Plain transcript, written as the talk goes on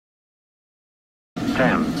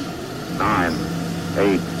10, 9,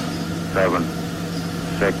 8, 7,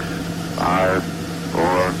 6, 5,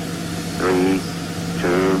 4, 3,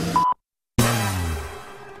 2.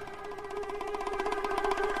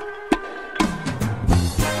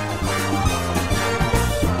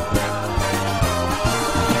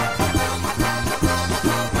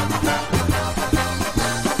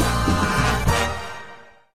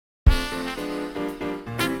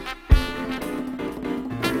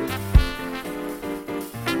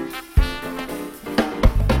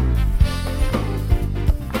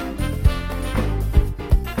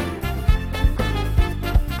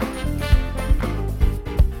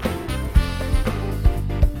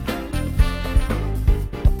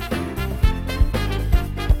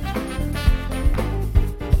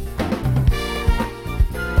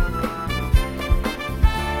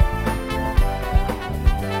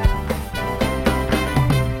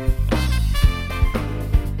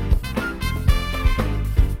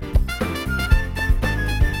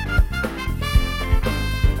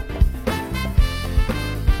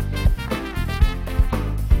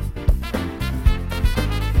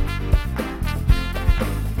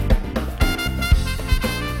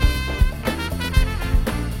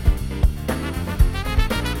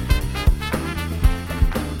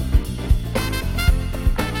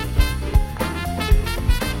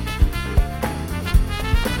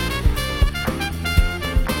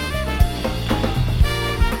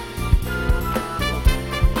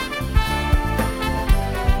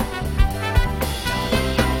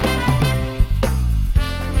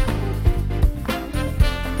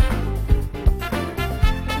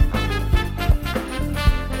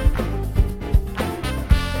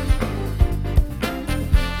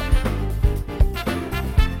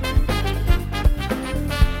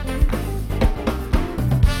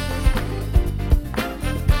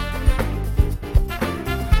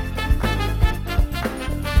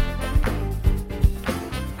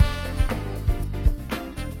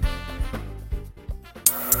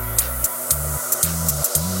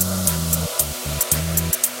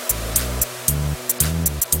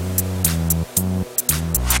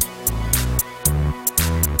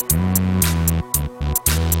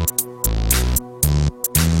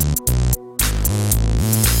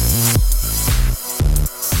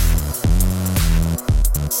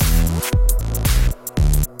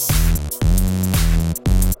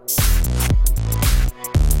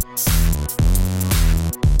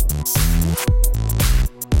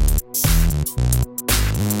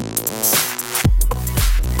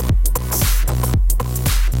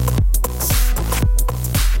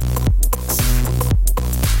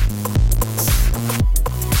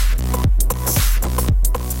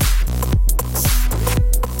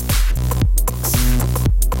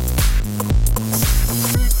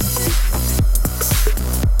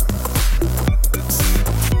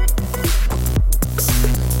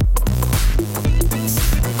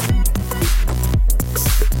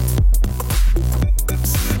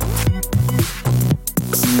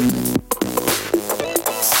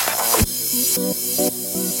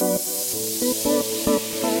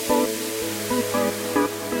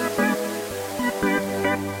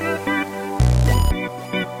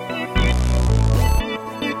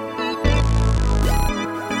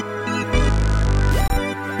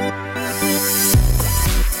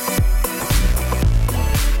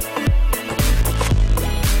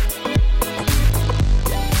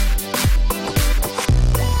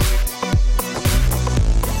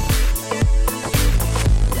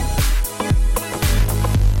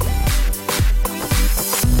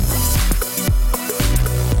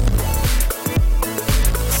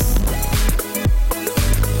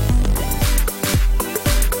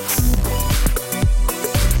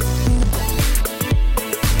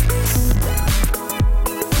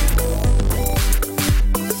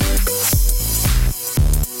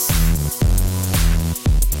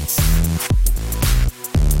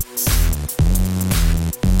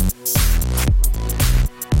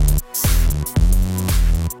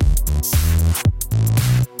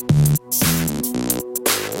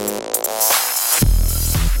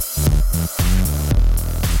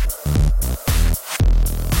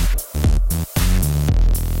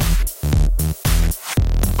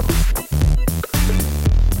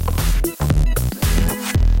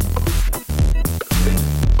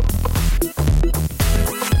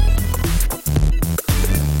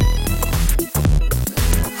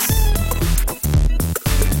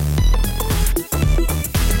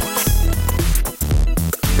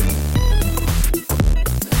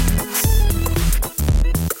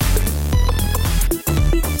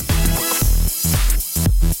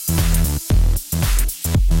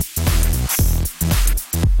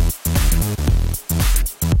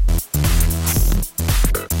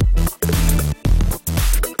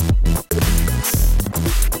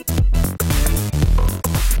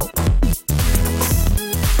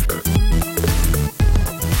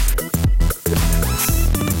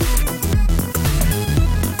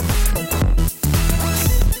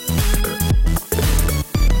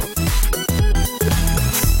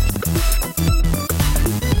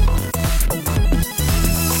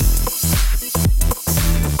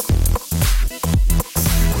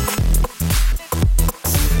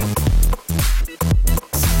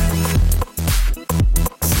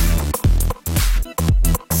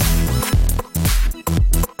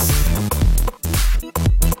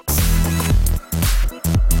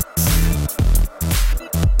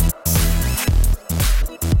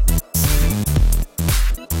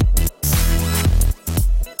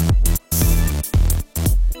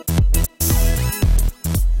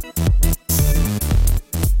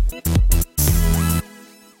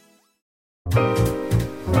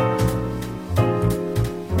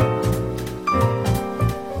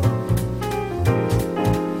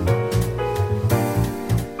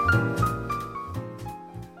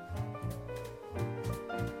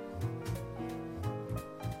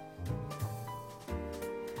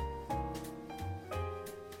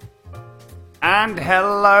 And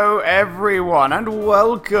hello everyone, and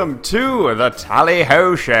welcome to the Tally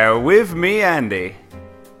Ho Show with me, Andy.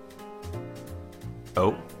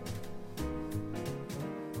 Oh.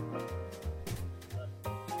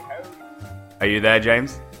 Are you there,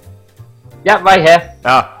 James? Yeah, right here.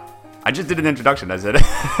 Oh, I just did an introduction, that's it.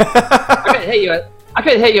 I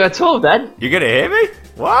couldn't hear you at all then. You gonna hear me?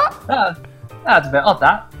 What? That's a bit odd,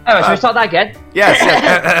 that. Anyway, should we start that again? Yes,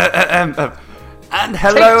 yes.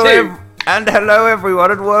 And hello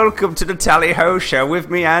everyone, and welcome to the Tally Ho Show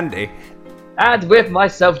with me, Andy. And with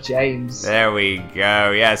myself, James. There we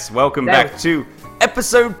go. Yes, welcome back to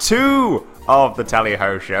episode 2 of the Tally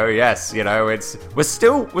Ho Show. Yes, you know, we're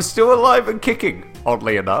still alive and kicking.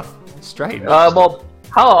 Oddly enough, strange. Well,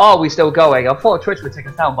 how are we still going? I thought Twitch would take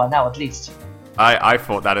us down by now, at least. I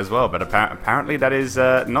thought that as well, but apparently that is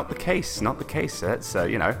not the case. Not the case. That's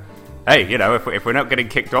you know, hey, you know, if we're not getting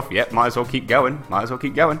kicked off yet, might as well keep going.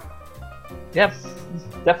 Yep,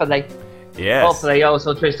 definitely. Yes. Hopefully,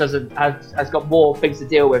 also Twitch has got more things to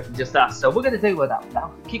deal with than just us, so we're going to deal with that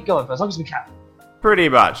now. Keep going for as long as we can. Pretty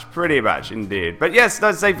much indeed. But yes,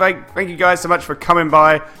 let's say thank you guys so much for coming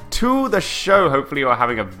by to the show. Hopefully you're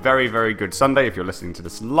having a very, very good Sunday if you're listening to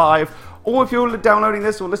this live, or if you're downloading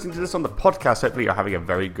this or listening to this on the podcast. Hopefully you're having a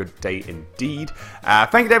very good day indeed.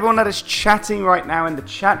 Thank you to everyone that is chatting right now in the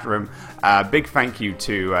chat room. Big thank you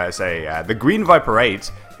to the Green Viper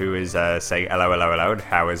 8, who is saying hello, and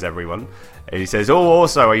how is everyone? And he says, oh,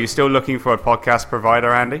 also, are you still looking for a podcast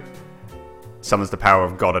provider, Andy? Summons the power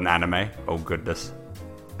of God and anime. Oh goodness!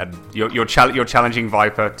 And you're challenging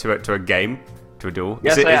Viper to a game, to a duel.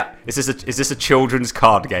 Yes, I am. Is this a children's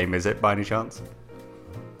card game? Is it by any chance?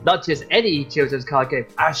 Not just any children's card game,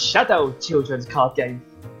 a Shadow children's card game.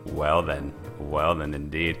 Well then,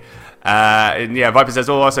 indeed. And yeah, Viper says,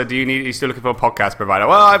 oh, also, are you still looking for a podcast provider?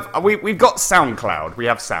 Well, we've got SoundCloud. We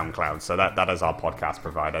have SoundCloud, so that is our podcast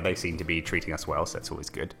provider. They seem to be treating us well, so that's always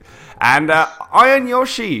good. And Iron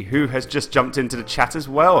Yoshi, who has just jumped into the chat as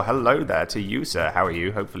well. Hello there to you, sir. How are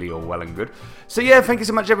you? Hopefully you're well and good. So yeah, thank you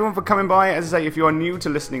so much, everyone, for coming by. As I say, if you are new to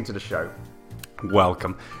listening to the show,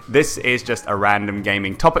 welcome. This is just a random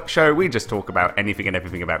gaming topic show. We just talk about anything and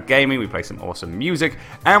everything about gaming. We play some awesome music,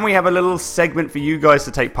 and we have a little segment for you guys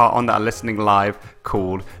to take part on that are listening live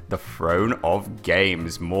called The Throne of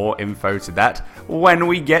Games. More info to that when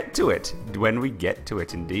we get to it.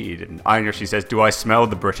 Indeed. And Iron Yoshi says, do I smell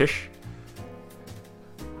the British?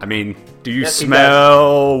 I mean, do you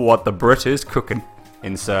smell what the Brit is cooking?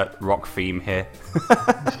 Insert rock theme here.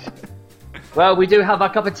 Well, we do have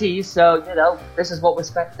our cup of tea, so you know this is what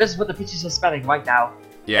this is what the pitches are smelling right now.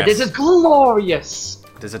 Yes. And this is glorious.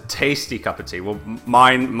 There's a tasty cup of tea. Well,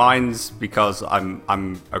 mine's because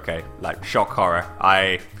I'm okay. Like shock horror.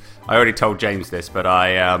 I already told James this, but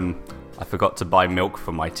I forgot to buy milk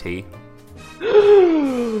for my tea.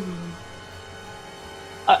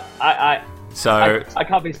 I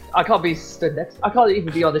can't be stood next. I can't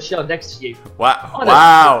even be on the show next to you. Wow!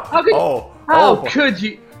 Honestly, Wow! How could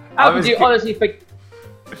you? How could you honestly forget?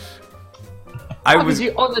 Could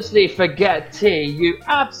you honestly forget tea? You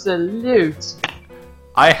absolute.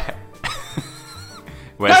 No,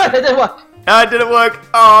 it didn't work. No, it didn't work.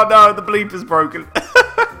 Oh no, the bleep is broken.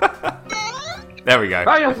 There we go.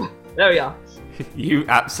 There we are. You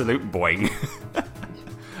absolute boing.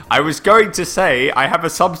 I was going to say, I have a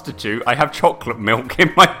substitute. I have chocolate milk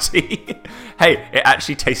in my tea. Hey, it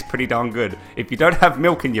actually tastes pretty darn good. If you don't have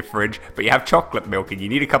milk in your fridge, but you have chocolate milk and you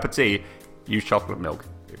need a cup of tea, use chocolate milk.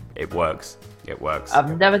 It works. It works. I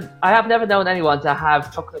have never known anyone to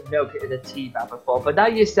have chocolate milk in a tea bag before, but now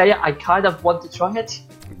you say it, I kind of want to try it.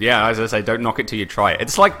 Yeah, as I say, don't knock it till you try it.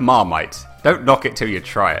 It's like Marmite. Don't knock it till you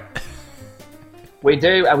try it. We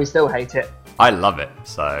do, and we still hate it. I love it,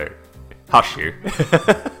 so hush you.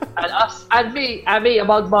 and me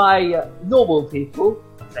among my normal people,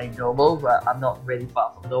 I say normal, but I'm not really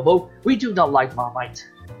far from normal, we do not like Marmite.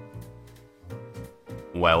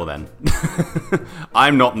 Well then.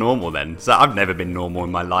 I'm not normal then, so I've never been normal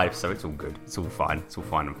in my life, so it's all good. It's all fine. It's all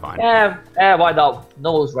fine and fine. Yeah, why not?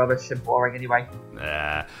 Normal's rubbish and boring anyway.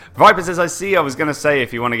 Viper says, I was going to say,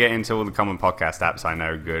 if you want to get into all the common podcast apps, I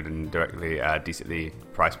know good and directly, decently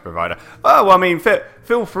priced provider. Oh, well, I mean,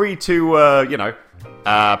 feel free to,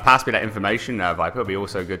 pass me that information, Viper. It'll be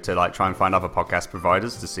also good to try and find other podcast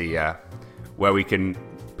providers to see where we can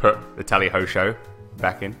put the Tally Ho Show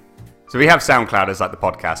back in. So we have SoundCloud as the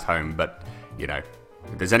podcast home, but if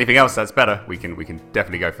there's anything else that's better, we can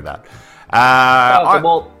definitely go for that. The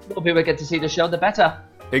more people get to see the show, the better.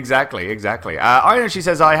 Exactly. I know she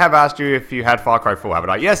says, I have asked you if you had Far Cry 4, haven't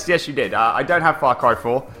I? Yes, you did. I don't have Far Cry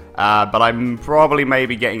 4. but I'm probably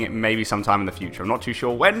maybe getting it maybe sometime in the future. I'm not too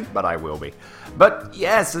sure when, but I will be. But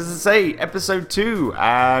yes, as I say, episode 2,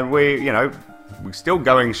 we're still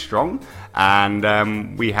going strong,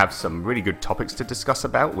 and we have some really good topics to discuss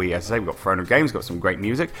about. As I say, we've got Throne of Games, got some great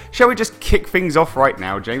music. Shall we just kick things off right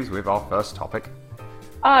now, James, with our first topic?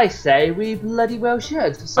 I say we bloody well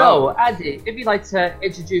should. So, Andy, if you'd like to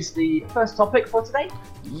introduce the first topic for today?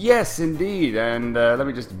 Yes, indeed. And let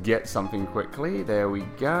me just get something quickly. There we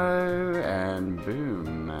go. And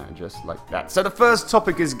boom. Just like that. So the first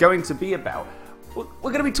topic is going to be about... We're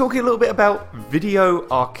going to be talking a little bit about video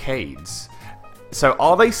arcades. So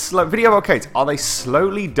video arcades, are they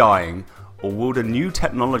slowly dying, or will the new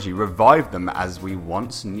technology revive them as we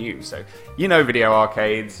once knew? So, video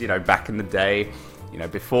arcades, back in the day...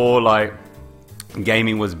 before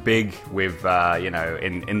gaming was big with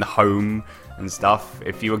in the home and stuff.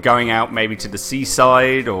 If you were going out maybe to the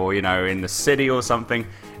seaside or in the city or something,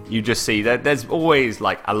 you just see that there's always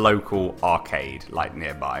a local arcade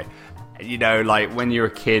nearby. When you're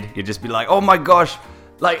a kid, you'd just be like, oh my gosh,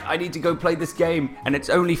 I need to go play this game, and it's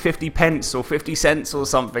only 50 pence or 50 cents or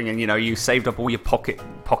something, and you saved up all your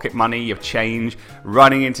pocket money, your change,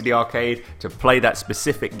 running into the arcade to play that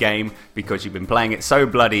specific game because you've been playing it so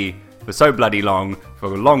bloody long,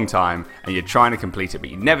 for a long time, and you're trying to complete it,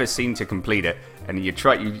 but you never seem to complete it, and you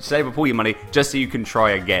save up all your money just so you can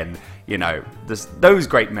try again. Those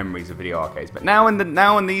great memories of video arcades. But now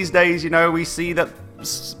in these days, we see that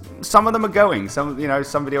some of them are going. Some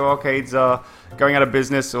video arcades are going out of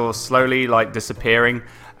business or slowly disappearing,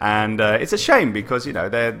 and it's a shame because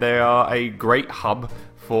they are a great hub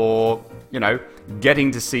for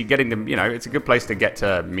getting them. It's a good place to get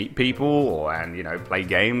to meet people and play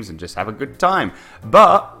games and just have a good time.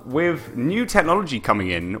 But with new technology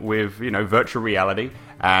coming in, with virtual reality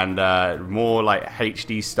and more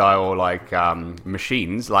HD style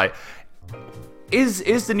machines,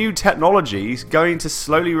 Is the new technology going to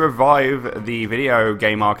slowly revive the video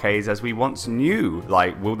game arcades as we once knew?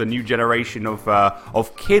 Will the new generation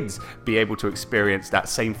of kids be able to experience that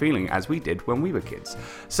same feeling as we did when we were kids?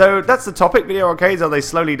 So that's the topic. Video arcades, are they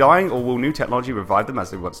slowly dying, or will new technology revive them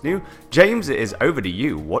as they once knew? James, it is over to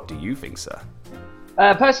you. What do you think, sir?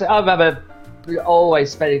 Personally, I remember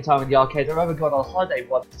always spending time in the arcade. I remember going on holiday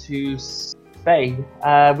once to Spain.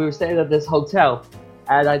 We were staying at this hotel.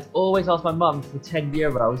 And I'd always ask my mum for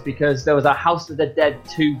 €10 because there was a House of the Dead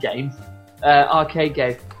 2 game, arcade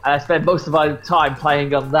game, and I spent most of my time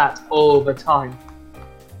playing on that all the time.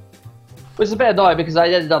 Which is a bit annoying because I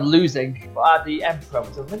ended up losing at the Emperor,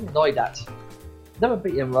 which I was really annoyed at. Never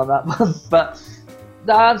beat him on that one, but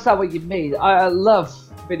I understand what you mean. I love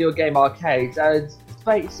video game arcades, and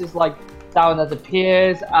spaces down at the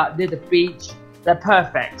piers, near the beach, they're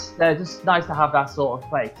perfect. They're just nice to have that sort of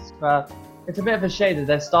place. It's a bit of a shame that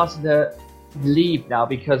they're starting to leave now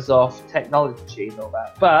because of technology and all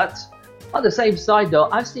that. But on the same side though,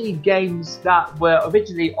 I've seen games that were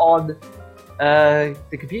originally on the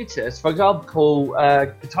computers, for example,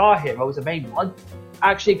 Guitar Hero was the main one,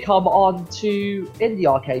 actually come on in the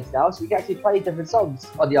arcades now, so you can actually play different songs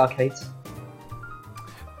on the arcades.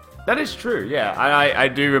 That is true, yeah. I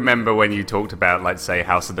do remember when you talked about, say,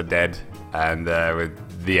 House of the Dead and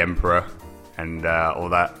with the Emperor and all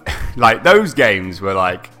that. Those games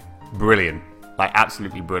were brilliant,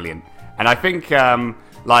 absolutely brilliant. And I think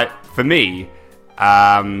for me,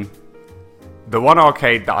 the one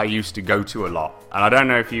arcade that I used to go to a lot, and I don't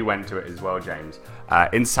know if you went to it as well, James,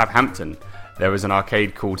 in Southampton, there was an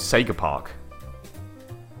arcade called Sega Park.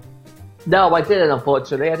 No, I didn't,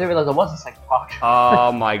 unfortunately. I didn't realise there was a Sega Park.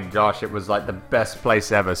 Oh my gosh, it was the best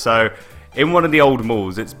place ever. So in one of the old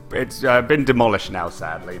malls, it's been demolished now,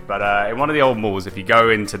 sadly, but in one of the old malls, if you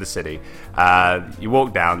go into the city, you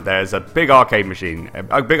walk down, there's a big arcade machine,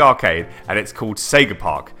 a big arcade, and it's called Sega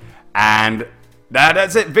Park. And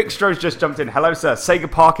that's it. Vic Stroh's just jumped in. Hello, sir.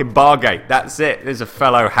 Sega Park in Bargate. That's it. There's a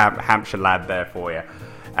fellow Hampshire lad there for you.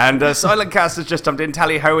 And Silent Cast has just jumped in.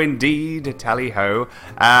 Tally ho, indeed. Tally ho.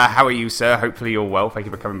 How are you, sir? Hopefully you're well. Thank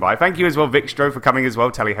you for coming by. Thank you as well, Vic Stroh, for coming as well.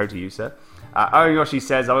 Tally ho to you, sir. Yoshi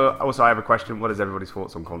says, also I have a question. What is everybody's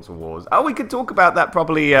thoughts on console wars? Oh, we could talk about that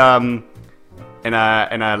probably in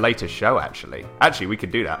a later show, actually. Actually, we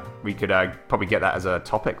could do that. We could probably get that as a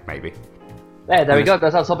topic, maybe. Yeah, there we go.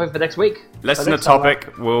 That's our topic for next week. Listener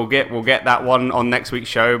topic. We'll get that one on next week's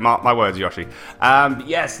show. Mark my words, Yoshi.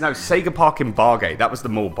 Sega Park in Bargate. That was the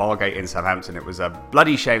mall, Bargate in Southampton. It was a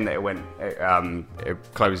bloody shame that it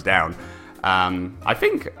closed down. I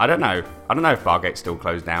don't know if Bargate's still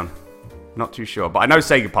closed down. Not too sure, but I know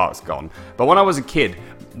Sega Park's gone. But when I was a kid,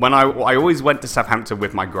 I always went to Southampton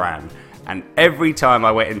with my gran, and every time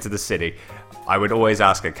I went into the city, I would always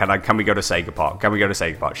ask her, can we go to Sega Park? Can we go to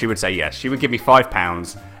Sega Park? She would say yes. She would give me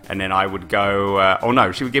 £5, and then I would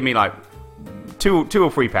go. She would give me like £2 or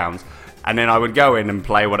 £3. And then I would go in and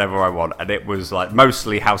play whatever I want. And it was like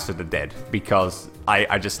mostly House of the Dead because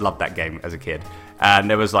I just loved that game as a kid. And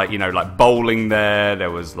there was like, like bowling there.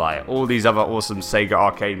 There was like all these other awesome Sega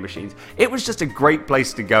arcade machines. It was just a great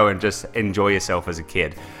place to go and just enjoy yourself as a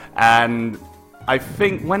kid. And I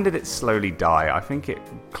think, when did it slowly die? I think it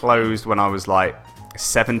closed when I was like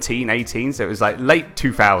 17, 18. So it was like late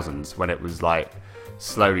 2000s when it was like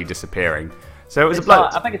slowly disappearing. So it was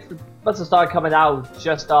I think it must have started coming out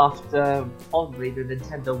just after, probably, the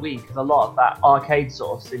Nintendo Wii, because a lot of that arcade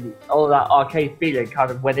all of that arcade feeling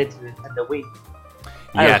kind of went into the Nintendo Wii.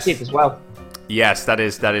 And it was cheap as well. Yes, that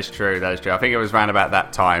is true. That is true. I think it was around about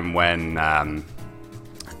that time when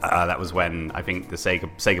that was when I think the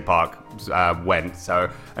Sega Park went.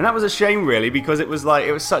 And that was a shame, really, because it was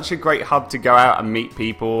such a great hub to go out and meet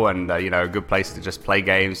people, and a good place to just play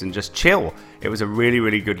games and just chill. It was a really,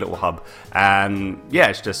 really good little hub, and yeah,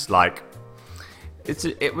 it's just like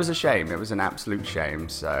it was a shame. It was an absolute shame.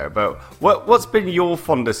 So, but what's been your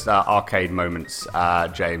fondest arcade moments,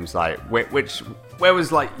 James? Like, where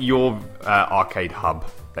was like your arcade hub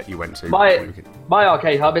that you went to? My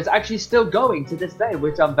arcade hub is actually still going to this day,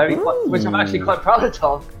 which I'm actually quite proud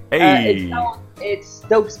of. Hey. It's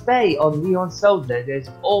Stokes Bay on Leon Solder.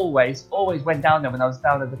 There's always went down there when I was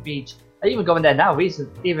down at the beach. I even go in there now,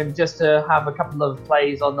 even just to have a couple of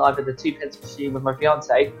plays on either the 2-pence machine with my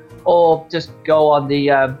fiance, or just go on the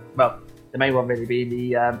the main one really being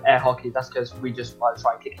the air hockey. That's because we just want to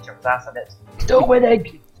try and kick each other's ass, and it's still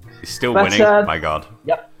winning. Still winning. My God.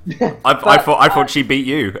 Yep. I thought she beat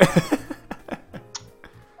you.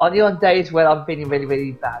 Only on days when I'm feeling really,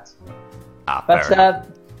 really bad.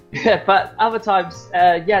 But other times,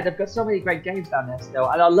 they've got so many great games down there still,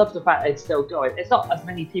 and I love the fact that it's still going. It's not as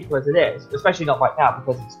many people as it is, especially not right now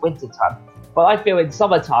because it's winter time. But I feel in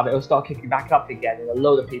summertime it will start kicking back up again, and a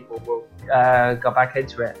load of people will go back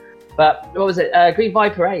into it. But what was it? Green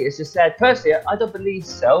Viper 8 has just said, personally, I don't believe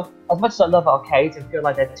so. As much as I love arcades and feel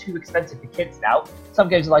like they're too expensive for kids now, some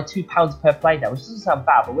games are like £2 per play now, which doesn't sound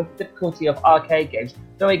bad, but with the difficulty of arcade games, you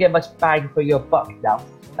don't really get much bang for your buck now.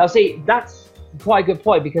 Now, see, that's quite a good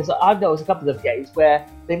point, because I've noticed a couple of games where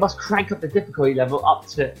they must crank up the difficulty level up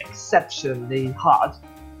to exceptionally hard.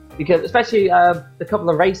 Because especially the couple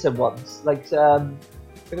of racing ones, like I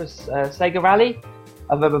think it was Sega Rally.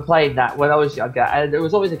 I remember playing that when I was younger, and it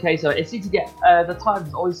was always a case of it seemed to get the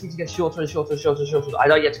times always seemed to get shorter and shorter and shorter and shorter. I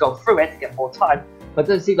know you had to go through it to get more time, but it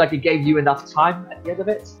doesn't seem like it gave you enough time at the end of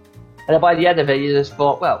it. And then by the end of it, you just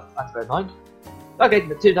thought, well, that's very annoying. Okay,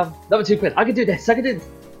 another £2. I can do this.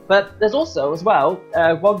 But there's also, as well,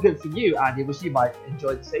 one good for you, Andy, which you might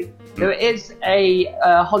enjoy to see. There is a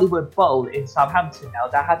Hollywood Bowl in Southampton now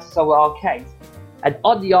that has its own arcade. And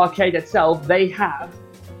on the arcade itself, they have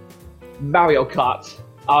Mario Kart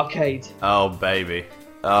arcade. Oh, baby.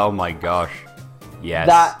 Oh, my gosh. Yes.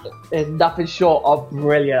 That is nothing short of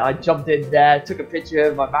brilliant. I jumped in there, took a picture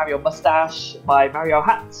of my Mario mustache, my Mario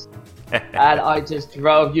hat, and I just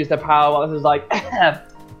used the power. I was like,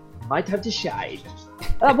 my time to shine.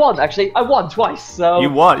 And I won, actually. I won twice. So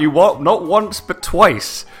You won. Not once, but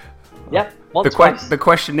twice. Yep, twice. The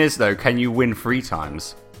question is, though, can you win 3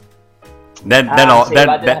 times? Then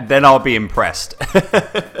I'll be impressed.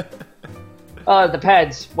 It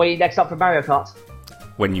depends. When are you next up for Mario Kart?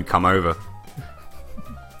 When you come over.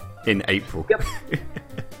 In April. Yep.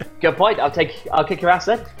 Good point. I'll kick your ass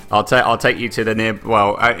then. I'll take you to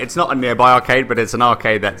the it's not a nearby arcade, but it's an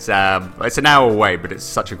arcade that's it's an hour away, but it's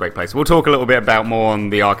such a great place. We'll talk a little bit about more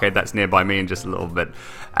on the arcade that's nearby me in just a little bit.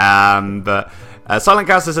 But Silent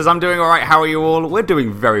Caster says, I'm doing alright, how are you all? We're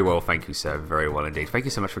doing very well, thank you, sir. Very well indeed. Thank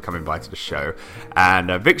you so much for coming by to the show. And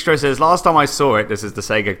Vicstro says, last time I saw it, this is the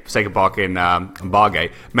Sega Park in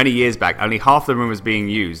Bargate, many years back, only half the room was being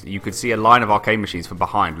used. You could see a line of arcade machines from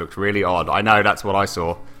behind. Looked really odd. I know, that's what I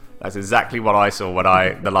saw. That's exactly what I saw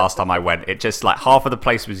the last time I went. It just, like, half of the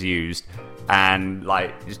place was used, and,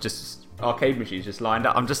 like, it's just arcade machines just lined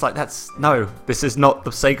up. I'm just like, this is not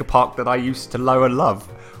the Sega Park that I used to know and love.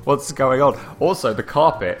 What's going on? Also, the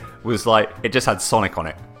carpet was like, it just had Sonic on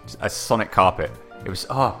it. A Sonic carpet. It was,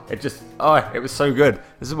 it was so good.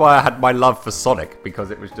 This is why I had my love for Sonic,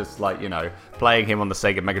 because it was just like, playing him on the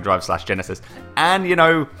Sega Mega Drive / Genesis, and,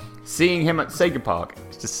 seeing him at Sega Park.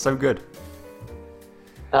 It's just so good.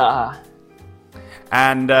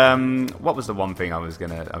 And what was the one thing I was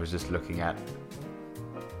just looking at?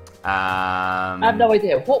 I have no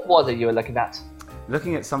idea. What was it you were looking at?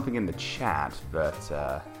 Looking at something in the chat, but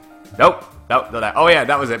Nope. Oh yeah,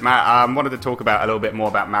 that was it, Matt. Wanted to talk about a little bit more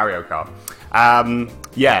about Mario Kart.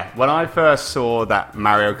 Yeah, when I first saw that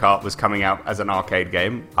Mario Kart was coming out as an arcade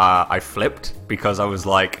game, I flipped because I was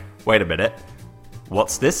like, wait a minute,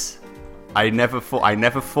 what's this? I never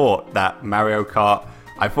thought that Mario Kart.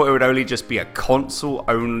 I thought it would only just be a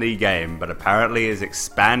console-only game, but apparently is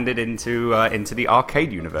expanded into the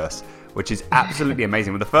arcade universe, which is absolutely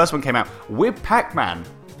amazing. When the first one came out with Pac-Man,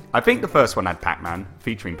 I think the first one had Pac-Man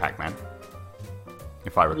featuring Pac-Man.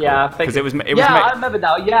 If I recall, yeah, because it was I remember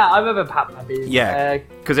now. Yeah, I remember Pac-Man being. Yeah,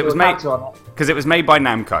 because it was made by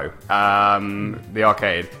Namco, the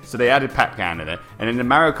arcade. So they added Pac-Man in it, and in the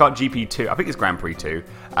Mario Kart GP2, I think it's Grand Prix 2,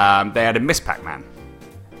 they added Miss Pac-Man.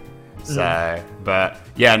 So, but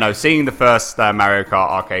yeah, no, seeing the first Mario Kart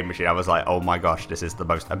arcade machine, I was like, oh my gosh, this is the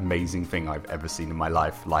most amazing thing I've ever seen in my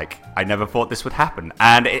life. Like, I never thought this would happen,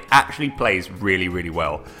 and it actually plays really, really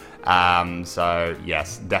well. So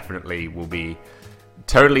yes, definitely will be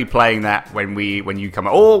totally playing that when you come,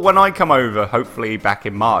 or when I come over, hopefully back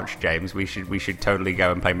in March, James. We should totally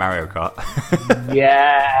go and play Mario Kart.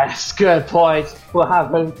 Yes, good point. We'll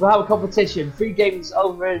have a competition. 3 games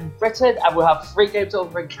over in Britain, and we'll have 3 games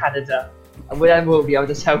over in Canada. And then we'll be able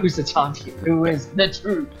to tell who's the champion, who is the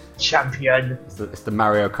true champion. It's the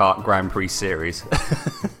Mario Kart Grand Prix series.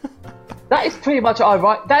 That is pretty much our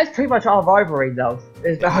rivalry, though.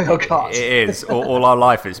 Is Mario Kart. It is. All our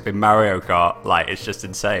life, it's been Mario Kart. Like, it's just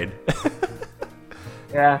insane.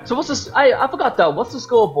 Yeah. So I forgot though. What's the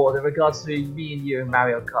scoreboard in regards to me and you in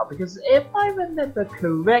Mario Kart? Because if I remember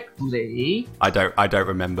correctly, I don't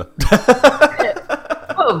remember.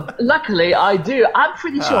 Well, luckily I do. I'm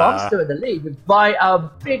pretty sure I'm still in the lead by a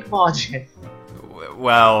big margin.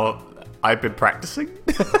 Well, I've been practicing.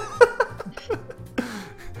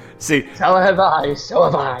 See, so have I.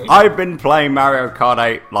 I've been playing Mario Kart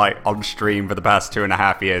 8 like on stream for the past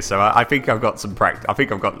 2.5 years, so I think I've got some practice. I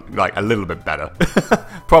think I've got like a little bit better.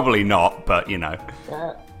 Probably not, but you know.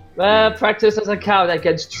 Well, practice doesn't count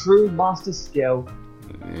against true master skill.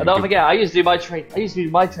 And don't forget, I used to do my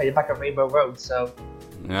training back at Rainbow Road. So.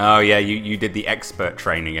 Oh yeah, you did the expert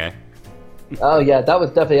training, eh? Oh yeah, that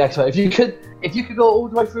was definitely expert. If you could go all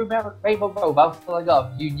the way through Rainbow Road without filling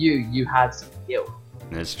up, you knew you had some skill.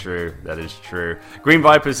 That's true. That is true. Green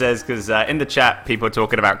Viper says, because in the chat, people are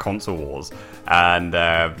talking about console wars. And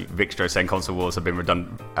Vixtro saying console wars have been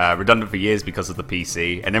redundant for years because of the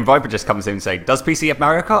PC. And then Viper just comes in and saying, does PC have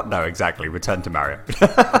Mario Kart? No, exactly. Return to Mario.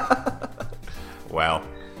 Well,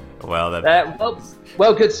 then.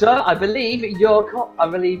 Well, good sir. I believe your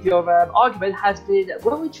argument has been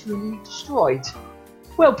well and truly destroyed.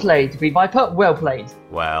 Well played, Green Viper. Well played.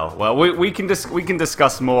 Well, we can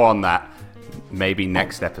discuss more on that. Maybe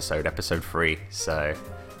next episode 3. So,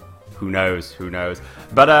 who knows?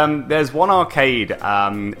 But there's one arcade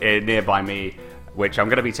nearby me, which I'm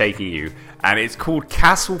going to be taking you, and it's called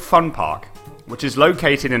Castle Fun Park, which is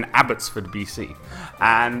located in Abbotsford, BC,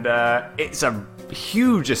 and it's a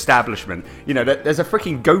huge establishment. You know, there's a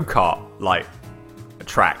freaking go-kart like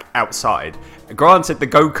track outside. Granted, the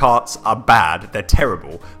go-karts are bad; they're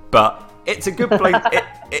terrible, but it's a good place.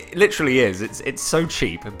 It literally is. It's so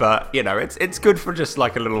cheap, but you know, it's good for just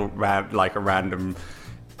like a little random.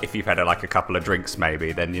 If you've had like a couple of drinks,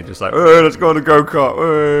 maybe then you're just like, oh, let's go on a go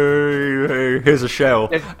kart. Hey, here's a shell,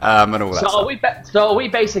 and all that. So are we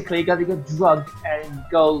basically going to get drunk and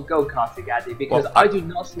go karting, Andy? Because I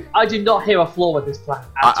do not hear a flaw with this plan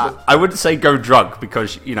at all. I wouldn't say go drunk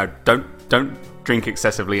because you know don't drink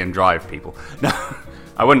excessively and drive, people. No.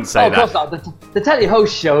 I wouldn't say that. Of course not. The Telly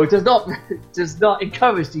Host show does not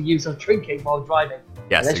encourage the use of drinking while driving.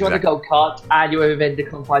 Yes, unless you're on a go-kart and you're within the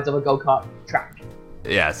confines of a go-kart track.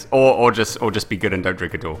 Yes, or just be good and don't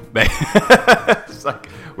drink at all. It's like,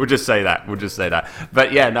 we'll just say that.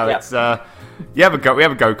 But yeah, no, it's we have a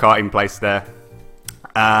go-karting place there.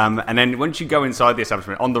 And then once you go inside the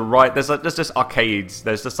establishment, on the right, there's just arcades.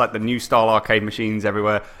 There's just like the new style arcade machines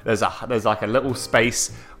everywhere. There's like a little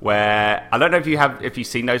space where I don't know if you've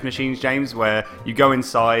seen those machines, James, where you go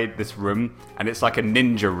inside this room and it's like a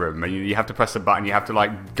ninja room, and you have to press a button. You have to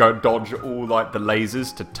like go dodge all like the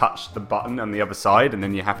lasers to touch the button on the other side, and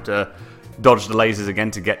then you have to dodge the lasers again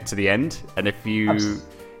to get to the end. And if you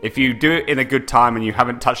do it in a good time and you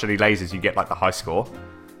haven't touched any lasers, you get like the high score.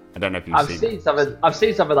 I don't know if I've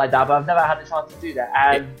seen something like that, but I've never had the chance to do that.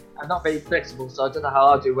 And I'm not very flexible, so I don't know how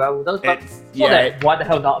I'll do well with those. But why the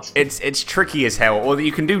hell not? It's tricky as hell. Or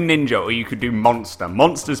you can do ninja, or you could do monster.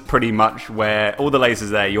 Monster's pretty much where all the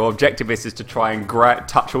lasers there. Your objective is to try and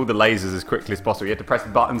touch all the lasers as quickly as possible. You have to press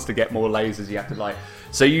buttons to get more lasers. You have to like.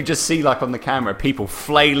 So you just see like on the camera people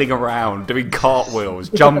flailing around, doing cartwheels,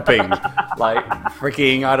 jumping, like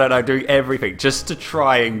freaking I don't know, doing everything just to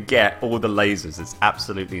try and get all the lasers. It's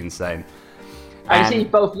absolutely insane. I see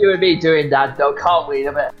both you and me doing that though, can't we?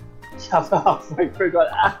 A bit halfway through, going,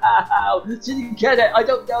 ow, didn't get it. I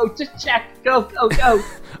don't know. Just check. Go.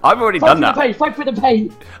 I've already done that. Fight for the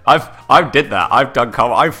pain. I've did that. I've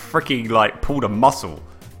freaking like pulled a muscle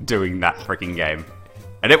doing that freaking game,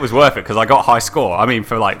 and it was worth it because I got a high score. I mean,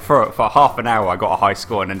 for half an hour, I got a high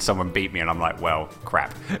score, and then someone beat me, and I'm like, well,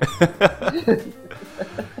 crap. And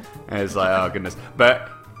it's like, oh goodness, but.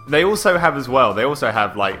 They also have as well. They also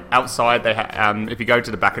have like outside. They if you go to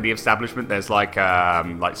the back of the establishment, there's like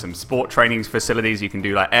some sport training facilities. You can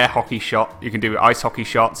do like air hockey shot. You can do ice hockey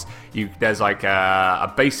shots. There's like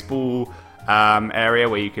a baseball area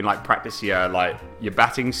where you can like practice your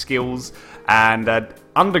batting skills. And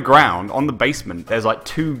underground on the basement, there's like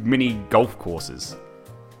 2 mini golf courses.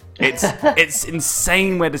 It's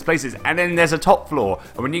insane where this place is. And then there's a top floor.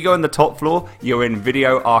 And when you go on the top floor, you're in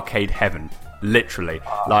video arcade heaven. Literally,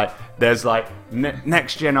 like there's like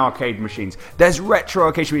next gen arcade machines. There's retro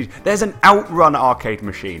arcade machines. There's an Outrun arcade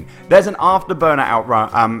machine. There's an Afterburner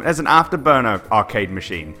Outrun. There's an Afterburner arcade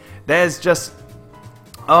machine. There's just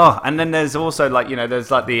and then there's also like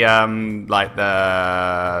there's like the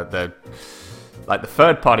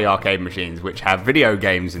third party arcade machines which have video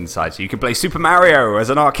games inside, so you can play Super Mario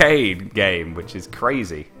as an arcade game, which is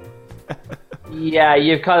crazy. Yeah,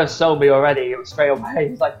 you've kind of sold me already. It was straight away.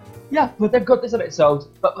 It's like. Yeah, but they've got this a bit sold.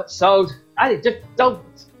 But sold. And just don't.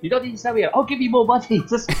 You don't need to sell me. I'll give you more money.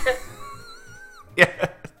 Just. Yeah.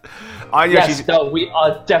 We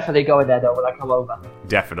are definitely going there though when I come over.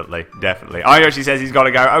 Definitely. Ayoshi says he's got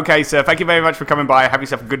to go. Okay, sir, thank you very much for coming by. Have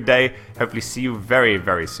yourself a good day. Hopefully see you very,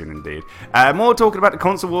 very soon indeed. More talking about the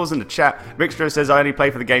console wars in the chat. Rickstro says, I only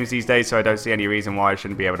play for the games these days, so I don't see any reason why I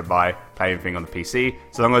shouldn't be able to play anything on the PC.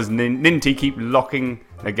 So long as Ninty keep locking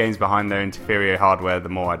their games behind their inferior hardware, the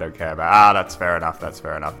more I don't care about. That's fair enough.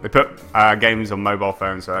 They put games on mobile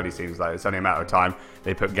phones, so it only seems like it's only a matter of time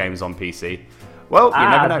they put games on PC. Well, you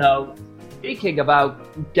never know. No. Speaking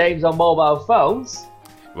about games on mobile phones,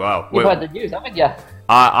 well, you've heard the news, haven't you?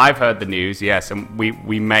 I've heard the news, yes, and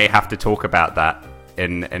we may have to talk about that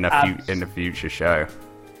in a future show.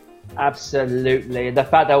 Absolutely, and the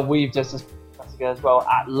fact that we've just discussed it as well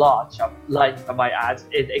at large, I might add,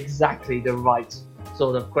 is exactly the right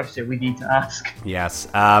sort of question we need to ask. Yes.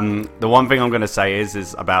 The one thing I'm going to say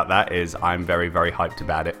is about that is I'm very, very hyped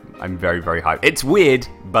about it. I'm very, very hyped. It's weird,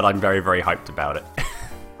 but I'm very, very hyped about it.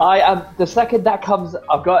 I am. The second that comes,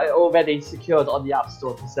 I've got it already secured on the App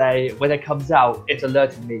Store to say when it comes out, it's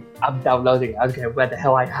alerting me. I'm downloading it. I don't care where the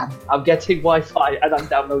hell I am. I'm getting Wi-Fi and I'm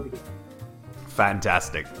downloading it.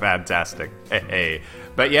 Fantastic. Hey.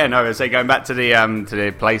 But yeah, no, so going back to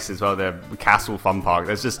the place as well, the Castle Fun Park.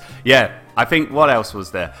 There's just I think what else was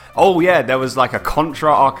there? Oh yeah, there was like a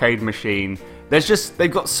Contra arcade machine.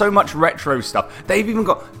 They've got so much retro stuff. They've even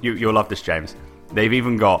got you'll love this, James. They've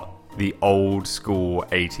even got the old school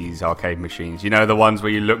 80s arcade machines. You know, the ones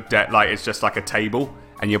where you looked at like it's just like a table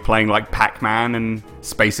and you're playing like Pac-Man and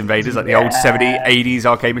Space Invaders, like the old 70s, 80s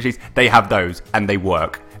arcade machines. They have those and they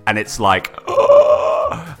work. And it's like,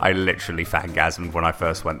 I literally fangasmed when I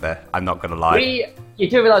first went there. I'm not going to lie. You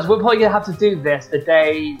do realise we're probably going to have to do this the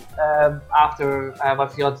day after my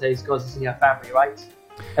fiance goes to see her family, right?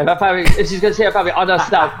 If she's going to see her family on her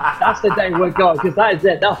stuff, that's the day we're going, because that is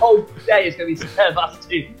it. The whole day is going to be spent us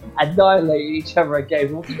to annihilate each other in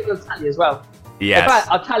games. We'll keep it on tally as well. Yes. In fact,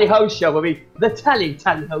 our tally ho show will be the tally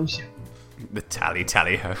ho show. The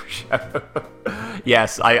tally ho show.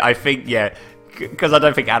 Yes, I think, yeah. Because I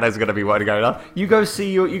don't think Anna's going to be wanting to go. You go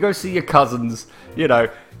see your cousins. You know,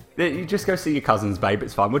 you just go see your cousins, babe.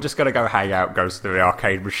 It's fine. We're just going to go hang out. Goes to the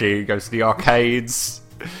arcade machine. Goes to the arcades.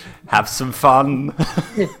 Have some fun.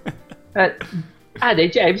 Andy,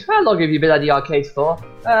 James, how long have you been at the arcades for?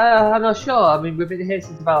 I'm not sure. I mean, we've been here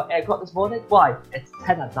since about 8 o'clock this morning. Why? It's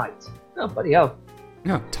 10 at night. Oh, bloody hell.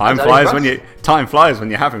 No, time flies when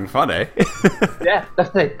you're having fun, eh? Yeah,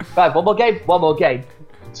 definitely. Right, one more game.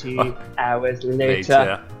 2 hours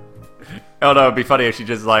later. Oh no, it'd be funny if she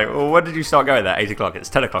just like, well, when did you start going there? 8 o'clock. It's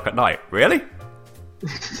 10 o'clock at night. Really?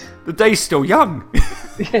 The day's still young.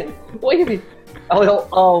 What do you mean?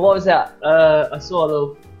 Oh, what was that? I saw a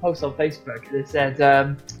little post on Facebook and it said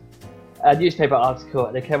a newspaper article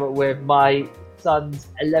and they came up with my son's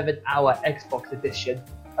 11-hour Xbox edition.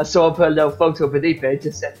 I saw him put a little photo beneath it. It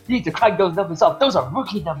just said, "You need to crank those numbers up. Those are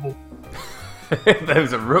rookie numbers."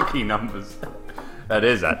 Those are rookie numbers. That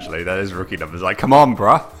is rookie numbers. Like, come on,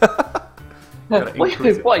 bruh.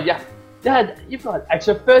 What? Yeah, Dad, you've got an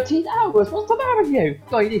extra 13 hours. What's the matter with you?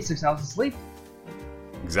 Oh, you need 6 hours of sleep.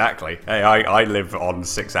 Exactly. Hey, I live on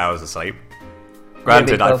 6 hours of sleep.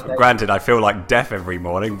 Granted, I feel like death every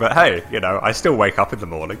morning, but hey, you know, I still wake up in the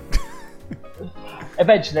morning.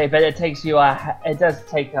 Eventually, but it takes you. It does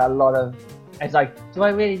take a lot of. It's like, do I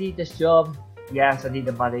really need this job? Yes, I need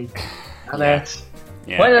the money.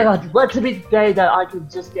 Yeah. When to be the day that I can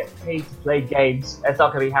just get paid to play games? It's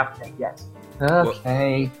not going to be happening yet.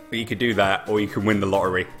 Okay. Well, you could do that, or you can win the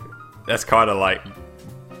lottery. That's kind of like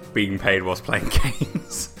being paid whilst playing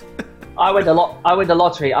games. I win the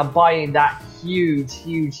lottery. I'm buying that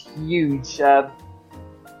huge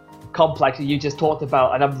complex that you just talked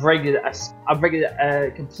about, and I'm bringing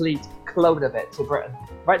a complete clone of it to Britain,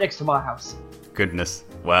 right next to my house. Goodness.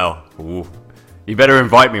 Well, ooh. You better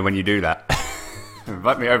invite me when you do that.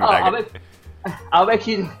 Invite me over there. I'll make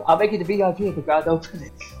you the VIP at the grand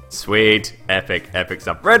opening. Sweet, epic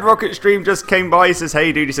stuff. Red Rocket Stream just came by. He says,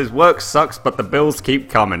 "Hey dude," he says, "work sucks, but the bills keep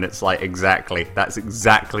coming." It's like, exactly. That's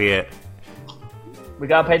exactly it. We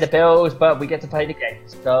gotta pay the bills, but we get to play the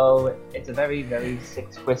games. So it's a very, very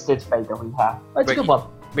sick, twisted fate that we have. But it's a good one.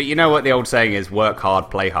 But you know what the old saying is, work hard,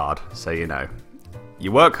 play hard. So, you know,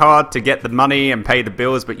 you work hard to get the money and pay the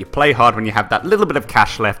bills, but you play hard when you have that little bit of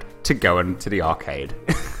cash left to go into the arcade.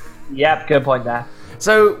 Yep, good point there.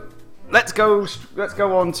 So let's go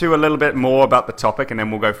on to a little bit more about the topic, and then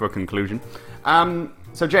we'll go for a conclusion.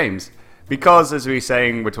 So James, because as we were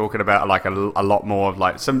saying, we're talking about like a lot more of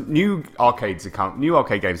like some new arcade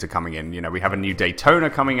games are coming in. You know, we have a new Daytona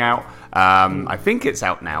coming out. I think it's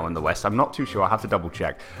out now in the West. I'm not too sure. I have to double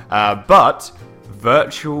check. But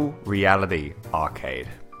virtual reality arcade.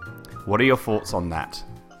 What are your thoughts on that?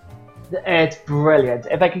 It's brilliant.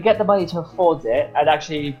 If they could get the money to afford it and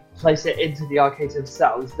actually place it into the arcades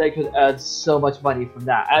themselves, they could earn so much money from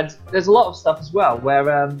that. And there's a lot of stuff as well where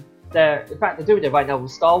they're doing it right now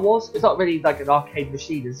with Star Wars. It's not really like an arcade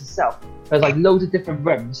machine as itself. There's like loads of different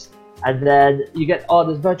rooms, and then you get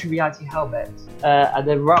this virtual reality helmet, and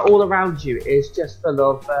then all around you is just full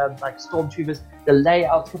of like stormtroopers. The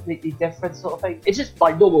layout's completely different, sort of thing. It's just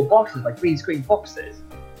like normal boxes, like green screen boxes.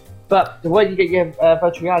 But the way you get your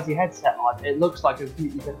virtual reality headset on, it looks like a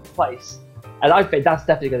completely different place. And I think that's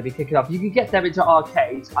definitely going to be kicking up. You can get them into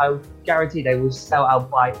arcades, I guarantee they will sell out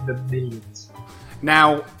by the millions.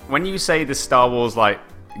 Now, when you say the Star Wars like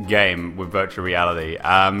game with virtual reality,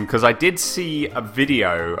 because I did see a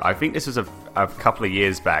video, I think this was a couple of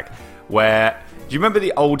years back, where, do you remember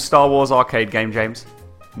the old Star Wars arcade game, James?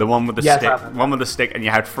 The one with the stick, and you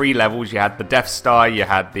had 3 levels. You had the Death Star, you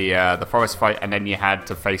had the forest fight, and then you had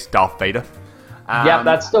to face Darth Vader. Yeah,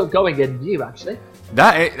 that's still going in view, actually.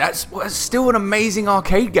 That's still an amazing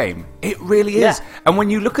arcade game. It really is. Yeah. And when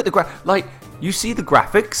you look at you see the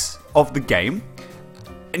graphics of the game,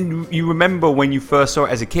 and you remember when you first saw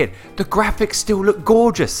it as a kid, the graphics still look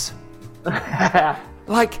gorgeous.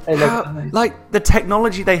 Like the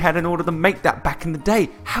technology they had in order to make that back in the day.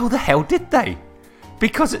 How the hell did they?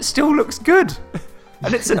 Because it still looks good,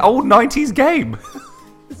 and it's an old '90s game.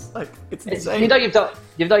 It's insane. You know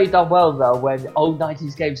you've done well though when old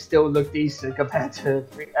 '90s games still look decent compared to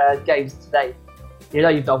games today. You know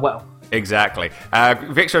you've done well. Exactly.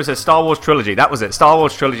 Victor says Star Wars Trilogy. That was it. Star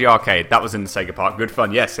Wars Trilogy Arcade. That was in the Sega Park. Good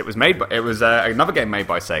fun. Yes, it was made. It was another game made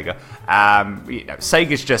by Sega.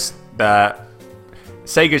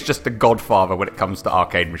 Sega's just the godfather when it comes to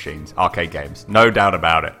arcade games. No doubt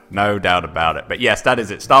about it. But yes, that is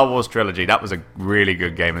it. Star Wars Trilogy. That was a really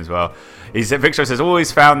good game as well. Victor says,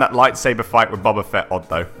 always found that lightsaber fight with Boba Fett odd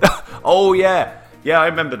though. Oh yeah. Yeah, I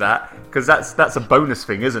remember that. Because that's a bonus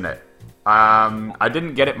thing, isn't it? I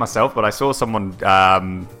didn't get it myself, but I saw someone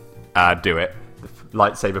do it. The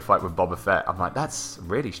lightsaber fight with Boba Fett. I'm like, that's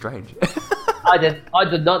really strange. I did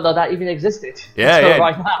not know that even existed. Yeah.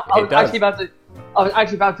 Right now, I was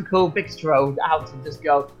actually about to call Victro out and just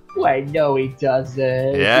go, wait, no, he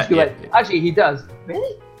doesn't. Yeah. Actually, he does.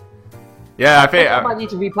 Really? Yeah, I think I might need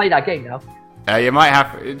to replay that game now. You might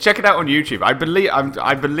have check it out on YouTube.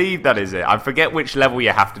 I believe that is it. I forget which level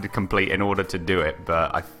you have to complete in order to do it,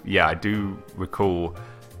 but I do recall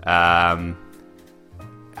having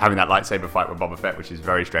that lightsaber fight with Boba Fett, which is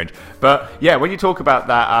very strange. But yeah, when you talk about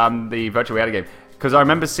that, the virtual reality game, because I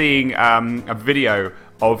remember seeing a video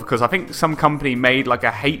because I think some company made like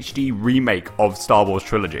a HD remake of Star Wars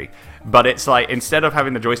Trilogy, but it's like instead of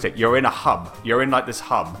having the joystick, you're in a hub. You're in like this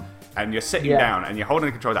hub. and you're sitting Yeah. down and you're holding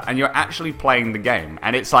the controller and you're actually playing the game,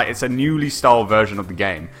 and it's like it's a newly styled version of the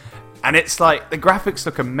game, and it's like the graphics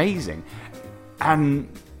look amazing, and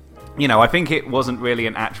you know, I think it wasn't really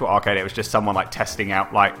an actual arcade. It was just someone like testing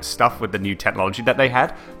out like stuff with the new technology that they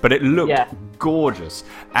had. But it looked gorgeous.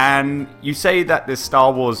 And you say that this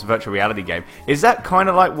Star Wars virtual reality game, is that kind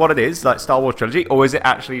of like what it is, like Star Wars Trilogy, or is it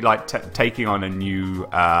actually like taking on a new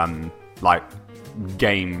like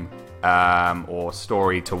game or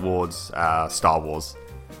story towards Star Wars?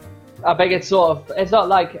 I think it's sort of, it's not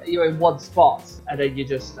like you're in one spot and then you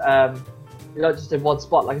just, you're not just in one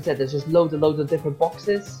spot. Like I said, there's just loads of different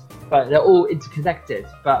boxes, but they're all interconnected.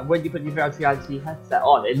 But when you put your virtual reality headset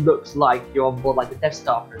on, it looks like you're on board like the Death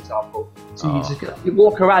Star, for example. So you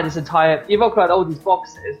walk around you walk around all these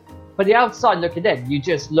boxes, but the outside looking in, you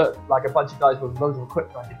just look like a bunch of guys with loads of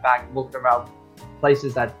equipment on your back, walking around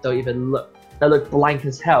places that don't even look, they look blank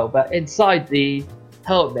as hell. But inside the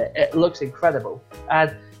helmet, it looks incredible.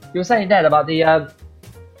 And you were saying then about they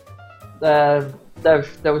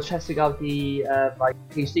were testing out the like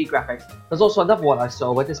HD graphics. There's also another one I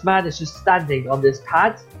saw where this man is just standing on this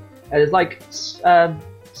pad, and it's like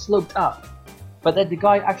sloped up. But then the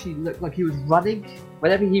guy actually looked like he was running.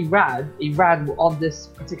 Whenever he ran on this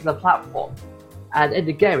particular platform, and in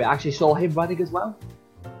the game it actually saw him running as well.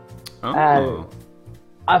 Oh. And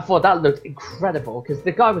I thought that looked incredible because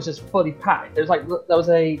the guy was just fully packed. There's like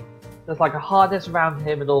a harness around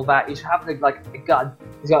him and all that. He's having like a gun.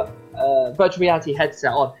 He's got a virtual reality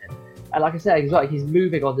headset on him, and like I said, he's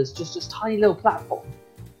moving on this just tiny little platform.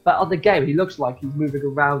 But on the game, he looks like he's moving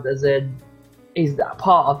around as in he's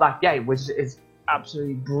part of that game, which is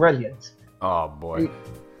absolutely brilliant. Oh boy!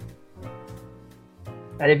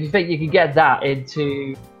 And if you think you can get that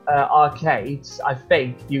into arcades, I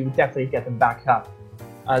think you would definitely get them back up.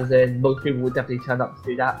 As in, most people would definitely turn up to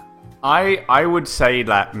do that. I would say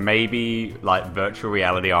that maybe like virtual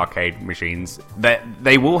reality arcade machines, that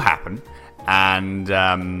they will happen, and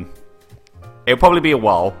it'll probably be a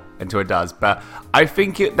while until it does. But I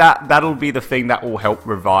think that'll be the thing that will help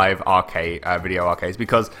revive video arcades,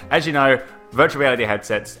 because as you know, virtual reality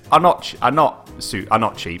headsets are not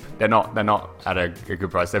cheap. They're not at a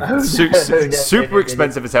good price. They're super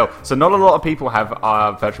expensive as hell. So not a lot of people have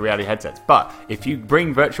virtual reality headsets. But if you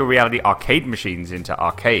bring virtual reality arcade machines into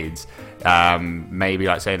arcades, maybe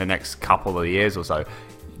like say in the next couple of years or so,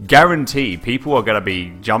 guarantee people are going to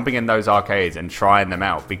be jumping in those arcades and trying them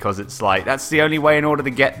out, because it's like that's the only way in order to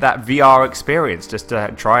get that VR experience, just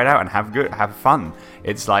to try it out and have fun.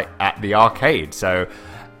 It's like at the arcade. So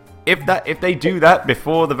if they do that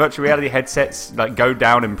before the virtual reality headsets like go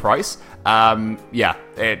down in price,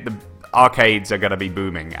 the arcades are going to be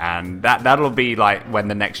booming, and that'll be like when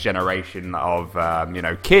the next generation of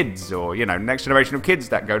kids, or next generation of kids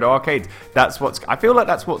that go to arcades. I feel like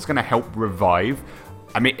that's what's going to help revive.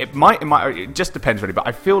 I mean, it just depends really, but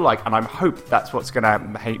I feel like, and I hope that's what's going to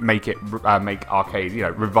make arcade,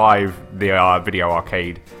 revive the video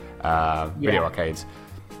arcades. I'm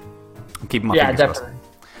keeping my fingers crossed. Definitely.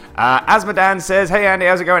 Asmodan says, hey Andy,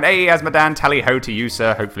 how's it going? Hey Asmodan, tally ho to you,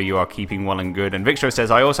 sir. Hopefully you are keeping well and good. And Victro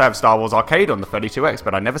says, I also have Star Wars Arcade on the 32X,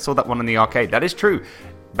 but I never saw that one in the arcade. That is true.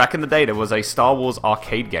 Back in the day, there was a Star Wars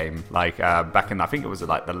arcade game, like back in, I think it was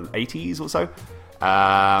like the 80s or so.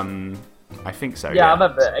 I think so. Yeah, I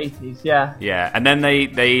remember the 80s, yeah. Yeah, and then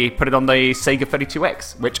they put it on the Sega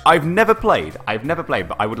 32X, which I've never played,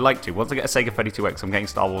 but I would like to. Once I get a Sega 32X, I'm getting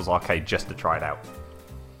Star Wars Arcade just to try it out.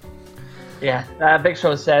 Yeah, Big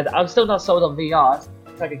Show said, I'm still not sold on VR.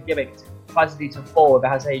 It's like a gimmick. Tries to fall if it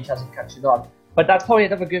has age hasn't catching on. But that's probably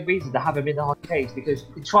another good reason to have them in the arcades, because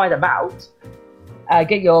you can try them out,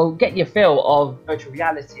 get your feel of virtual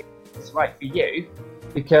reality. It's right for you,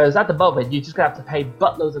 because at the moment you're just gonna have to pay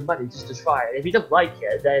buttloads of money just to try it. If you don't like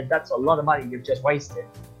it, then that's a lot of money you've just wasted.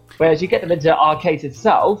 Whereas you get them into the arcade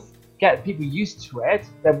itself, get people used to it,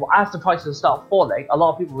 then as the prices start falling, a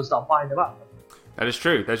lot of people will start buying them up. That is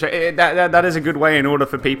true. That is a good way in order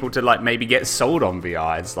for people to like maybe get sold on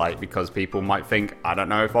VR. It's like, because people might think, I don't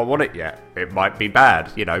know if I want it yet. It might be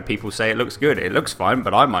bad. People say it looks good. It looks fine,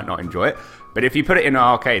 but I might not enjoy it. But if you put it in an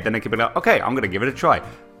arcade, then it could be like, okay, I'm going to give it a try.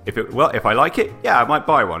 If I like it, yeah, I might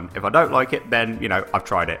buy one. If I don't like it, then I've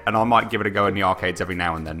tried it, and I might give it a go in the arcades every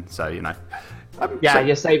now and then. So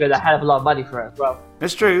You're saving a hell of a lot of money for it as well.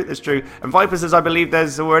 That's true. And Viper says, I believe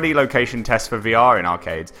there's already location tests for VR in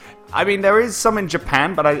arcades. I mean, there is some in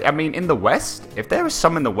Japan, but I mean, in the West, if there is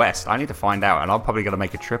some in the West, I need to find out, and I'm probably going to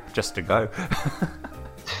make a trip just to go.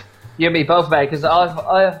 You and me both, mate, because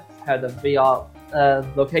I've had a VR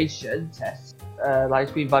location test, like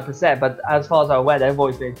it's been 5%, but as far as I'm aware, they've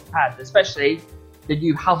always been in Japan, especially the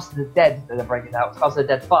new House of the Dead that they're bringing out, House of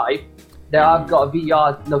the Dead 5. I've got a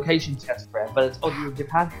VR location test for it, but it's only in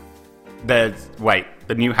Japan. Wait,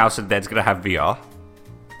 the new House of the Dead's gonna have VR?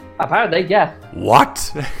 Apparently, yeah. What?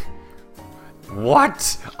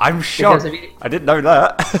 What? I'm shocked. I didn't know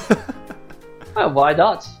that. Oh, why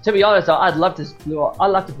not? To be honest, I'd love to blow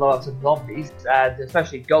up some zombies, and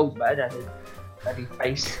especially Goldman and his bloody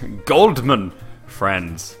face. Goldman,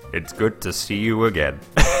 friends, it's good to see you again.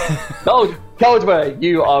 Goldman,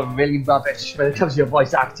 you are really rubbish when it comes to your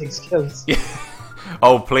voice acting skills.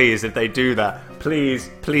 Oh, please, if they do that, please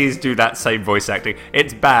do that same voice acting.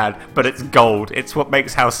 It's bad, but it's gold. It's what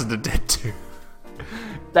makes House of the Dead 2.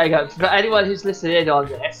 There you go. For anyone who's listening in on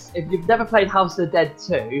this, if you've never played House of the Dead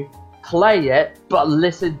 2, play it, but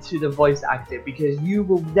listen to the voice acting, because you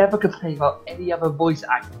will never complain about any other voice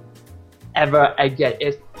acting ever again.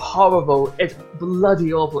 It's horrible, it's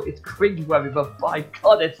bloody awful, it's cringeworthy, but by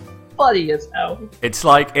God, it's funny as hell. It's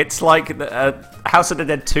like House of the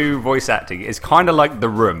Dead 2 voice acting is kind of like The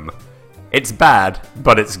Room. It's bad,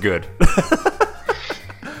 but it's good.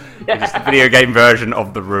 Yeah. It's the video game version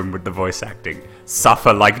of The Room with the voice acting.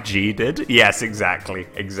 Suffer like G did. Yes, exactly,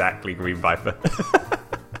 Green Viper.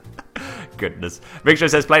 Goodness. Victor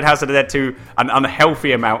says, played House of the Dead 2 an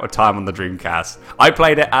unhealthy amount of time on the Dreamcast. I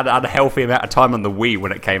played it an unhealthy amount of time on the Wii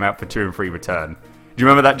when it came out for 2 and 3 Return. Do you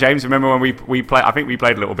remember that, James? Remember when we played? I think we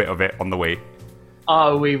played a little bit of it on the Wii.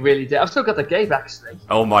 Oh, we really did. I've still got the game, actually.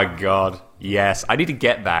 Oh my God. Yes. I need to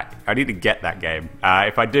get that. Game.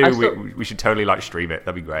 If I do, we should totally stream it.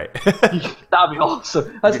 That'd be great. That'd be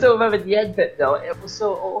awesome. I still remember the end bit, though. It was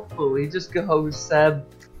so awful. He just goes,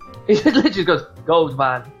 he literally goes,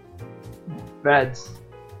 Goldman. Friends,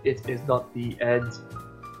 it is not the end.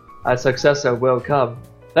 A successor will come.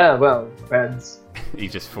 Farewell, friends. He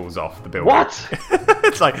just falls off the building. What?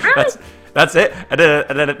 It's like, that's it. And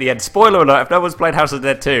then at the end, spoiler alert, if no one's played House of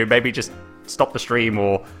the Dead 2, maybe just stop the stream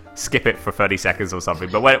or skip it for 30 seconds or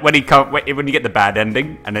something. But when you get the bad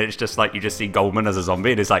ending, and then it's just like, you just see Goldman as a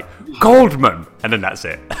zombie, and it's like, Goldman! And then that's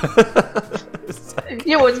it.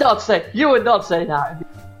 You would not say that.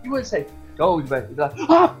 You would say, Goldman. You'd be like,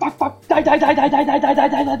 fuck, die.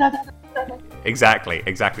 Exactly.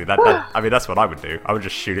 That's what I would do. I would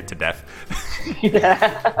just shoot it to death.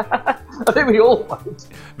 Yeah. I think we all would.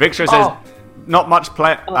 Victor says, not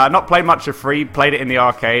played much of 3, played it in the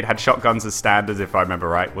arcade, had shotguns as standards, if I remember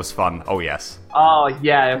right, was fun. Oh, yes. Oh,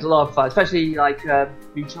 yeah, it was a lot of fun, especially, reloaded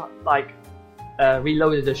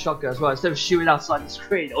the shotgun as well. Instead of shooting outside the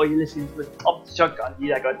screen, or you're listening to the pop the shotgun,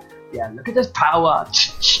 you're going, yeah, look at this power.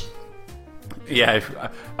 Yeah,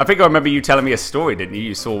 I think I remember you telling me a story, didn't you?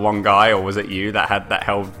 You saw one guy, or was it you, that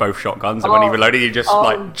held both shotguns, and when he reloaded, he just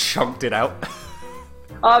chunked it out.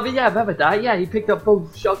 Yeah, I remember that. Yeah, he picked up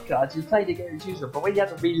both shotguns. He played the game as usual, but when he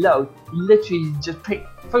had to reload, he literally just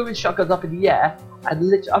threw his shotguns up in the air,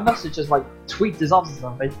 and I must have just tweaked his arms or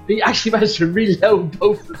something. But he actually managed to reload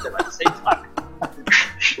both of them at the same time.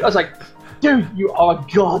 I was like, dude, you are a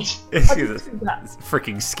god. How do you do that?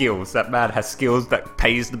 Freaking skills. That man has skills that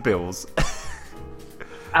pays the bills.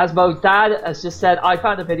 As Mo's dad has just said, I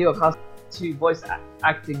found a video of House 2 voice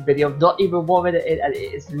acting video, not even 1 minute in, and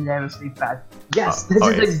it is hilariously bad. Yes, this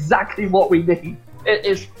is exactly what we need. It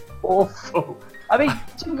is awful. I mean,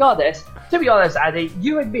 to be honest, Andy,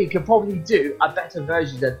 you and me could probably do a better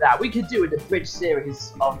version than that. We could do an abridged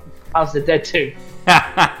series of House of the Dead 2.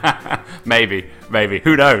 Maybe.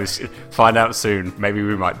 Who knows? Find out soon. Maybe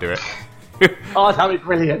we might do it. Oh, that'd be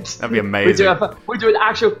brilliant. That'd be amazing. We'll do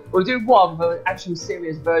one with an actual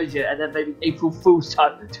serious version, and then maybe April Fool's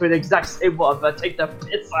time to an exact same one, but take the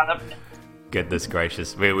piss out of it. Goodness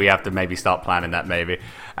gracious, we have to maybe start planning that maybe.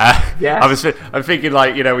 Yeah. I'm thinking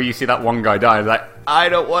when you see that one guy die, it's like, I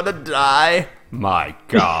don't want to die. My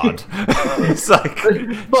God. It's like,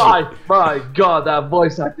 my God, that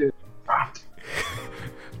voice actor.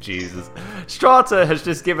 Jesus. Strata has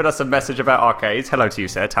just given us a message about arcades. Hello to you,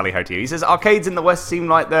 sir. Tally ho to you. He says, arcades in the West seem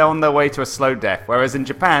like they're on their way to a slow death, whereas in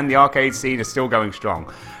Japan, the arcade scene is still going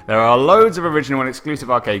strong. There are loads of original and exclusive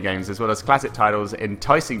arcade games, as well as classic titles,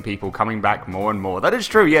 enticing people coming back more and more. That is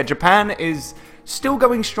true, yeah. Japan is still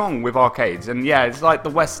going strong with arcades. And yeah, it's like the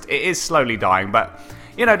West, it is slowly dying, but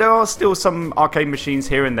there are still some arcade machines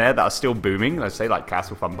here and there that are still booming, let's say like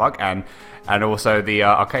Castle Funbug, and also the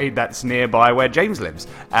arcade that's nearby where James lives.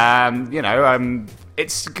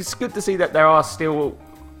 It's good to see that there are still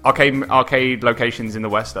arcade locations in the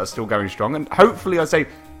West that are still going strong, and hopefully, I'd say,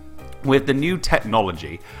 with the new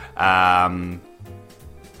technology,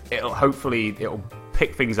 it'll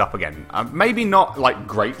pick things up again. Maybe not like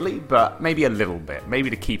greatly, but maybe a little bit. Maybe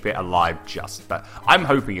to keep it alive just. But I'm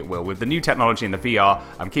hoping it will. With the new technology and the VR,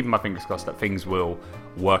 I'm keeping my fingers crossed that things will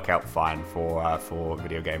work out fine for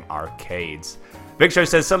video game arcades. Victor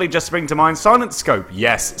says, suddenly just spring to mind, Silent Scope.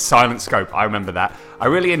 Yes, Silent Scope. I remember that. I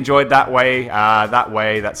really enjoyed that way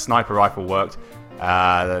that sniper rifle worked.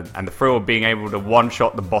 And the thrill of being able to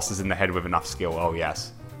one-shot the bosses in the head with enough skill. Oh,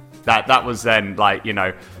 yes. That was then, like, you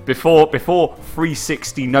know, before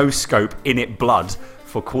 360 no-scope in it blood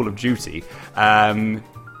for Call of Duty.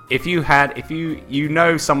 If you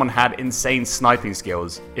know someone had insane sniping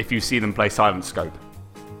skills, if you see them play Silent Scope.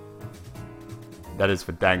 That is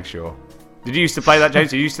for dang sure. Did you used to play that,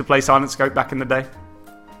 James? You used to play Silent Scope back in the day?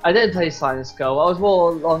 I didn't play Silent Scope. I was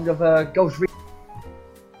more along of a Ghost Recon.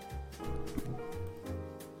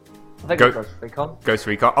 I think it was Ghost Recon. Ghost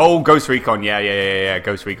Recon. Oh, Ghost Recon. Yeah.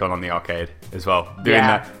 Ghost Recon on the arcade as well.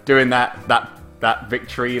 Doing that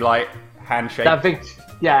victory like handshake.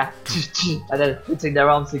 Yeah. And then putting their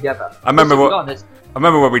arms together. I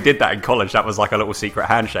remember when we did that in college. That was like a little secret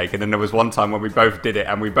handshake, and then there was one time when we both did it,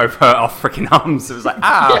 and we both hurt our freaking arms. It was like,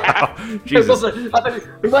 ah, Jesus. I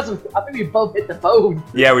think we both hit the bone.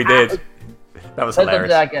 Yeah, we did. That was hilarious.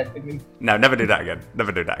 Never do that again. No, never do that again.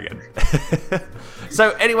 Never do that again.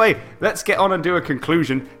 So anyway, let's get on and do a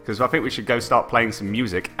conclusion, because I think we should go start playing some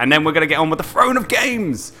music, and then we're going to get on with the Throne of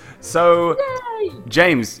Games. So, yay!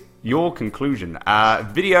 James, your conclusion.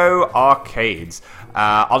 Video arcades.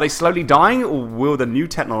 Are they slowly dying, or will the new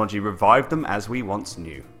technology revive them as we once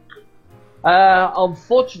knew?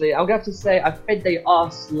 Unfortunately, I'm going to have to say I think they are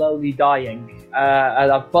slowly dying.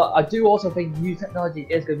 But I do also think new technology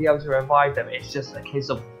is going to be able to revive them. It's just a case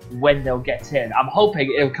of when they'll get in. I'm hoping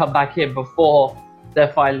it'll come back in before they're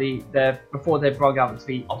brought out to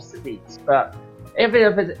be obsolete. But if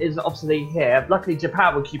it is obsolete here, luckily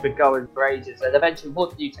Japan will keep it going for ages, and eventually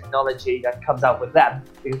with new technology that comes out with them,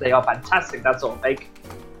 because they are fantastic, that sort of thing,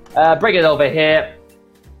 bring it over here.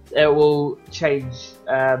 It will change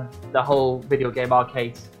the whole video game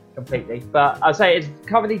arcade completely. But I'd say it's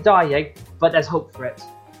currently dying, but there's hope for it.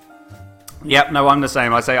 Yep, no, I'm the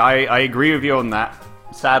same. I agree with you on that.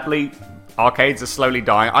 Sadly, arcades are slowly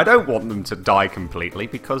dying. I don't want them to die completely,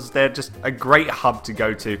 because they're just a great hub to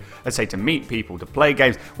go to, let's say, to meet people, to play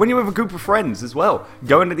games. When you're with a group of friends as well,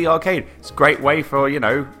 go into the arcade. It's a great way for,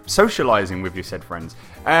 socializing with your said friends.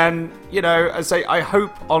 And, I say, I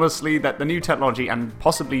hope, honestly, that the new technology and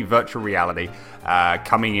possibly virtual reality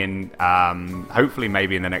coming in, hopefully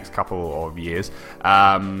maybe in the next couple of years,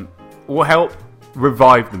 will help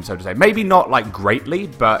revive them, so to say. Maybe not like greatly,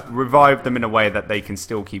 but revive them in a way that they can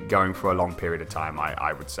still keep going for a long period of time,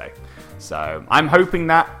 I would say. So I'm hoping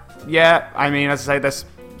that, as I say, they're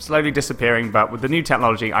slowly disappearing, but with the new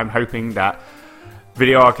technology, I'm hoping that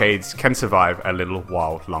video arcades can survive a little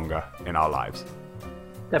while longer in our lives.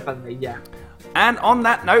 Definitely, yeah. And on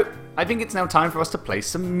that note, I think it's now time for us to play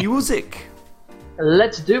some music.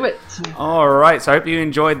 Let's do it. Alright, so I hope you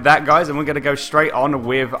enjoyed that, guys, and we're going to go straight on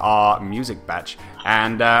with our music batch.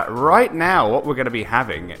 And right now, what we're going to be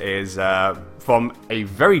having is from a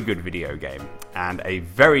very good video game and a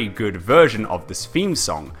very good version of this theme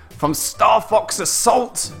song from Star Fox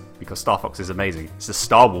Assault, because Star Fox is amazing. It's the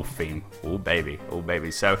Star Wolf theme. Oh, baby. Oh, baby.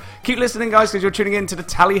 So keep listening, guys, because you're tuning in to the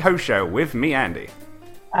Tally Ho Show with me, Andy.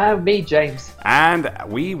 And me, James. And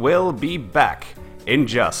we will be back in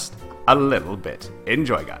just a little bit.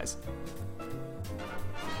 Enjoy, guys.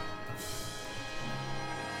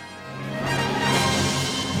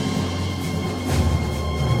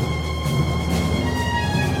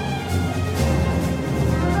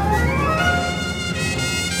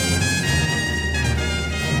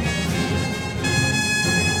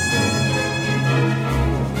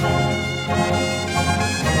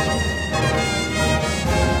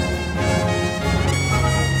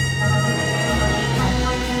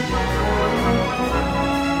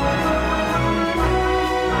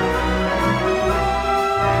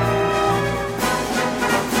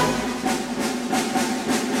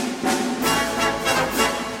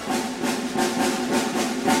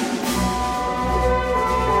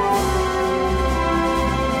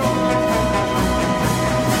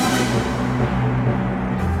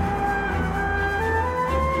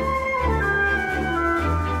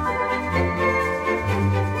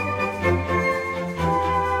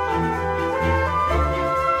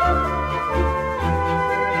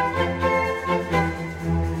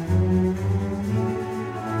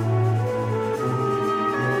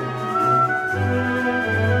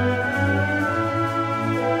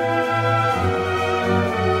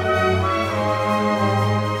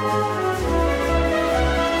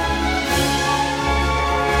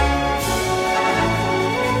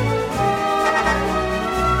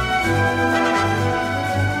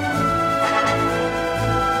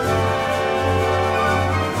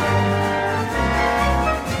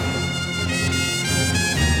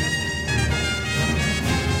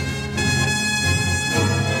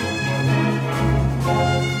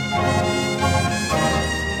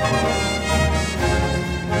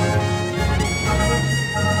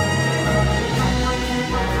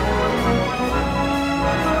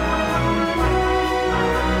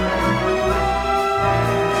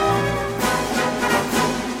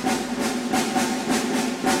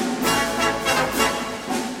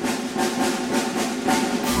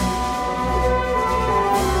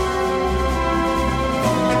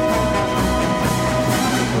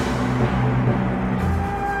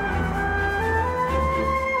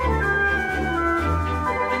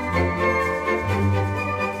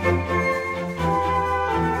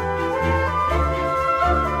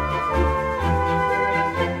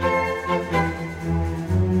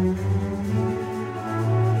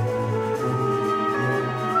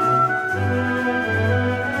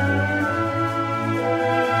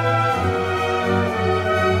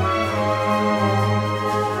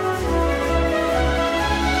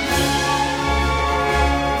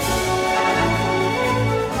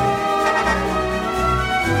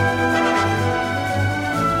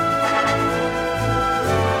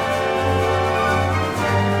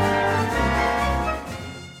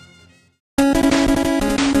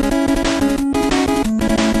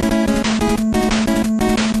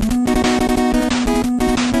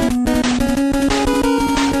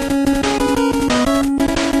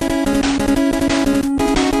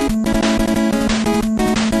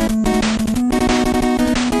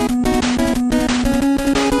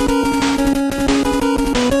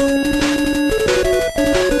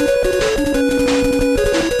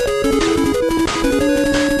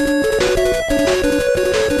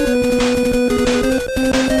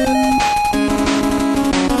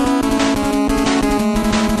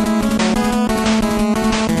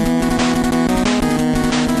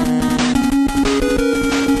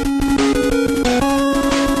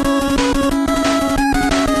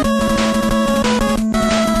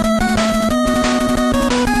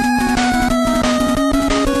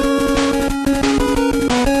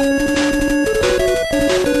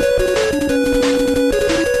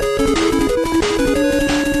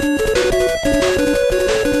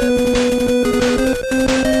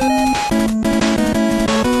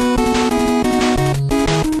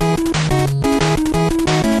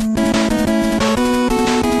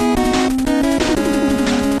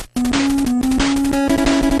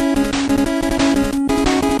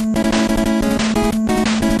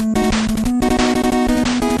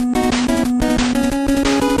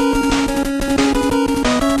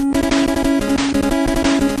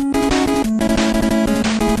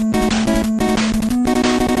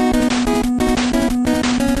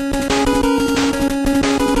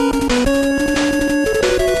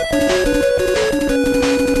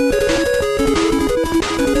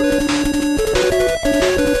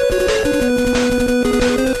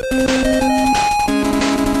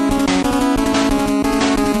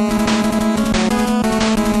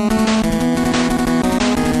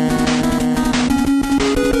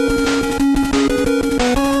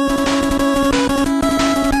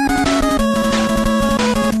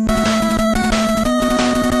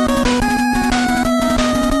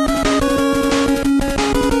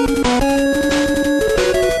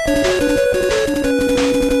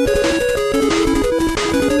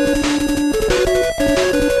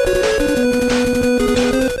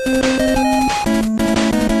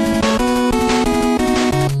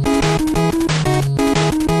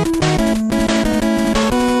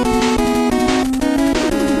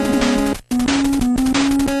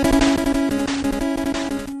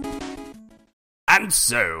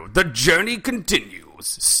 So, the journey continues.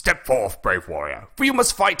 Step forth, brave warrior, for you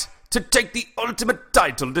must fight to take the ultimate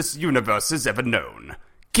title this universe has ever known.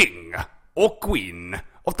 King or Queen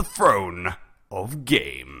of the Throne of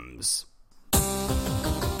Games.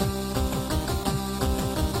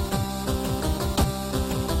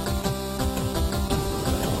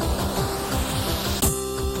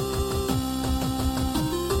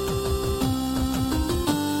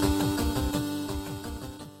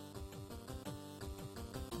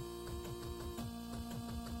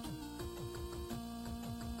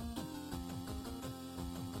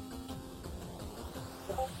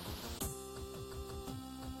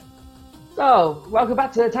 So, welcome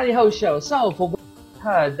back to the Tally Ho Show. So, for what you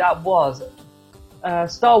heard, that was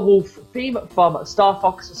Star Wolf theme from Star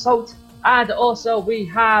Fox Assault, and also we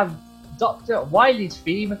have Dr. Wily's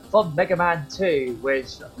theme from Mega Man 2,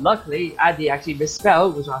 which luckily Andy actually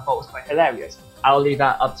misspelled, which I thought was quite hilarious. I'll leave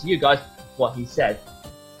that up to you guys, what he said.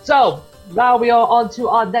 So, now we are on to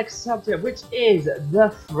our next subject, which is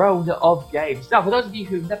the Throne of Games. Now, for those of you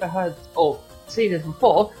who've never heard or seen this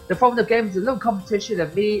before, the Throne of Games is a little competition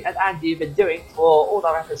that me and Andy have been doing for all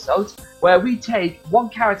our episodes, where we take one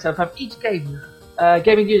character from each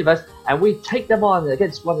gaming universe, and we take them on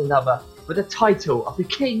against one another for the title of the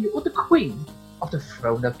King or the Queen of the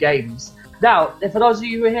Throne of Games. Now, for those of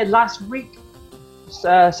you who were here last week,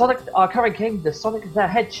 Sonic, our current king, the Sonic the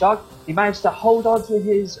Hedgehog, he managed to hold on to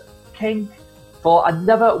his king for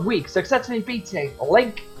another week, successfully beating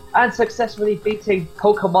Link and successfully beating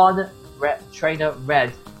Pokemon Trainer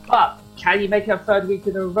Red. But can he make it a third week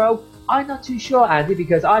in a row? I'm not too sure, Andy,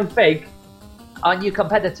 because I think our new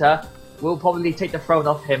competitor will probably take the throne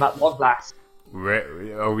off him at one blast.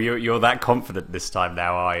 Oh, you're that confident this time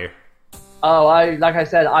now, are you? Oh, like I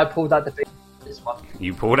said, I pulled out the big this one.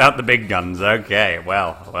 You pulled out the big guns. Okay,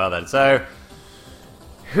 well then. So,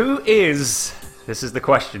 this is the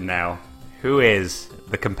question now, who is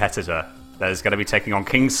the competitor that is going to be taking on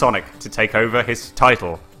King Sonic to take over his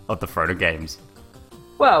title of the Throne of Games?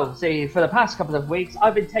 Well, see, for the past couple of weeks,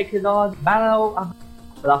 I've been taking on Mano,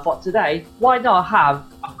 but I thought today, why not have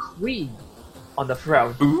a queen on the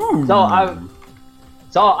throne? Ooh.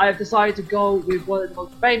 So I have decided to go with one of the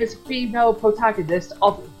most famous female protagonists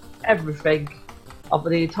of everything, of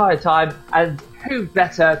the entire time, and who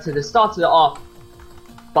better to start it off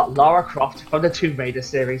but Lara Croft from the Tomb Raider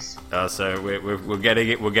series. So we're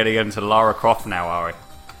getting into Lara Croft now, are we?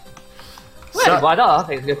 Well, why not? I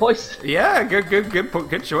think it's a good choice. Yeah,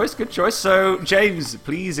 good choice. So, James,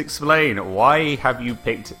 please explain, why have you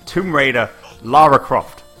picked Tomb Raider Lara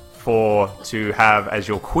Croft to have as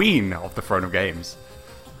your queen of the Throne of Games?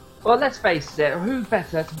 Well, let's face it, who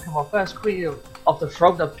better to become our first queen of the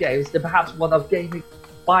Throne of Games than perhaps one of gaming's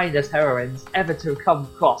finest heroines ever to come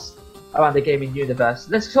across around the gaming universe?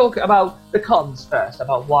 Let's talk about the cons first,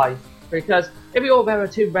 about why. Because if we all remember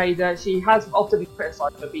Tomb Raider, she has often been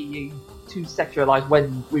criticised for being too sexualized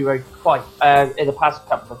when we were quite in the past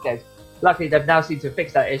couple of games. Luckily, they've now seemed to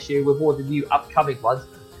fix that issue with all the new upcoming ones.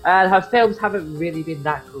 And her films haven't really been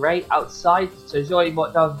that great outside, so she's already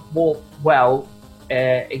done more well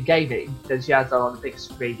in gaming than she has done on the big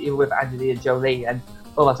screen, even with Angelina Jolie and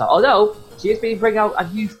all that stuff. Although, she has been bringing out a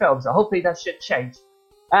new film, so hopefully that should change.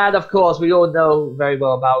 And of course, we all know very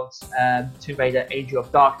well about Tomb Raider Angel of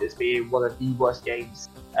Darkness being one of the worst games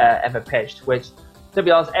ever pitched, which, to be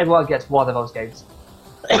honest, everyone gets one of those games.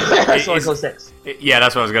 Sonic 06. Yeah,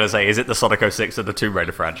 that's what I was going to say. Is it the Sonic 06 of the Tomb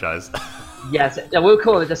Raider franchise? Yes, we'll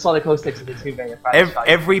call it the Sonic 06 of the Tomb Raider franchise.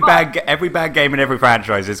 Every bad game in every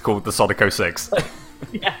franchise is called the Sonic 06.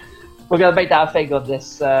 Yeah, we're going to make that a thing on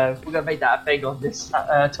this.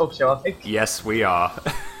 Talk show, I think. Yes, we are.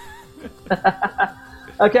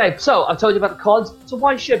 Okay, so I've told you about the cons. So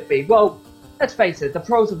why should be? Well, let's face it. The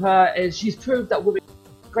pros of her is she's proved that women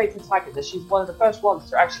are great protagonist. She's one of the first ones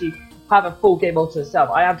to actually have a full game mode to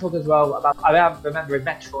herself. I am talking as well about. I am remembering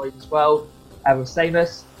Metroid as well, with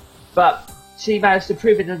Samus, but she managed to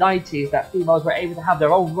prove in the 90s that females were able to have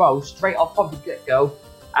their own role straight off from the get-go,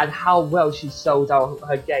 and how well she sold out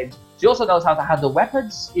her games. She also knows how to handle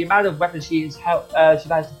weapons. The amount of weapons she managed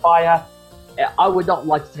to fire, I would not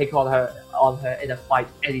like to take on her in a fight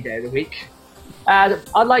any day of the week. And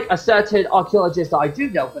unlike a certain archaeologist that I do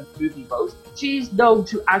know from the movie mode, she's known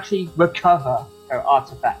to actually recover her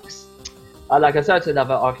artifacts. Like a certain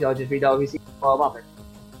other archaeologist we know who's for a moment,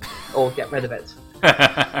 or get rid of it.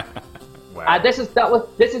 Wow. And this is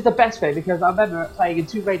the best thing, because I remember playing in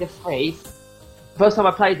Tomb Raider 3. First time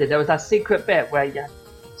I played it, there was that secret bit where you had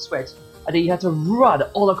to switch, and then you had to run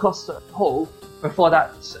all across the hall before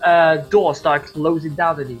that door started closing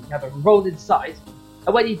down on you. You had to roll inside,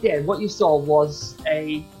 and when you did, what you saw was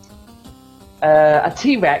a a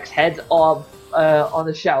T-Rex head on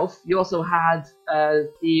the shelf. You also had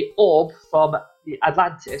the orb from the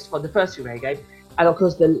Atlantis from the first Tomb Raider game, and of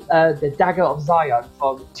course the Dagger of Zion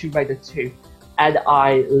from Tomb Raider 2. And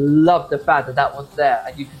I love the fact that that was there,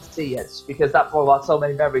 and you could see it, because that brought out so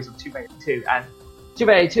many memories of Tomb Raider 2. And Tomb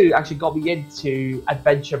Raider 2 actually got me into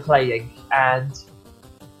adventure playing and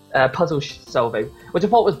puzzle solving, which I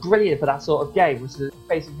thought was brilliant for that sort of game, which is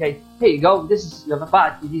basically, here you go, this is your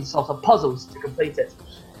map, you need to solve some puzzles to complete it.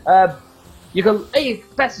 You can,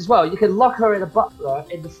 best as well, you can lock her in a butler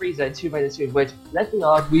in the freezer in Tomb Raider 2, which, let's be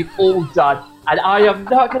honest, we've all done, and I am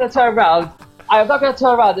not going to turn around. I am not going to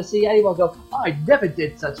turn around and see anyone go, I never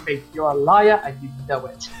did such thing. You're a liar and you know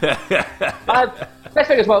it. Best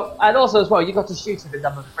thing as well, and also as well, you got to shoot him in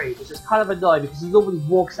number 3, which is kind of annoying because he normally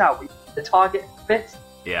walks out with the target bit.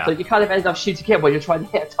 Yeah. So you kind of end up shooting him when you're trying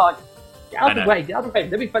to hit a target. Get out of the way, get out of the way.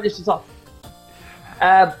 Let me finish this off.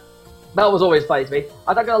 That was always funny to me.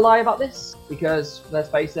 I'm not going to lie about this because, let's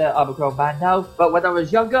face it, I'm a grown man now. But when I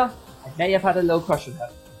was younger, I may have had a little crush on her.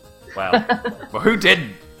 Well, who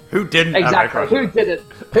didn't? Who didn't have a crush? Who didn't?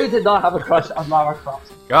 Who did not have a crush on Lara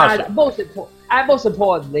Croft? Gosh. And most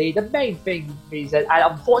importantly, the main reason,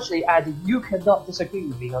 and unfortunately, Andy, you cannot disagree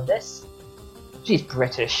with me on this. She's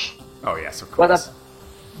British. Oh yes, of course.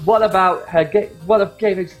 What about her? One of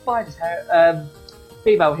gaming's finest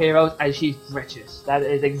female heroes, and she's British. That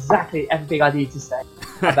is exactly everything I need to say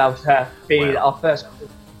about her being our first queen.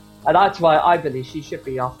 And that's why I believe she should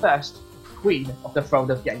be our first queen of the throne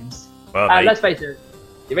of games. Well, let's face it.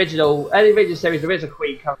 The original series, there is a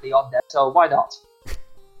queen currently on there, so why not?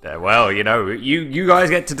 Well, you know, you guys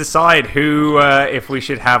get to decide who, if we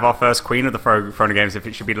should have our first queen of the throne of games, if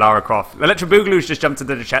it should be Lara Croft. Electro Boogaloo's just jumped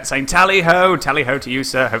into the chat saying, tally ho to you,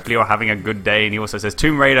 sir. Hopefully you're having a good day. And he also says,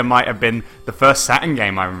 Tomb Raider might have been the first Saturn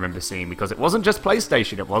game I remember seeing, because it wasn't just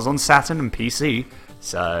PlayStation, it was on Saturn and PC.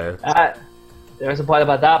 So there is a point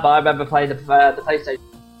about that, but I remember playing the PlayStation.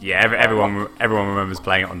 Yeah, everyone remembers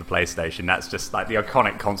playing it on the PlayStation. That's just like the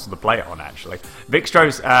iconic console to play it on, actually.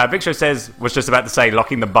 Victro says, was just about to say,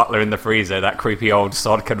 locking the butler in the freezer, that creepy old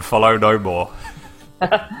sod can follow no more.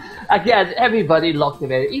 Again, everybody locked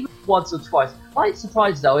him in, even once or twice. My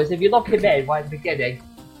surprise, though, is if you lock him in right at the beginning,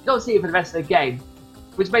 you don't see him for the rest of the game,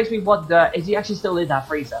 which makes me wonder, is he actually still in that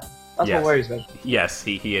freezer? That's what worries me. Yes,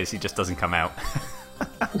 he is. He just doesn't come out.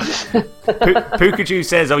 Pukaju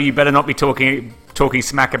says, oh, you better not be talking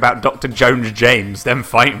smack about Dr. Jones James, them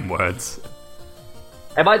fighting words.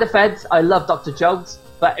 In my defense, I love Dr. Jones,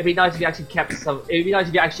 but it'd be nice if you actually it'd be nice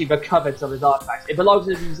if you actually recovered some of his artifacts. It belongs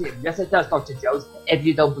in the museum. Yes, it does, Dr. Jones, if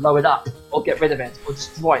you don't blow it up, or get rid of it, or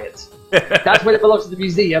destroy it. That's when it belongs to the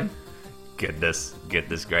museum. Goodness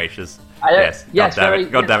gracious. Yes,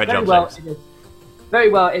 God damn it, John James. Very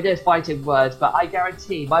well, it is fighting words, but I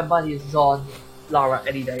guarantee my money is on Lara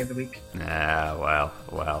any day of the week. Well,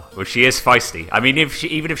 she is feisty. I mean,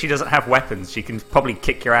 even if she doesn't have weapons, she can probably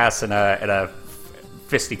kick your ass in a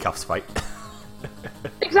fisticuffs fight.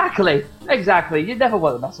 Exactly. You never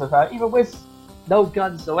want to mess with her, even with no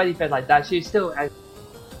guns or anything like that. She's still.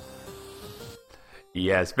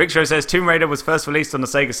 Yes, Victor says Tomb Raider was first released on the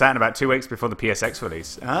Sega Saturn about 2 weeks before the PSX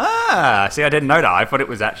release. Ah, see, I didn't know that. I thought it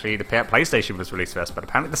was actually the PlayStation was released first, but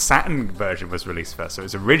apparently the Saturn version was released first. So it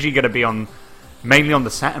was originally going to be mainly on the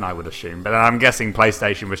Saturn, I would assume. But I'm guessing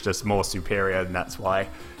PlayStation was just more superior, and that's why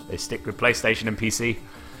they stick with PlayStation and PC.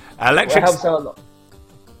 Electric. Well, sell a lot.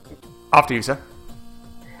 After you, sir.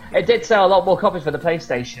 It did sell a lot more copies for the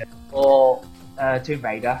PlayStation or Tomb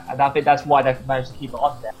Raider, and I think that's why they managed to keep it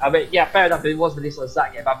on there. I mean, yeah, fair enough, it was released on the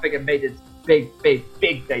Saturn game, but I think it made its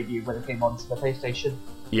big debut when it came onto the PlayStation.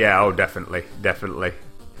 Yeah, oh, definitely.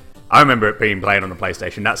 I remember it being played on the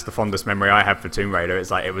PlayStation. That's the fondest memory I have for Tomb Raider. It's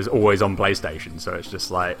like it was always on PlayStation, so it's just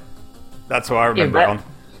like that's what I remember it on.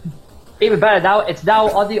 Even better now, it's now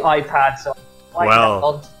on the iPad. So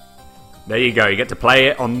there you go. You get to play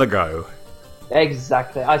it on the go.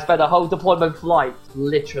 Exactly. I spent a whole deployment flight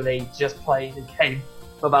literally just playing the game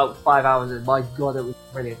for about 5 hours, and my god, it was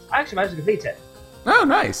brilliant. I actually managed to complete it. Oh,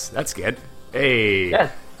 nice. That's good. Hey. Yeah.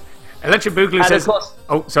 Electric Boogaloo says... Course,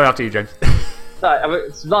 oh, sorry, after you, James. Sorry, I mean,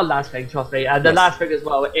 it's not the last thing, trust me. And the last thing as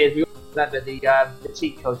well is we remember the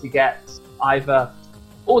cheat code to get either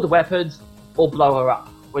all the weapons or blow her up,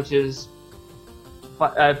 which is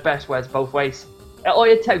best words both ways. All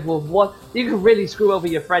it takes was one. You can really screw over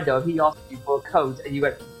your friend though if he asks you for a code and you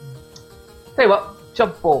went, tell you what,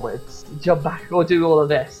 jump forwards, jump back, or do all of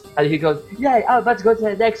this. And he goes, yeah, I'm about to go to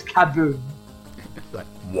the next kaboom. Like,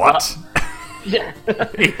 what? Yeah.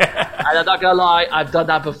 Yeah. And I'm not gonna lie, I've done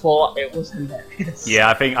that before. It was hilarious. Yeah,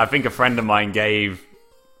 I think a friend of mine gave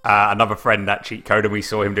another friend that cheat code, and we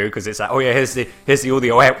saw him do, because it's like, oh yeah, here's the all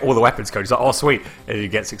the weapons code. He's like, oh sweet, and he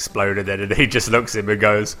gets exploded, and he just looks at him and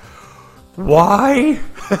goes, why?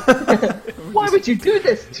 Why would you do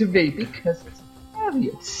this to me? Because it's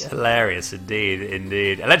hilarious. Hilarious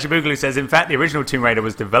indeed. Electric Boogaloo says, in fact, the original Tomb Raider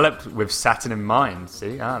was developed with Saturn in mind.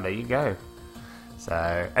 See, there you go.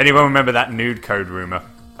 So, anyone remember that nude code rumor?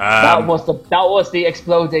 That was the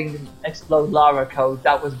explode Lara code.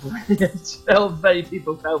 That was brilliant. So many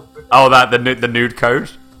people fell for it. Oh, the nude code.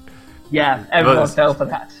 Yeah, everyone fell for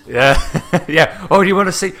that. Yeah, yeah. Oh, do you want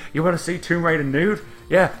to see Tomb Raider nude?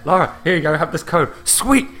 Yeah, Lara, here you go. Have this code.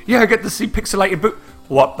 Sweet. Yeah, I get to see pixelated boobs.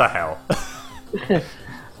 What the hell?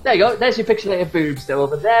 There you go. There's your pixelated boobs. They're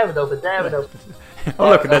over there and over there and over. Oh,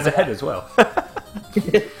 look, and there's a head as well.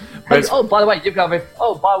 Hey, oh, by the way, you've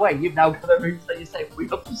now got a room that you saved. We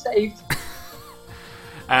hope you saved.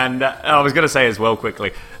 And I was going to say as well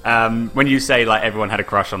quickly, when you say like everyone had a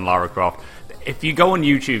crush on Lara Croft, if you go on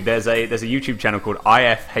YouTube, there's a YouTube channel called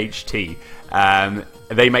IFHT.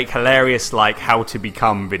 They make hilarious like how to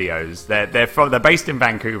become videos. They're based in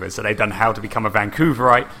Vancouver, so they've done how to become a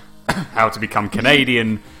Vancouverite, how to become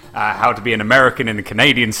Canadian. How to be an American in the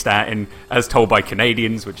Canadian stat, as told by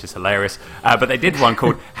Canadians, which is hilarious. But they did one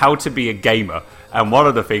called "How to Be a Gamer," and one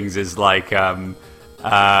of the things is like what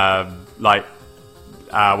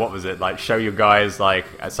was it? Like show your guys like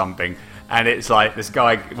something, and it's like this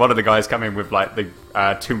guy. One of the guys come in with like the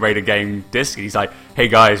Tomb Raider game disc, and he's like, "Hey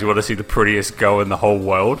guys, you want to see the prettiest girl in the whole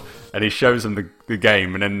world?" And he shows them the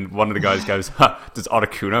game, and then one of the guys goes, huh, does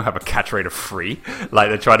Articuno have a catch rate of 3? Like,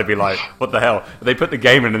 they're trying to be like, what the hell? And they put the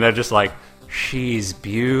game in, and they're just like, she's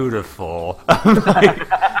beautiful.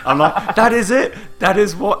 I'm like, that is it? That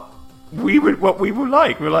is what we would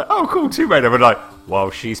like. We're like, oh, cool, Tomb Raider. We're like, wow,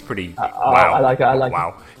 she's pretty, wow. I like it,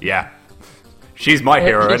 wow. Yeah. She's my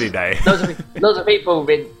hero any day. loads of people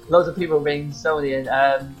ring Sony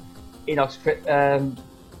and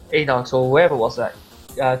Enox or wherever was that.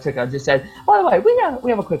 Took and just said, by the way, we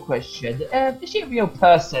have a quick question. Is she a real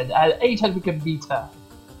person? Anytime we can meet her.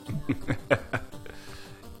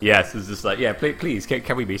 Yes, it's just like, yeah, please,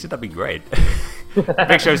 can we meet her? That'd be great.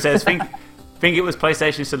 Big Show says, think it was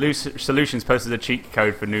PlayStation Solutions posted a cheat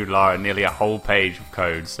code for Nude Lara, nearly a whole page of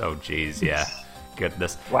codes. Oh, jeez, yeah.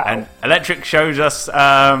 Goodness. Wow. And Electric shows us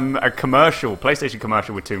a commercial, PlayStation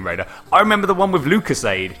commercial with Tomb Raider. I remember the one with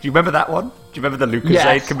Lucasade. Do you remember that one? Do you remember the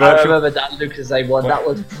Lucasade commercial? I remember that Lucasade one. That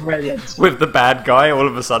was brilliant. With the bad guy, all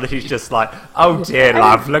of a sudden he's just like, oh dear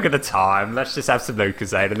love, look at the time. Let's just have some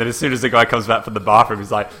Lucasade. And then as soon as the guy comes back from the bathroom,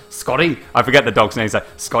 he's like, Scotty, I forget the dog's name. He's like,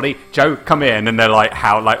 Scotty, Joe, come in. And they're like,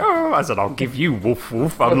 how? Like, oh, I said, I'll give you woof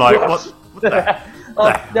woof. I'm like, what the Oh,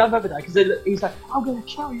 yeah, I remember that because he's like, I'm gonna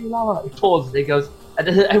kill you, Lara. He pauses and he goes, and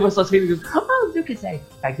then everyone starts feeling, goes, oh, Lucasade,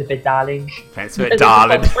 thanks a bit, darling. Thanks a bit,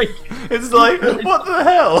 darling. It's like, what the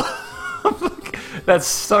hell? That's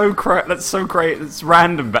so great. It's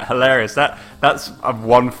random but hilarious. That's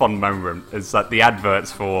one fun moment. It's like the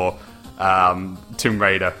adverts for Tomb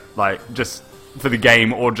Raider, like just for the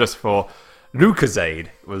game or just for Lucasade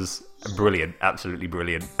was brilliant, absolutely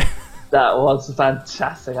brilliant. That was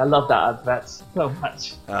fantastic. I love that advert so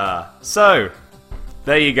much. So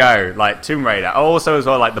there you go, like Tomb Raider. Also as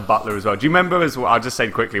well, like the Butler as well. Do you remember as well, I'll just say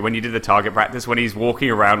quickly, when you did the target practice, when he's walking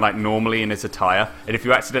around like normally in his attire, and if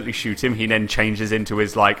you accidentally shoot him, he then changes into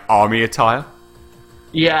his like army attire?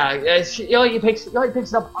 Yeah, he picks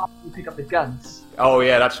up after you pick up the guns. Oh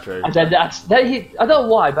yeah, that's true. And then I don't know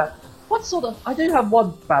why, but what sort of, I do have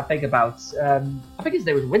one bad thing about, I think his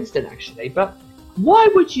name was Winston actually, but why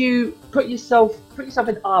would you put yourself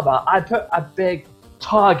in armor and put a big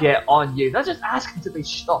target on you? That's just asking to be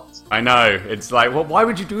shot. I know. It's like, well, why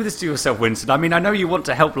would you do this to yourself, Winston? I mean, I know you want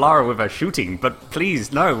to help Lara with her shooting, but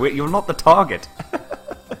please, no, you're not the target.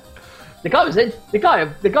 The guy was a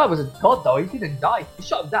god though. He didn't die. He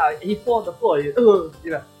shot him down. He fell on the floor.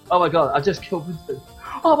 Oh my god, I just killed Winston.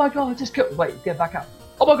 Oh my god, I just killed. Wait, get back up.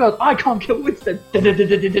 Oh my god, I can't kill Winston.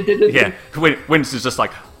 Yeah, Winston's just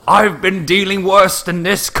like, I've been dealing worse than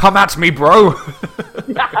this. Come at me, bro.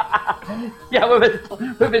 Yeah,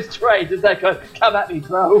 with his trade, does that go? Come at me,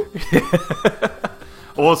 bro.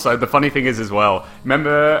 Also, the funny thing is as well,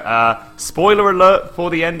 remember, spoiler alert for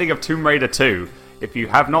the ending of Tomb Raider 2. If you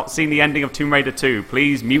have not seen the ending of Tomb Raider 2,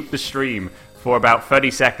 please mute the stream for about 30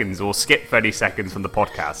 seconds or skip 30 seconds from the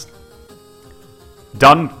podcast.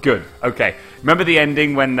 Done? Good. Okay. Remember the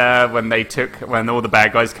ending when all the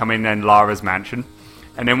bad guys come in Lara's mansion?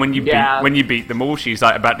 And then when you beat them all, she's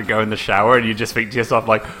like about to go in the shower, and you just think to yourself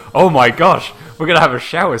like, "Oh my gosh, we're gonna have a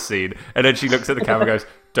shower scene." And then she looks at the camera, and goes,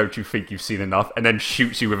 "Don't you think you've seen enough?" And then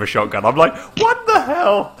shoots you with a shotgun. I'm like, "What the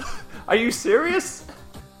hell? Are you serious?"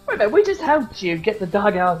 Wait a minute, we just helped you get the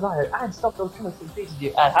dog out of Zion and stop those killers from beating you.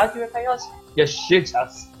 And how do you repay us? You shoot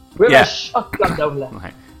us. With a shotgun, no less.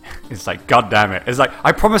 Like, it's like, God damn it. It's like,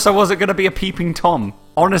 I promised I wasn't going to be a peeping Tom.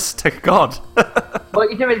 Honest to God.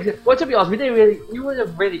 Well, you didn't really, well, to be honest, you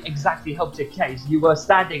wouldn't really exactly helped your case. You were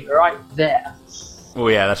standing right there. Oh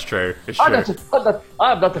yeah, that's true. It's I'm true.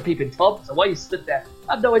 not the peeping Tom, so why you stood there?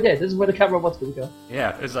 I have no idea. This is where the camera wants me to go.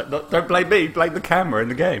 Yeah, it's like, don't blame me, blame the camera in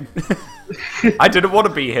the game. I didn't want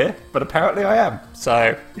to be here, but apparently I am.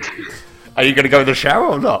 So, are you going to go in the shower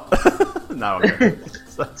or not? No, I'm going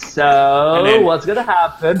So, then- what's going to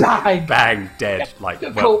happen? Bang! Bang, dead. Like,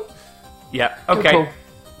 well, Cool. yeah, okay. Cool.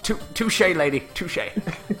 Touche, lady, touche.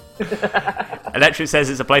 Electric says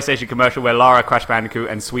it's a PlayStation commercial where Lara, Crash Bandicoot,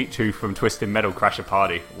 and Sweet Tooth from Twisted Metal crash a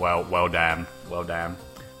party. Well damn.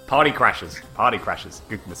 Party crashes.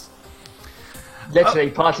 Goodness. Literally,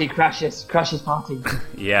 party crashes party.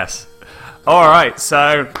 Yes. Alright,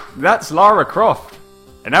 so that's Lara Croft.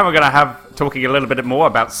 And now we're going to have talking a little bit more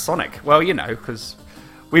about Sonic. Well, you know, because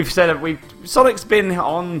we've said that Sonic's been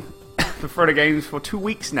on the further games for 2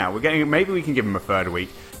 weeks now. Maybe we can give him a third week.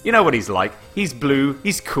 You know what he's like. He's blue,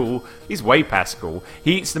 he's cool, he's way past cool.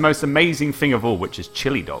 He eats the most amazing thing of all, which is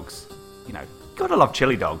chili dogs. You know, gotta love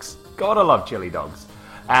chili dogs.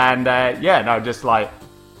 And just like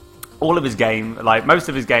all of his game, like most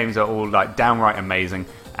of his games are all like downright amazing,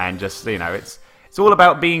 and just, you know, it's all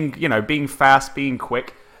about being fast, being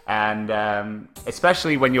quick, and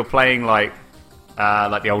especially when you're playing like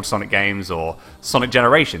the old Sonic games or Sonic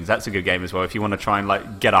Generations. That's a good game as well if you want to try and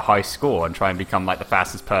like get a high score and try and become like the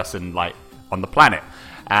fastest person like on the planet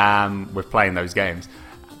with playing those games.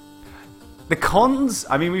 The cons,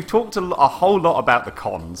 I mean, we've talked a whole lot about the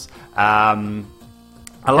cons. Dude,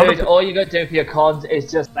 all you gotta do for your cons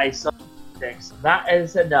is just say something. That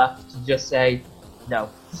is enough to just say no.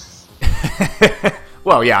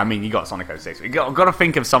 Well, yeah, I mean, you got Sonic 06. Got to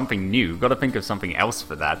think of something new. Got to think of something else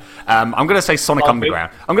for that. I'm going to say Sonic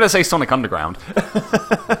Underground. I'm going to say Sonic Underground.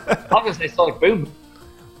 I'm gonna say Sonic Boom.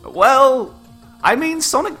 Well, I mean,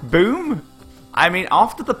 Sonic Boom, I mean,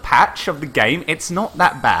 after the patch of the game, it's not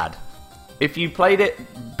that bad. If you played it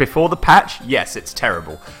before the patch, yes, it's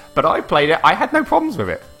terrible. But I played it, I had no problems with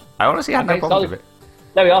it. I honestly had no problems with it.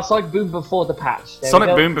 There we are, Sonic Boom before the patch.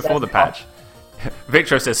 Sonic Boom before the patch.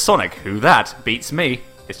 Victor says, Sonic, who that? Beats me.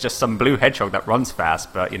 It's just some blue hedgehog that runs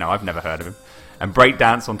fast, but, you know, I've never heard of him. And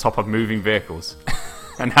breakdance on top of moving vehicles.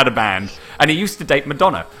 And had a band. And he used to date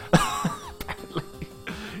Madonna. Apparently.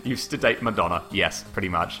 Used to date Madonna. Yes, pretty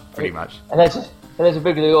much. And there's a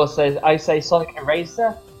big who says, I say Sonic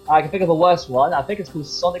Eraser. I can think of a worse one. I think it's called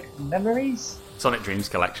Sonic Memories. Sonic Dreams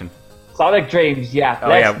Collection. Sonic Dreams, yeah.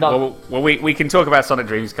 Oh, yeah. Well, we can talk about Sonic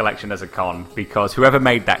Dreams Collection as a con, because whoever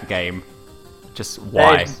made that game, just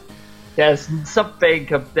why? There's something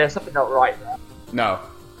not right there. No.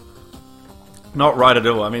 Not right at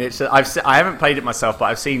all. I mean, I haven't played it myself, but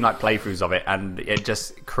I've seen like playthroughs of it, and it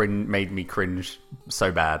just made me cringe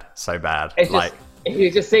so bad. It's like, just, you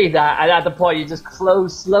just see that, and at the point you just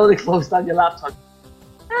slowly close down your laptop.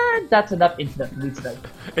 And that's enough internet for me today.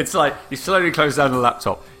 It's like, you slowly close down the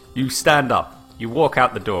laptop, you stand up, you walk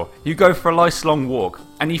out the door, you go for a nice long walk,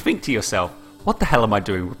 and you think to yourself, what the hell am I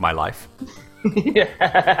doing with my life?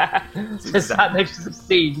 Yeah. Just sat next to the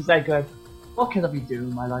sea, just like going, what can I be doing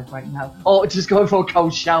with my life right now? Oh, just going for a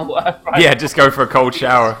cold shower. Right? Yeah, just go for a cold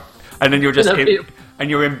shower. And then you're just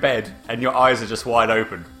you're in bed, and your eyes are just wide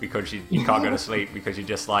open because you can't go to sleep, because you're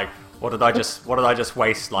just like, what did I just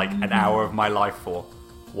waste like an hour of my life for?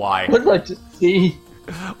 Why? What did I just see?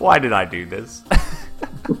 Why did I do this?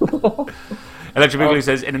 Electric Boogaloo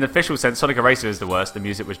says, in an official sense, Sonic Eraser is the worst. The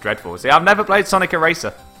music was dreadful. See, I've never played Sonic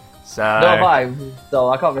Eraser, so no, have I. So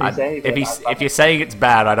I can't really say anything. If you're saying it's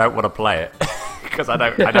bad, I don't want to play it because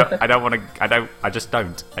I just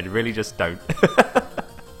don't. I really just don't.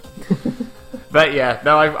 But yeah,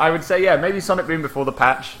 no, I would say maybe Sonic Boom before the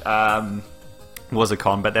patch was a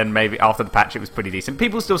con, but then maybe after the patch it was pretty decent.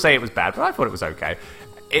 People still say it was bad, but I thought it was okay.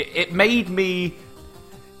 It made me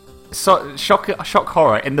shock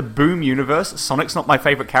horror. In the Boom universe, Sonic's not my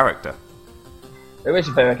favourite character. Who is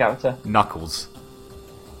your favourite character? Knuckles.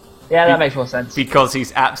 Yeah, that makes more sense. Because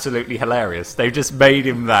he's absolutely hilarious. They've just made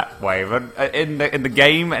him that way. But in the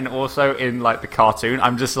game and also in like the cartoon,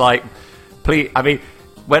 I'm just like, please. I mean,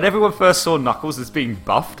 when everyone first saw Knuckles as being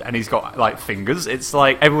buffed and he's got like fingers, it's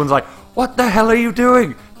like everyone's like, what the hell are you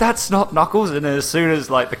doing? That's not Knuckles. And then as soon as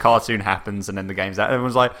like the cartoon happens and then the game's out,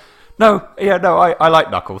 everyone's like, no, I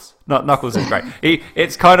like Knuckles. Knuckles is great.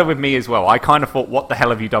 It's kind of with me as well. I kind of thought, what the hell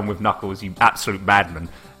have you done with Knuckles, you absolute madman?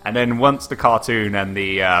 And then once the cartoon and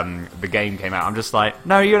the game came out, I'm just like,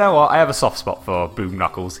 no, you know what? I have a soft spot for Boom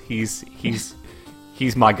Knuckles. He's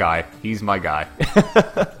my guy. He's my guy.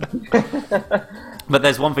 But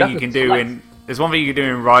there's one thing you can do in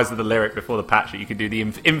Rise of the Lyric before the patch. That you can do the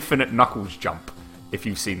infinite Knuckles jump. If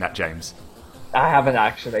you've seen that, James. I haven't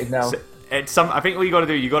actually. No. So I think what you got to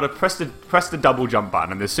do, you got to press the double jump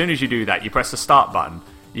button, and as soon as you do that, you press the start button.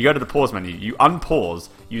 You go to the pause menu, you unpause,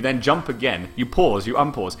 you then jump again, you pause, you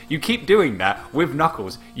unpause. You keep doing that with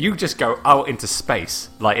Knuckles. You just go out into space.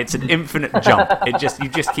 Like, it's an infinite jump. You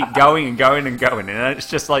just keep going and going and going. And it's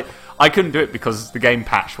just like, I couldn't do it because the game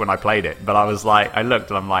patched when I played it. But I was like, I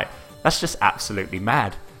looked and I'm like, that's just absolutely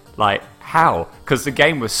mad. Like, how? Because the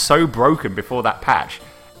game was so broken before that patch.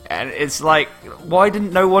 And it's like, why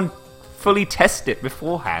didn't no one fully test it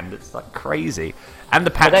beforehand? It's like crazy. And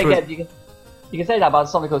the patch was... You can say that about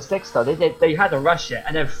Sonic 06 though. They had to rush it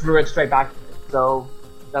and then threw it straight back. So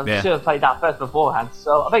they should have played that first beforehand.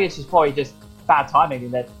 So I think it's just probably just bad timing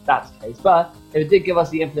in that's the case. But if it did give us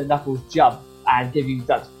the Infinite Knuckles jump and give you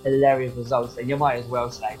such hilarious results, then you might as well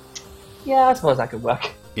say, yeah, I suppose that could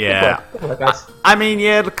work. Yeah. Good work, guys. I mean,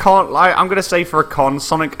 yeah, the con. Like, I'm gonna say for a con,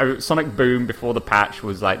 Sonic Boom before the patch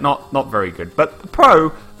was like not very good. But the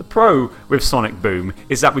pro with Sonic Boom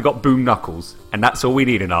is that we got Boom Knuckles, and that's all we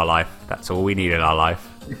need in our life. That's all we need in our life.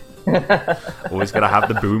 Always gotta have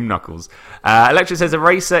the Boom Knuckles. Electra says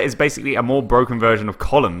Eraser is basically a more broken version of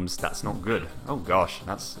Columns. That's not good. Oh gosh,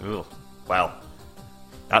 well,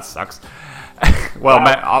 that sucks. Well,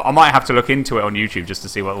 wow. I might have to look into it on YouTube just to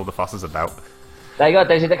see what all the fuss is about. There you go,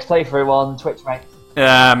 there's your next playthrough on Twitch, mate.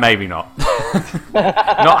 Maybe not.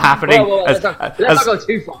 Not happening. Let's not go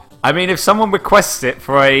too far. I mean, if someone requests it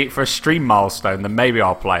for a stream milestone, then maybe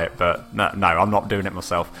I'll play it. But no, I'm not doing it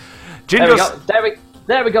myself.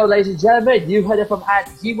 There we go, ladies and gentlemen. You heard it from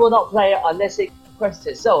Andy. He will not play it unless it requests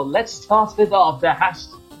it. So let's start it off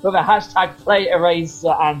with a hashtag play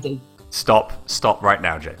Eraser Andy. Stop right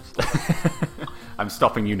now, James. I'm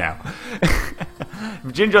stopping you now.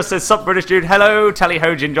 Jinjos says, sup British dude, hello, tally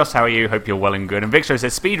ho Jinjos, how are you? Hope you're well and good. And Victor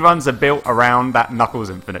says, speedruns are built around that Knuckles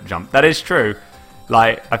infinite jump. That is true.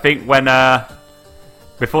 Like, I think when,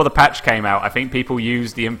 before the patch came out, I think people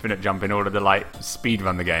used the infinite jump in order to, like,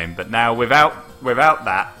 speedrun the game. But now, without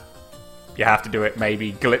that, you have to do it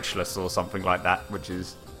maybe glitchless or something like that, which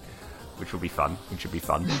will be fun. Which should be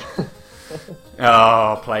fun.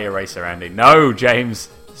 Oh, play Eraser Andy. No, James,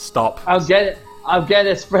 stop. I'll get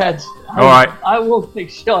it spread. Alright. I will make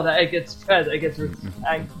sure that it gets spread against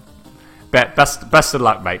Best of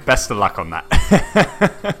luck, mate. Best of luck on that.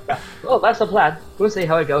 Well, that's the plan. We'll see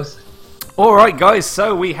how it goes. Alright, guys.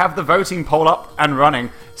 So we have the voting poll up and running.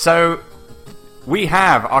 So we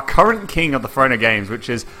have our current king of the Throne of Games, which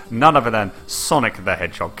is none other than Sonic the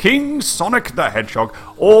Hedgehog. King Sonic the Hedgehog.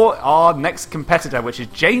 Or our next competitor, which is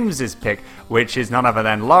James's pick, which is none other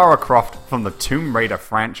than Lara Croft from the Tomb Raider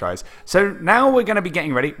franchise. So now we're going to be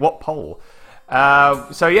getting ready. What poll?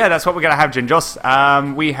 So yeah, that's what we're going to have,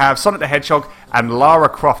 Jinjos. We have Sonic the Hedgehog and Lara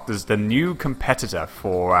Croft as the new competitor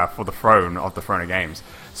for the Throne of the Throne of Games.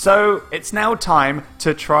 So it's now time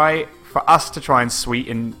for us to try and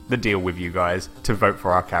sweeten the deal with you guys to vote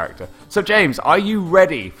for our character. So James, are you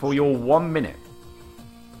ready for your 1 minute?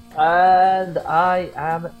 And I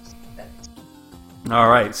am set.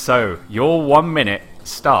 Alright, so your 1 minute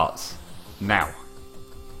starts now.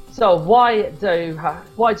 So why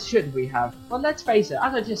should we have? Well, let's face it,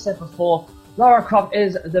 as I just said before, Lara Croft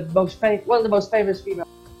is one of the most famous female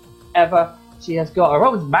ever. She has got her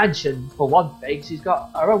own mansion, for one thing. She's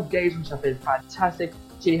got her own games, which have been fantastic.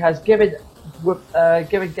 She has given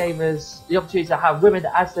gamers the opportunity to have women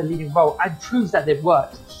as the leading role and proves that it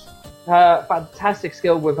works. Her fantastic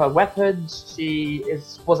skill with her weapons. She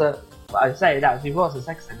was a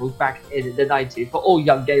sex symbol back in the 90s for all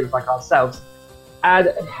young gamers like ourselves.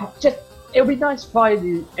 And just, it would be nice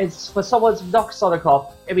for someone to knock Sonic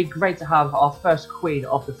off. It'd be great to have our first queen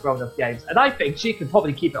of the Throne of Games. And I think she can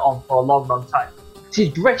probably keep it on for a long, long time. She's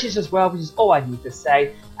British as well, which is all I need to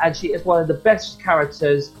say. And she is one of the best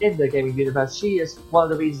characters in the gaming universe. She is one of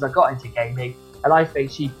the reasons I got into gaming. And I think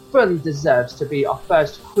she fully deserves to be our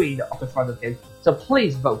first queen of the Throne of Games. So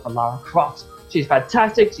please vote for Lara Croft. She's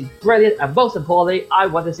fantastic, she's brilliant, and most importantly, I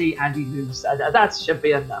want to see Andy lose. And that should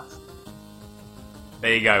be enough.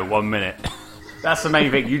 There you go, 1 minute. That's the main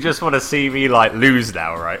thing. You just want to see me, like, lose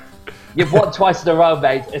now, right? You've won twice in a row,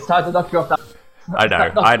 mate. It's time to knock you off that.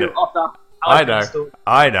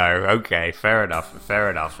 I know. Okay, fair enough.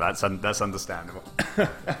 That's understandable.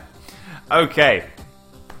 Okay.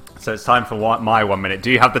 So it's time for my 1 minute. Do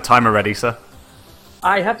you have the timer ready, sir?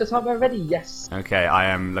 I have the timer ready, yes. Okay, I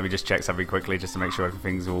am. Let me just check something quickly just to make sure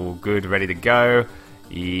everything's all good, ready to go.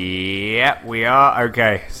 Yep, we are.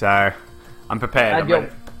 Okay, so I'm prepared.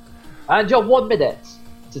 And your 1 minute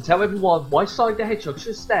to tell everyone why Sonic the Hedgehog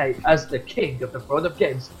should stay as the king of the throne of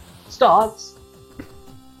games starts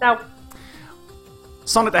now.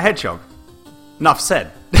 Sonic the Hedgehog. Enough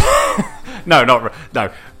said. No.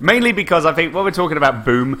 Mainly because I think when we're talking about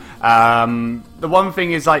Boom, the one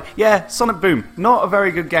thing is like, yeah, Sonic Boom, not a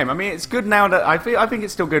very good game. I mean, it's good now that I think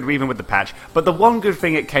it's still good even with the patch. But the one good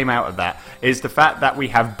thing that came out of that is the fact that we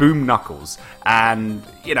have Boom Knuckles, and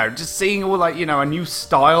just seeing all a new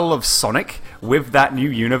style of Sonic with that new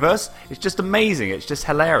universe. It's just amazing. It's just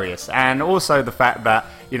hilarious, and also the fact that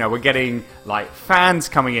we're getting fans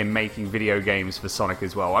coming in making video games for Sonic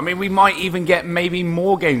as well. I mean, we might even get maybe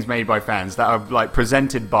more games made by fans that are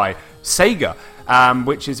presented by Sega,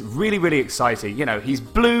 which is really, really exciting. He's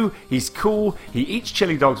blue, he's cool, he eats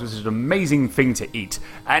chili dogs, which is an amazing thing to eat,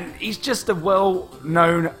 and he's just a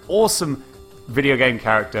well-known, awesome video game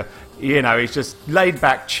character. He's just laid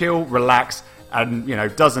back, chill, relax, and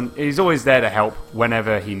he's always there to help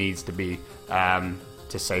whenever he needs to be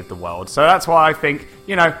to save the world. So that's why I think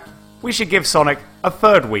we should give Sonic a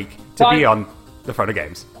third week to be on the front of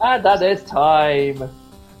games. And that is time.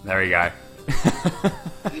 There we go.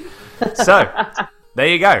 So there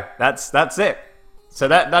you go. That's it. So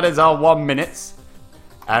that is our 1 minute,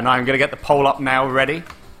 and I'm gonna get the poll up now ready.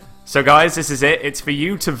 So guys, this is it. It's for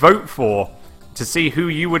you to vote for, to see who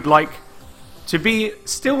you would like to be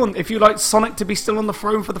still on, if you like Sonic to be still on the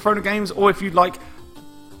throne for the Throne of Games, or if you'd like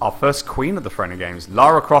our first queen of the Throne of Games,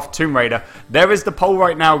 Lara Croft Tomb Raider. There is the poll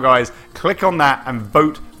right now, guys. Click on that and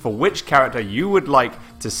vote for which character you would like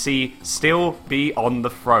to see still be on the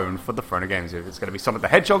throne for the Throne of Games. If it's going to be Sonic the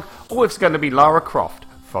Hedgehog, or if it's going to be Lara Croft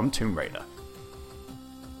from Tomb Raider.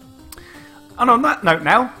 And on that note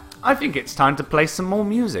now, I think it's time to play some more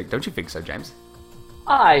music. Don't you think so, James?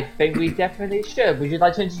 I think we definitely should. Would you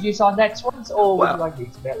like to introduce our next ones, or would you like me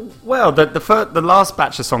to? Well, the last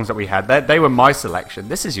batch of songs that we had, they were my selection.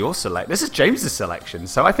 This is your select. This is James's selection.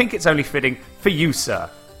 So I think it's only fitting for you, sir,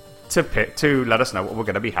 to let us know what we're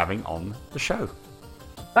going to be having on the show.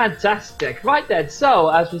 Fantastic. Right then. So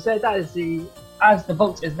as we said, as the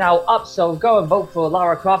vote is now up, so go and vote for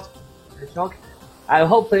Lara Croft, and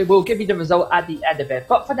hopefully we'll give you the result at the end of it.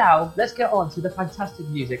 But for now, let's get on to the fantastic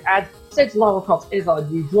music. And since Lara Croft is our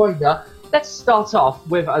new joiner, let's start off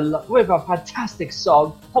with a fantastic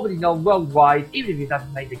song, probably known worldwide, even if you've never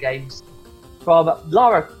played the games, from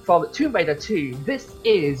Tomb Raider 2. This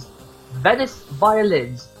is Venice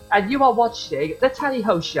Violins, and you are watching The Tally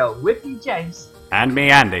Ho Show with me, James. And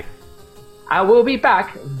me, Andy. And we'll be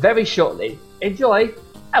back very shortly. Enjoy,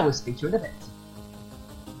 and we'll speak to you in a bit.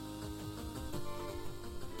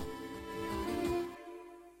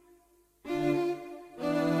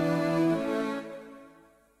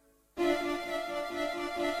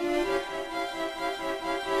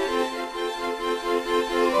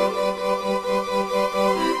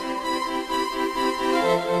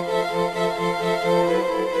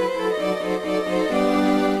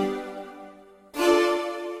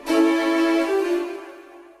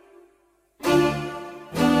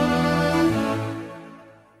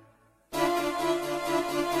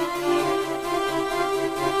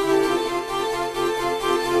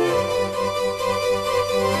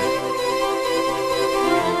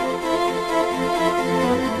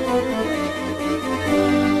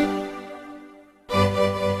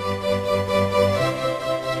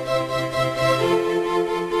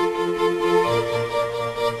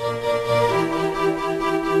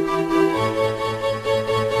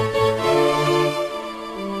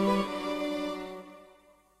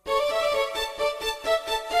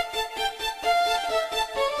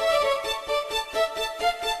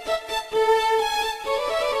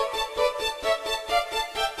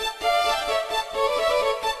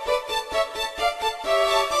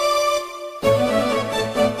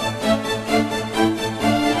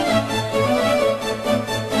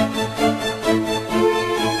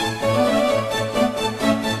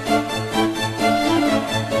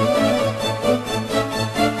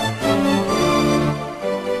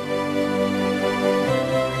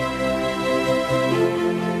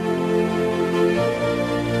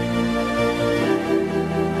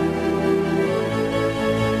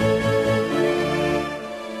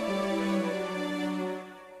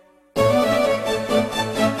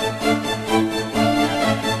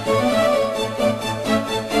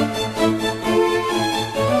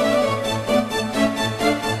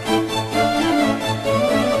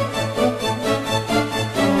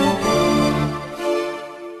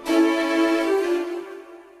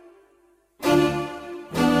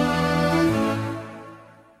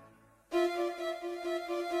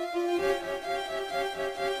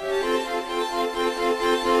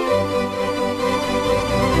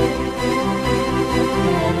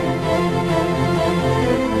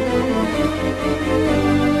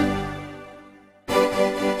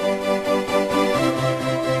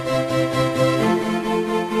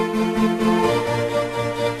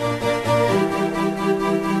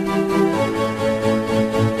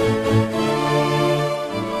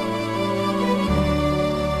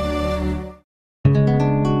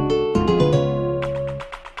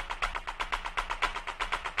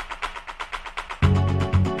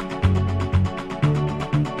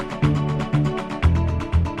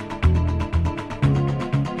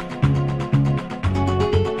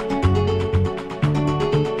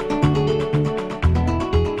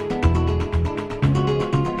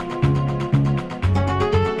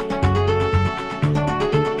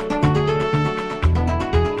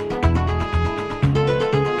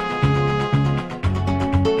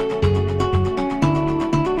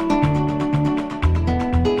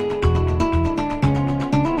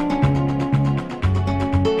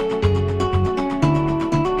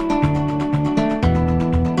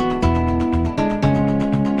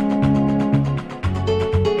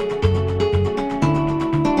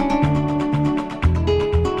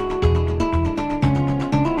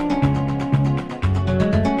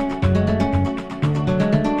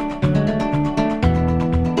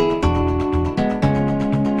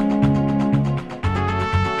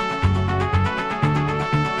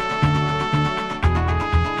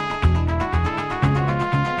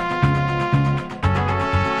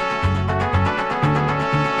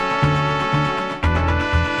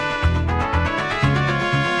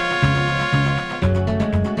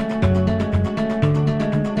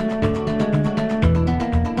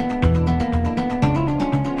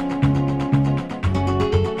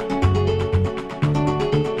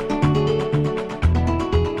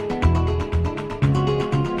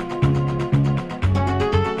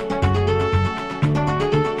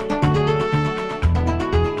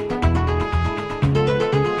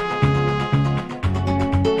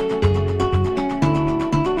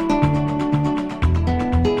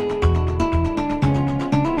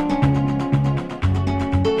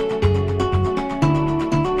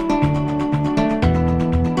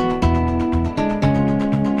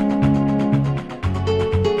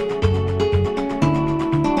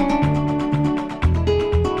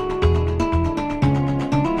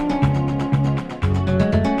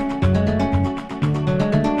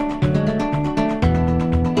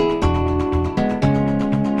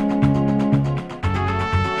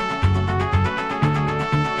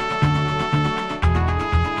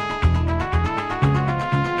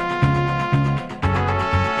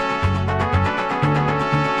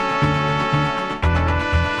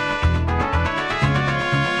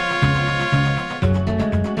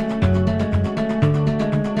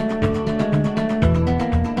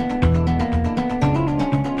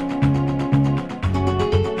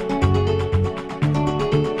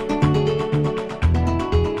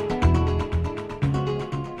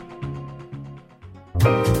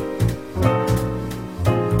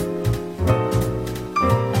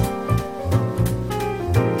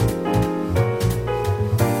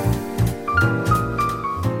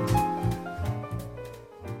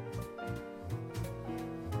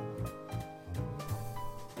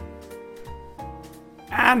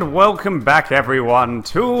 And welcome back, everyone,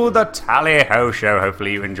 to the Tally Ho Show.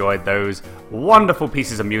 Hopefully you enjoyed those wonderful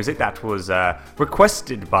pieces of music that was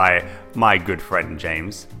requested by my good friend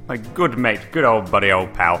James, my good mate, good old buddy,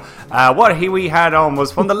 old pal. What we had on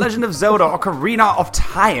was from The Legend of Zelda Ocarina of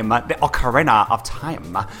Time. The Ocarina of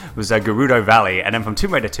Time was Gerudo Valley, and then from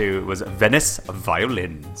Tomb Raider 2 was Venice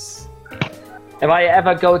Violins. If I